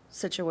bus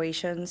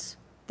situations,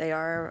 they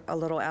are a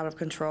little out of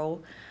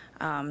control.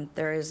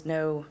 There is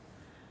no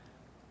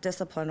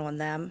discipline on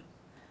them.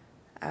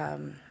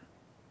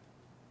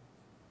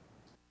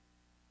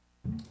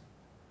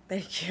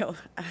 Thank you.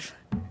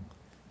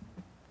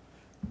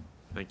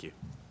 Thank you.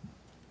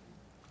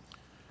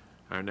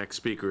 Our next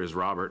speaker is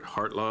Robert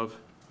Hartlove.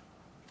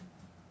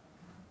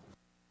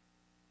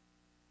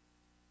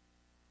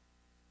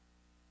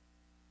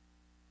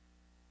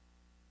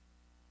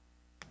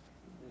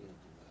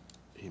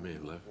 He may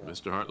have left.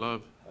 Mr.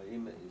 Hartlove?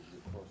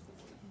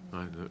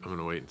 I'm going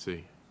to wait and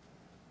see.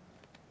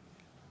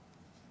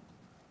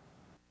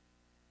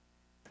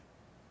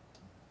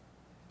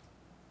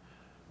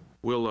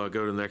 We'll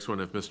go to the next one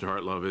if Mr.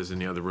 Hartlove is in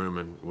the other room,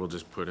 and we'll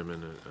just put him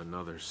in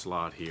another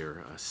slot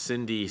here.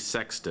 Cindy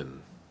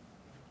Sexton.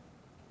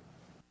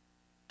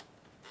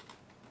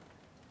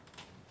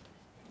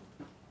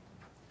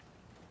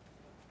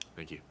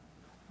 Thank you.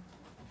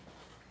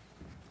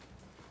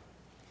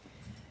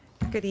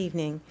 Good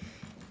evening.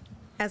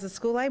 As a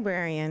school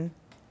librarian,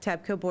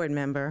 TABCO board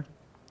member,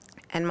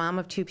 and mom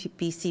of 2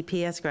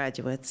 BCPS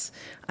graduates,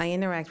 I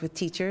interact with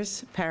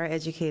teachers,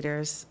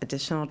 paraeducators,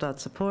 additional adult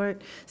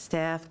support,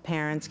 staff,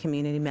 parents,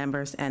 community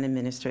members, and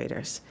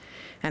administrators.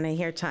 And I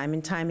hear time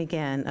and time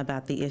again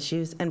about the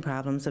issues and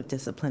problems of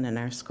discipline in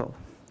our school.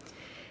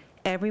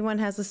 Everyone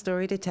has a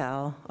story to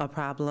tell, a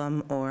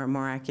problem, or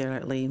more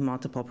accurately,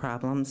 multiple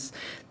problems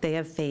they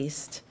have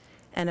faced,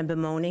 and a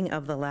bemoaning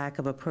of the lack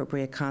of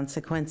appropriate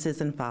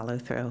consequences and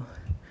follow-through.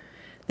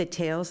 The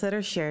tales that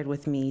are shared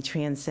with me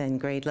transcend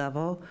grade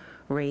level,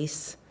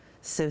 race,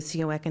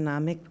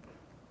 socioeconomic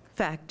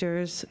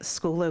factors,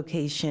 school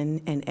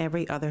location, and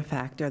every other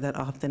factor that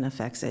often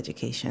affects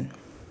education.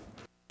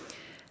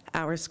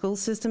 Our school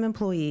system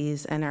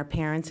employees and our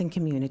parents and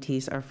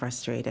communities are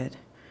frustrated.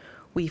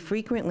 We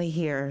frequently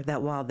hear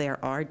that while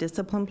there are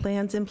discipline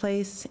plans in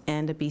place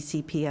and a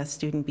BCPS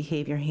student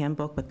behavior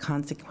handbook with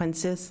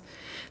consequences,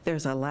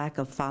 there's a lack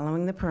of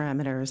following the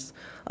parameters,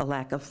 a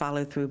lack of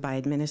follow-through by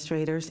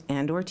administrators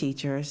and/or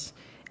teachers,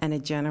 and a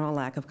general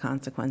lack of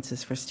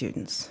consequences for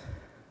students.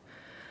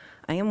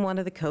 I am one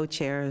of the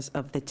co-chairs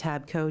of the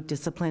TABCO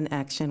Discipline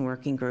Action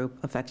Working Group,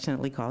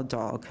 affectionately called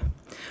DOG,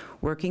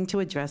 working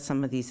to address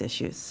some of these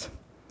issues.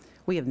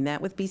 We have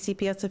met with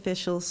BCPS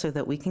officials so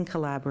that we can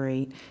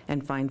collaborate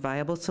and find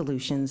viable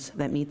solutions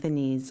that meet the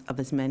needs of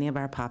as many of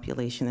our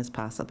population as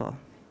possible.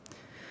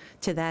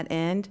 To that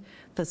end,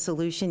 the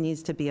solution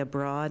needs to be a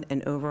broad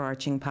and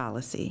overarching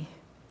policy.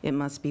 It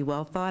must be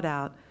well thought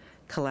out,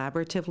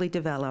 collaboratively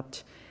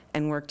developed,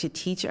 and work to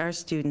teach our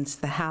students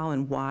the how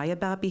and why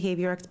about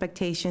behavior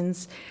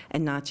expectations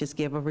and not just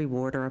give a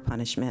reward or a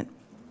punishment.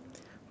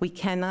 We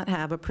cannot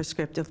have a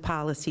prescriptive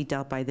policy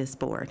dealt by this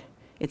board.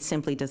 It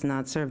simply does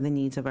not serve the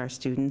needs of our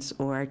students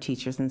or our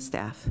teachers and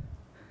staff.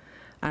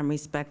 I'm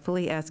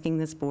respectfully asking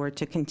this board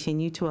to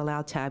continue to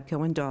allow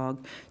TABCO and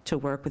DOG to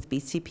work with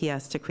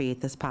BCPS to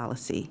create this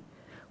policy.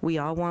 We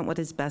all want what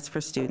is best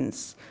for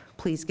students.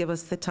 Please give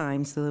us the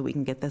time so that we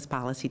can get this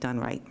policy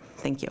done right.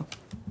 Thank you.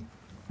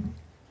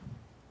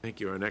 Thank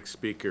you. Our next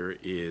speaker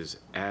is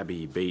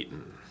Abby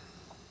Baton.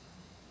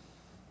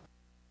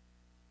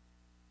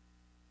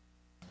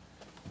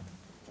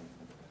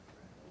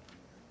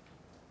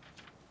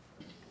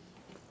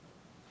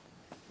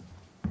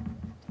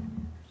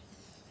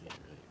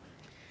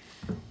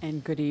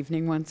 And good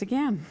evening once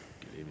again.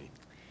 Good evening.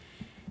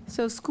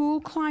 So school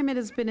climate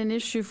has been an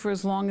issue for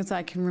as long as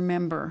I can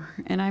remember,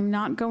 and I'm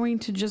not going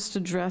to just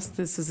address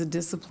this as a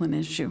discipline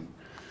issue.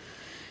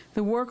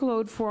 The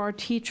workload for our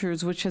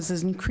teachers, which has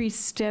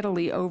increased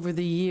steadily over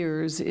the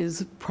years,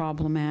 is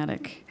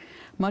problematic.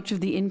 Much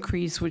of the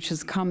increase which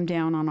has come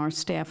down on our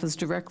staff is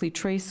directly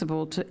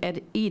traceable to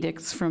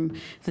edicts from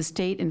the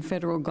state and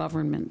federal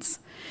governments.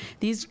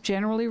 These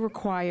generally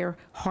require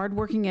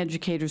hardworking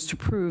educators to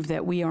prove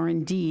that we are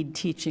indeed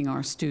teaching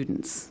our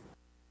students.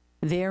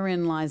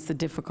 Therein lies the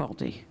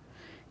difficulty.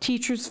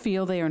 Teachers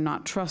feel they are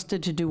not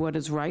trusted to do what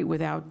is right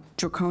without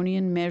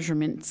draconian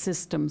measurement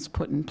systems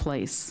put in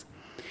place.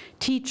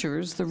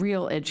 Teachers, the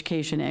real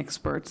education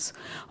experts,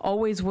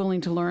 always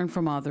willing to learn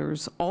from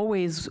others,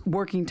 always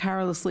working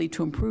tirelessly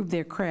to improve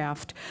their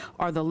craft,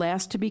 are the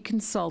last to be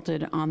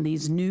consulted on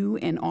these new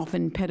and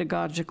often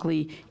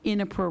pedagogically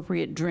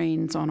inappropriate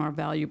drains on our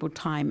valuable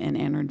time and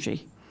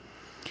energy.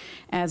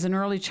 As an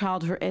early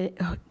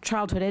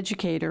childhood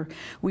educator,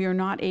 we are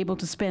not able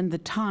to spend the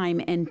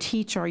time and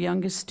teach our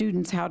youngest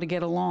students how to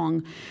get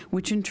along,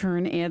 which in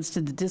turn adds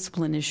to the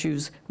discipline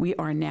issues we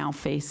are now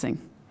facing.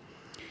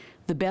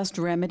 The best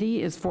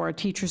remedy is for our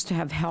teachers to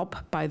have help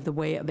by the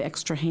way of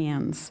extra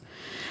hands.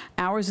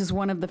 Ours is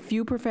one of the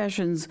few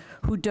professions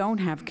who don't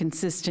have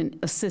consistent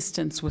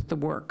assistance with the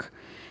work.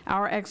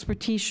 Our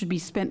expertise should be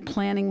spent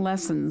planning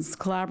lessons,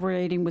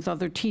 collaborating with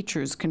other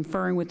teachers,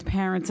 conferring with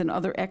parents and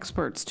other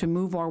experts to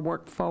move our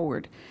work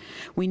forward.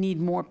 We need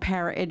more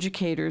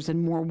paraeducators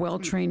and more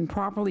well-trained,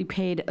 properly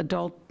paid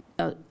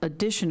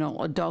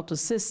additional adult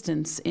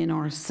assistants in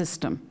our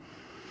system.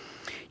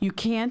 You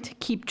can't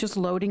keep just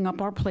loading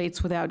up our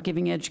plates without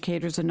giving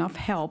educators enough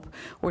help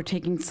or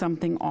taking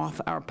something off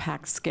our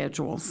packed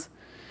schedules.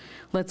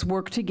 Let's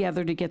work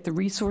together to get the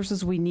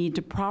resources we need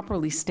to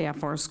properly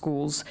staff our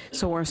schools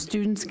so our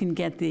students can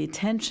get the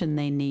attention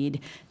they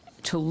need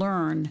to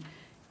learn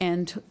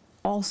and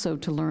also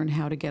to learn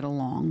how to get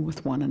along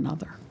with one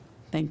another.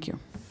 Thank you.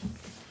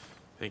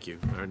 Thank you.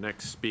 Our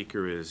next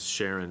speaker is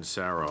Sharon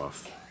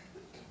Saroff.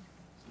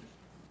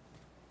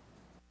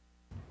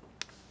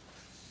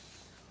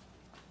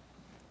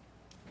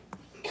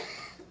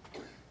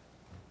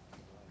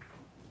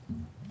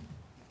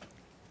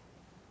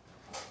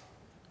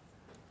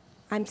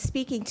 I'm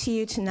speaking to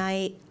you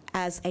tonight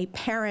as a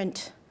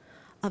parent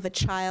of a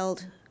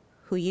child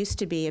who used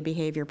to be a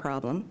behavior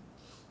problem,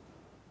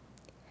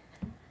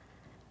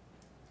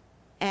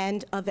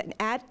 and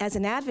as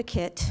an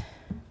advocate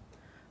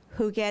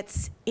who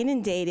gets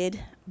inundated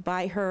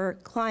by her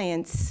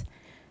clients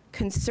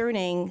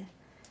concerning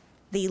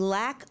the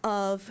lack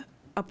of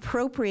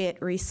appropriate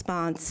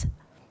response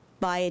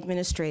by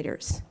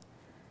administrators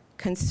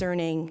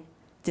concerning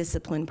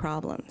discipline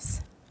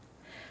problems.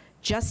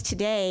 Just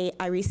today,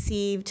 I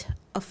received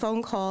a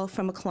phone call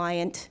from a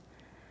client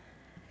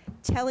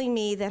telling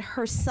me that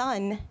her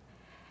son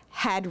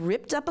had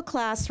ripped up a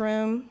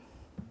classroom,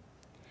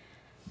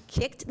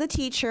 kicked the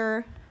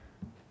teacher.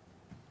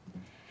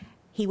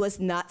 He was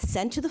not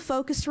sent to the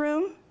focus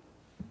room.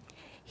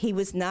 He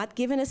was not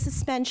given a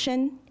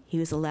suspension. He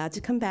was allowed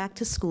to come back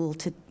to school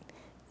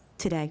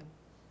today.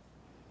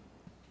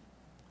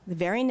 The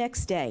very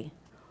next day.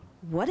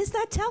 What does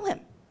that tell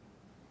him?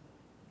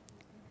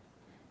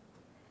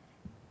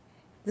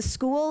 The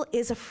school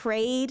is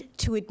afraid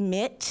to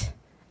admit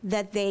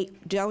that they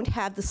don't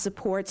have the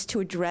supports to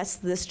address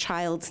this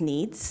child's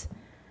needs.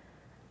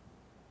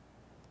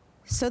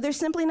 So they're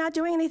simply not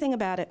doing anything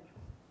about it.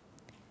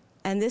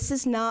 And this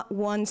is not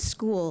one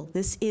school.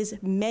 This is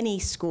many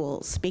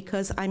schools,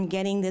 because I'm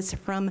getting this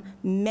from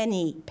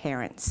many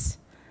parents.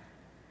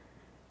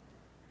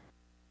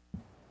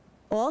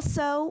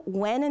 Also,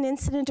 when an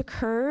incident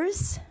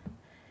occurs,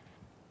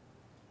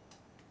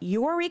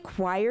 you're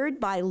required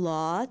by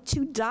law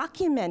to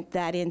document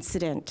that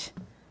incident,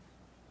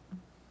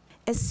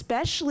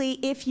 especially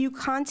if you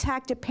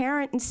contact a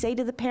parent and say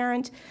to the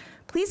parent,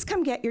 please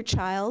come get your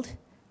child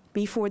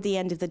before the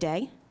end of the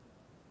day.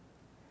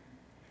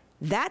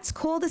 That's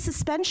called a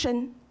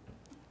suspension.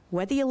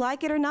 Whether you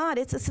like it or not,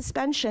 it's a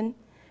suspension,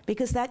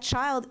 because that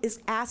child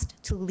is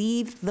asked to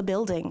leave the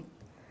building.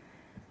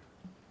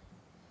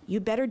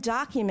 You better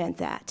document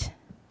that,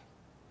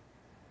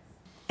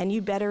 and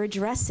you better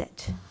address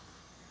it.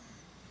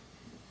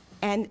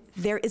 And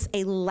there is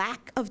a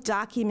lack of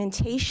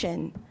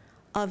documentation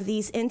of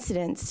these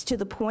incidents to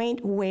the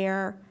point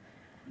where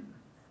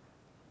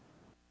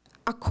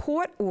a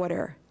court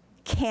order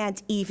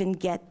can't even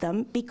get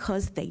them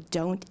because they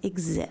don't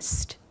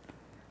exist.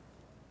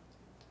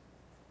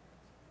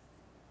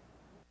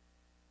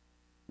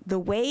 The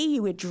way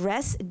you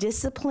address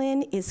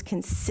discipline is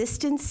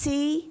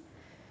consistency,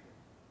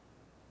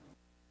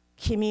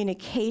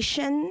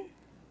 communication,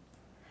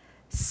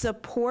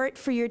 support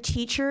for your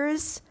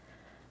teachers,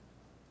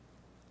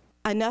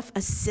 enough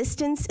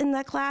assistance in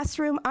the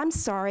classroom. I'm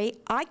sorry,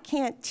 I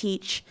can't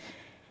teach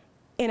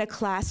in a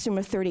classroom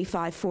of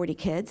 35, 40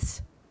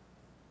 kids.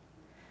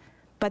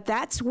 But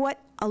that's what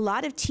a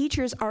lot of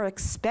teachers are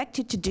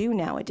expected to do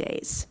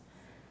nowadays.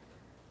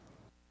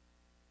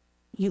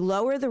 You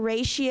lower the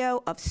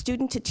ratio of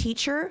student to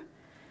teacher,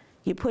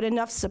 you put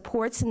enough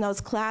supports in those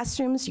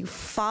classrooms, you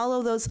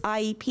follow those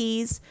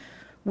IEPs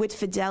with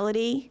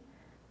fidelity,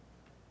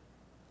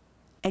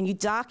 and you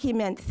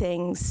document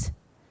things,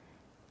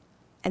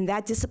 and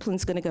that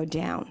discipline's going to go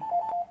down.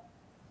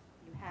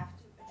 You have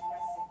to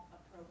address it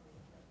appropriately.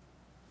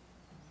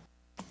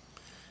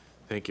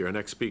 Thank you. Our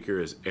next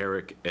speaker is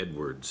Eric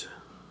Edwards.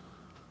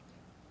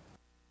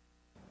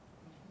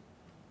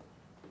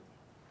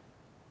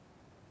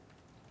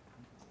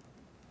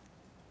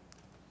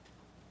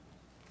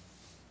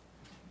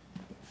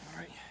 All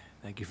right.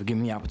 Thank you for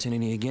giving me the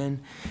opportunity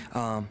again.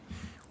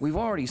 We've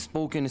already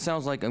spoken. It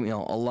sounds like a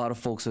lot of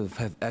folks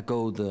have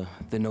echoed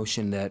the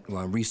notion that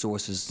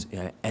resources,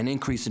 an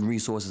increase in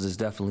resources is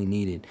definitely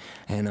needed.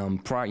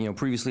 And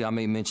previously I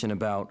made mention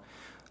about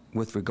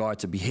with regard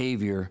to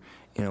behavior,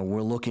 you know,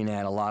 we're looking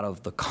at a lot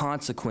of the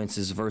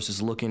consequences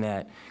versus looking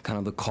at kind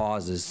of the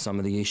causes, some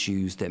of the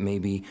issues that may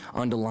be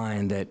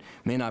underlying that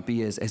may not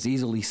be as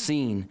easily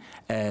seen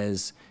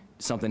as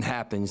something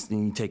happens,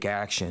 then you take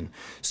action.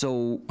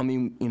 So, I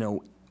mean, you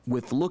know,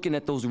 with looking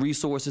at those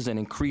resources and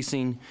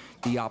increasing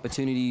the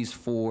opportunities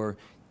for,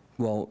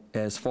 well,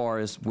 as far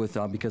as with,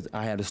 because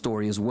I had a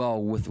story as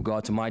well with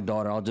regard to my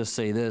daughter, I'll just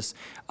say this,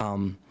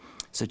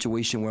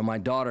 situation where my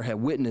daughter had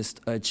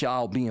witnessed a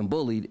child being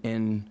bullied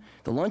in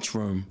the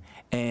lunchroom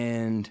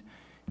and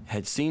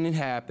had seen it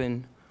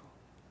happen.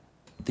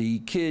 The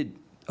kid,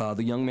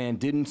 the young man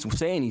didn't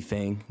say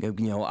anything, you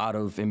know, out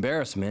of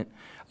embarrassment,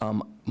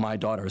 my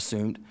daughter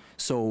assumed.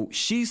 So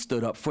she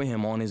stood up for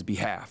him on his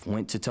behalf,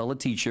 went to tell a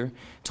teacher,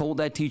 told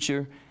that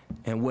teacher,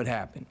 and what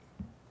happened?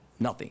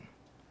 Nothing.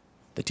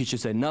 The teacher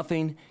said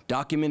nothing,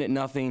 documented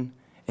nothing.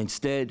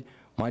 Instead,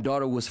 my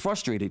daughter was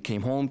frustrated,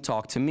 came home,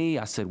 talked to me.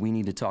 I said, we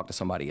need to talk to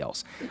somebody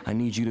else. I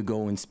need you to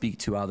go and speak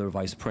to either a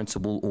vice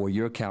principal or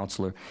your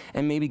counselor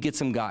and maybe get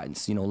some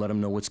guidance, you know, let them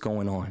know what's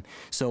going on.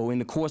 So in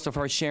the course of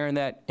her sharing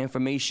that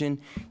information,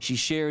 she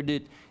shared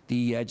it.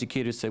 The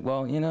educator said,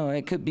 well, you know,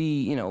 it could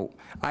be, you know,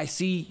 I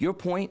see your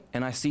point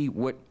and I see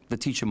what the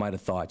teacher might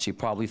have thought. She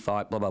probably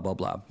thought blah, blah, blah,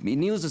 blah.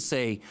 Needless to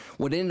say,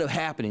 what ended up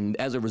happening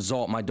as a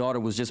result, my daughter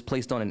was just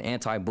placed on an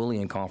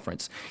anti-bullying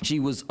conference.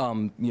 She was,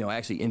 you know,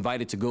 actually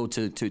invited to go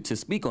to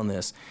speak on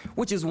this,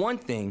 which is one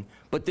thing,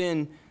 but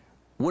then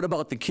what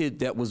about the kid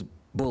that was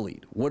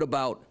bullied? What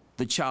about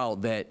the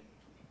child that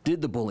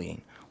did the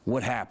bullying?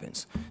 What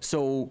happens?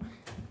 So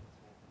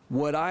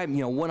what I'm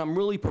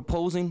really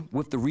proposing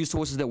with the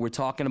resources that we're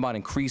talking about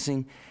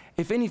increasing,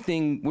 if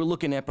anything, we're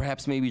looking at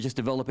perhaps maybe just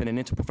developing an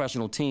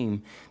interprofessional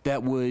team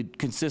that would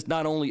consist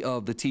not only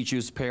of the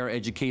teachers,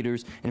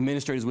 para-educators, and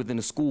administrators within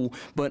the school,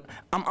 but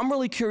I'm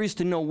really curious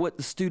to know what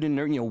the student,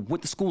 you know,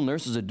 what the school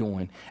nurses are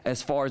doing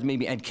as far as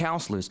maybe, and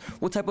counselors.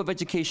 What type of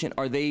education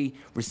are they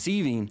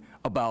receiving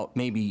about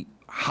maybe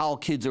how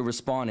kids are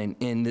responding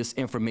in this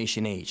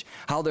information age,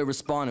 how they're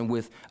responding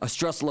with a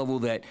stress level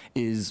that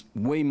is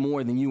way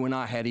more than you and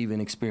I had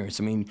even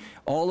experienced. I mean,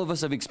 all of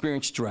us have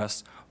experienced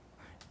stress.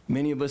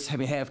 Many of us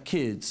have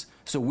kids,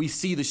 so we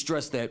see the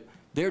stress that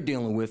they're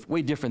dealing with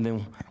way different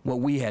than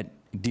what we had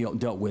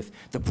dealt with.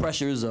 The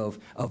pressures of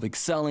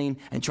excelling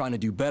and trying to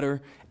do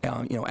better,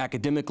 you know,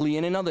 academically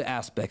and in other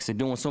aspects. They're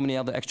doing so many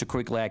other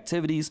extracurricular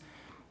activities.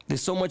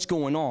 There's so much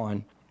going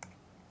on,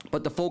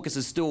 but the focus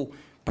is still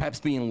perhaps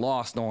being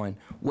lost on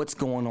what's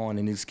going on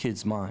in these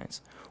kids'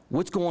 minds,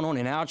 what's going on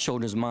in our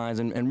children's minds,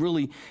 and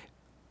really,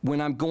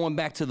 when I'm going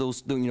back to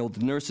those, you know,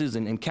 the nurses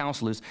and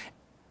counselors,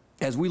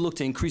 as we look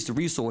to increase the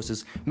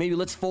resources, maybe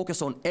let's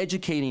focus on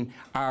educating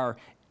our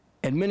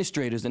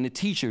administrators and the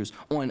teachers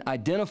on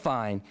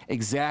identifying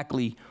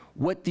exactly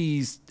what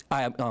these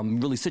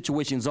really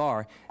situations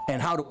are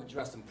and how to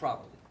address them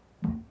properly.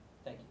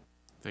 Thank you.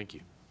 Thank you.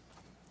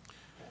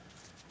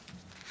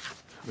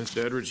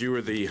 Mr. Edwards, you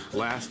were the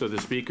last of the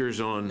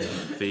speakers on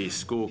the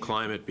school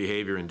climate,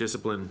 behavior, and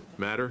discipline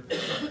matter.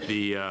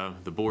 The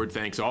board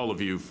thanks all of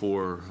you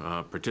for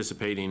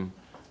participating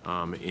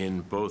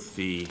in both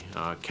the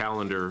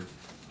calendar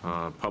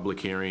public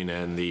hearing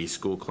and the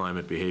school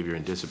climate, behavior,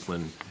 and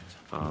discipline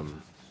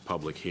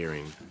public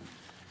hearing.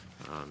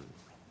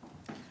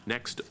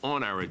 Next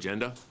on our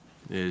agenda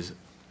is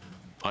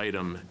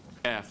item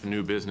F,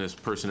 new business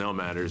personnel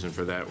matters, and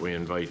for that we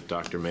invite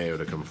Dr. Mayo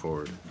to come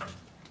forward.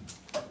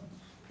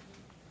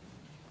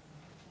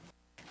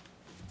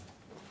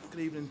 Good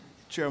evening,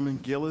 Chairman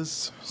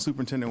Gillis,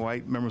 Superintendent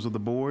White, members of the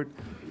board.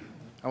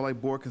 I would like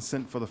board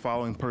consent for the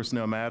following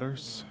personnel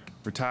matters: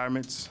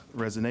 retirements,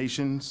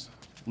 resignations,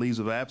 leaves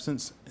of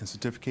absence, and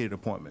certificated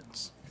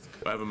appointments.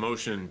 I have a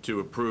motion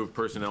to approve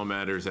personnel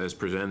matters as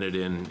presented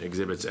in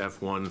exhibits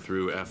F1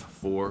 through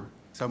F4.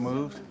 So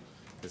moved.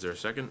 Is there a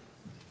second?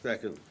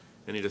 Second.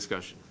 Any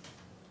discussion?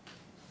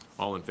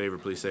 All in favor,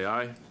 please say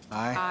aye.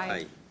 Aye.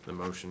 Aye. The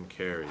motion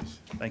carries.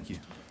 Thank you.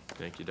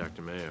 Thank you,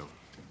 Dr. Mayo.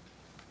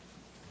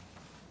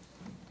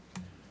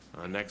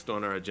 Next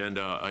on our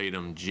agenda,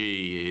 item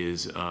G,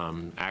 is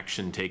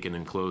action taken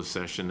in closed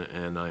session,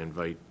 and I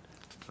invite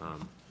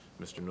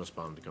Mr.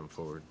 Nussbaum to come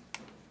forward.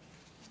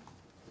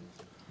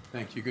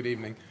 Thank you. Good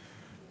evening.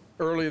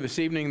 Earlier this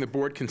evening, the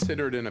board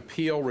considered an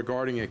appeal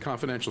regarding a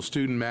confidential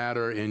student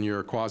matter in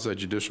your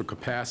quasi-judicial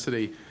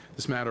capacity.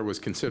 This matter was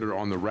considered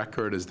on the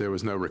record as there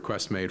was no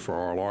request made for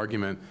oral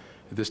argument.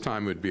 At this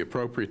time, it would be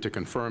appropriate to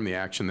confirm the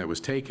action that was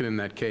taken in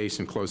that case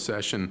in closed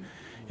session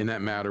in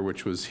that matter,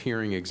 which was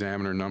hearing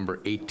examiner number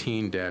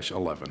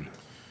 18-11.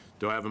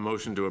 Do I have a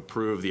motion to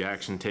approve the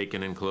action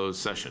taken in closed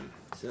session?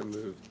 So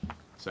moved.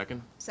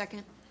 Second?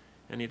 Second.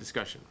 Any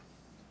discussion?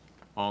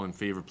 All in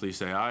favor, please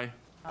say aye.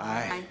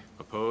 Aye.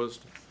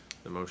 Opposed?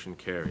 The motion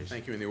carries.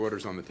 Thank you, and the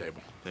order's on the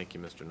table. Thank you,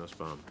 Mr.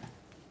 Nussbaum.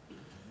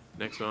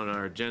 Next on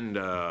our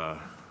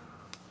agenda,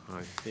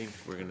 I think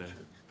we're going to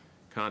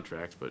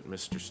contracts, but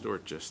Mr.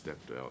 Stewart just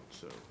stepped out,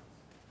 so.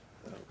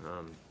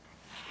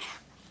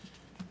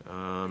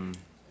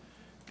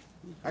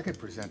 I could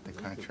present the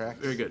contract.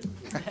 Very good.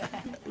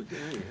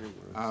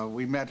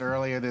 We met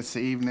earlier this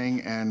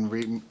evening and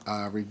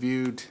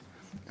reviewed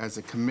as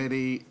a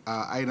committee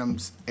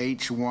items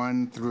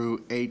H1 through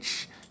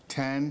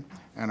H10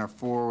 and are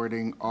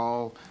forwarding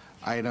all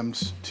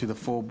items to the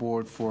full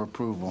board for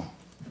approval.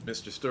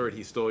 Mr. Stewart,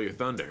 he stole your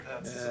thunder.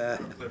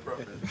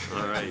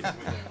 All right.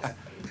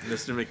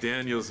 Mr.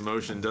 McDaniel's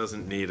motion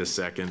doesn't need a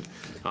second.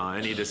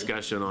 Any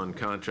discussion on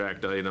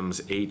contract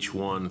items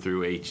H1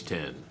 through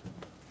H10?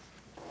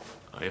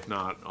 If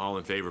not, all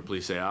in favor,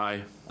 please say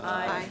aye.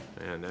 Aye.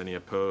 And any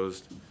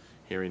opposed?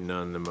 Hearing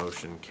none, the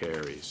motion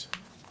carries.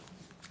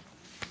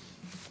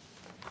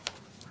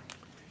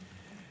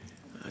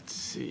 Let's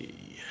see.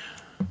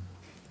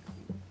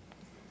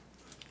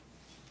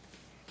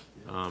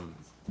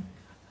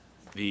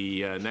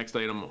 The next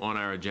item on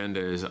our agenda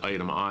is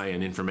item I,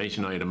 an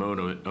information item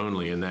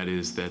only, and that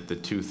is that the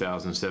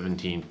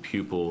 2017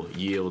 pupil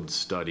yield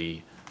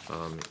study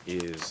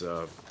is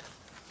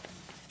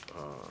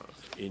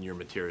in your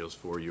materials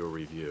for your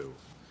review.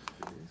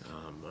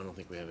 I don't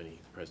think we have any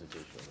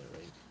presentation on that,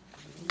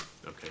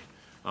 right? Okay.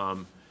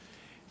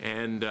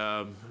 And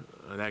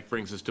that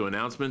brings us to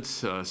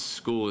announcements.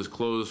 School is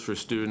closed for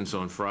students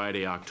on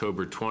Friday,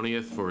 October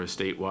 20th for a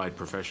statewide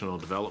professional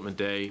development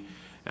day.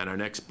 And our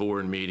next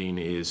board meeting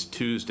is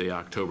Tuesday,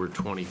 October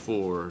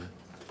 24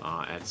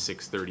 at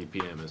 6:30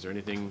 p.m. Is there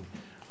anything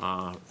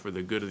for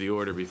the good of the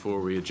order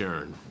before we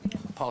adjourn?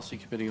 Policy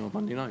Committee on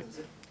Monday night.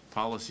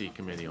 Policy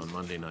Committee on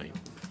Monday night.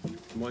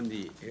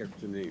 Monday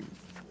afternoon.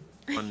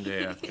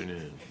 Monday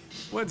afternoon.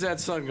 When's that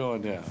sun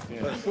going down?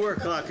 Yeah. 4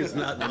 o'clock is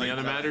not Any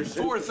other matters?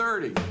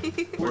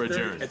 4:30. We're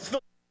adjourned. It's still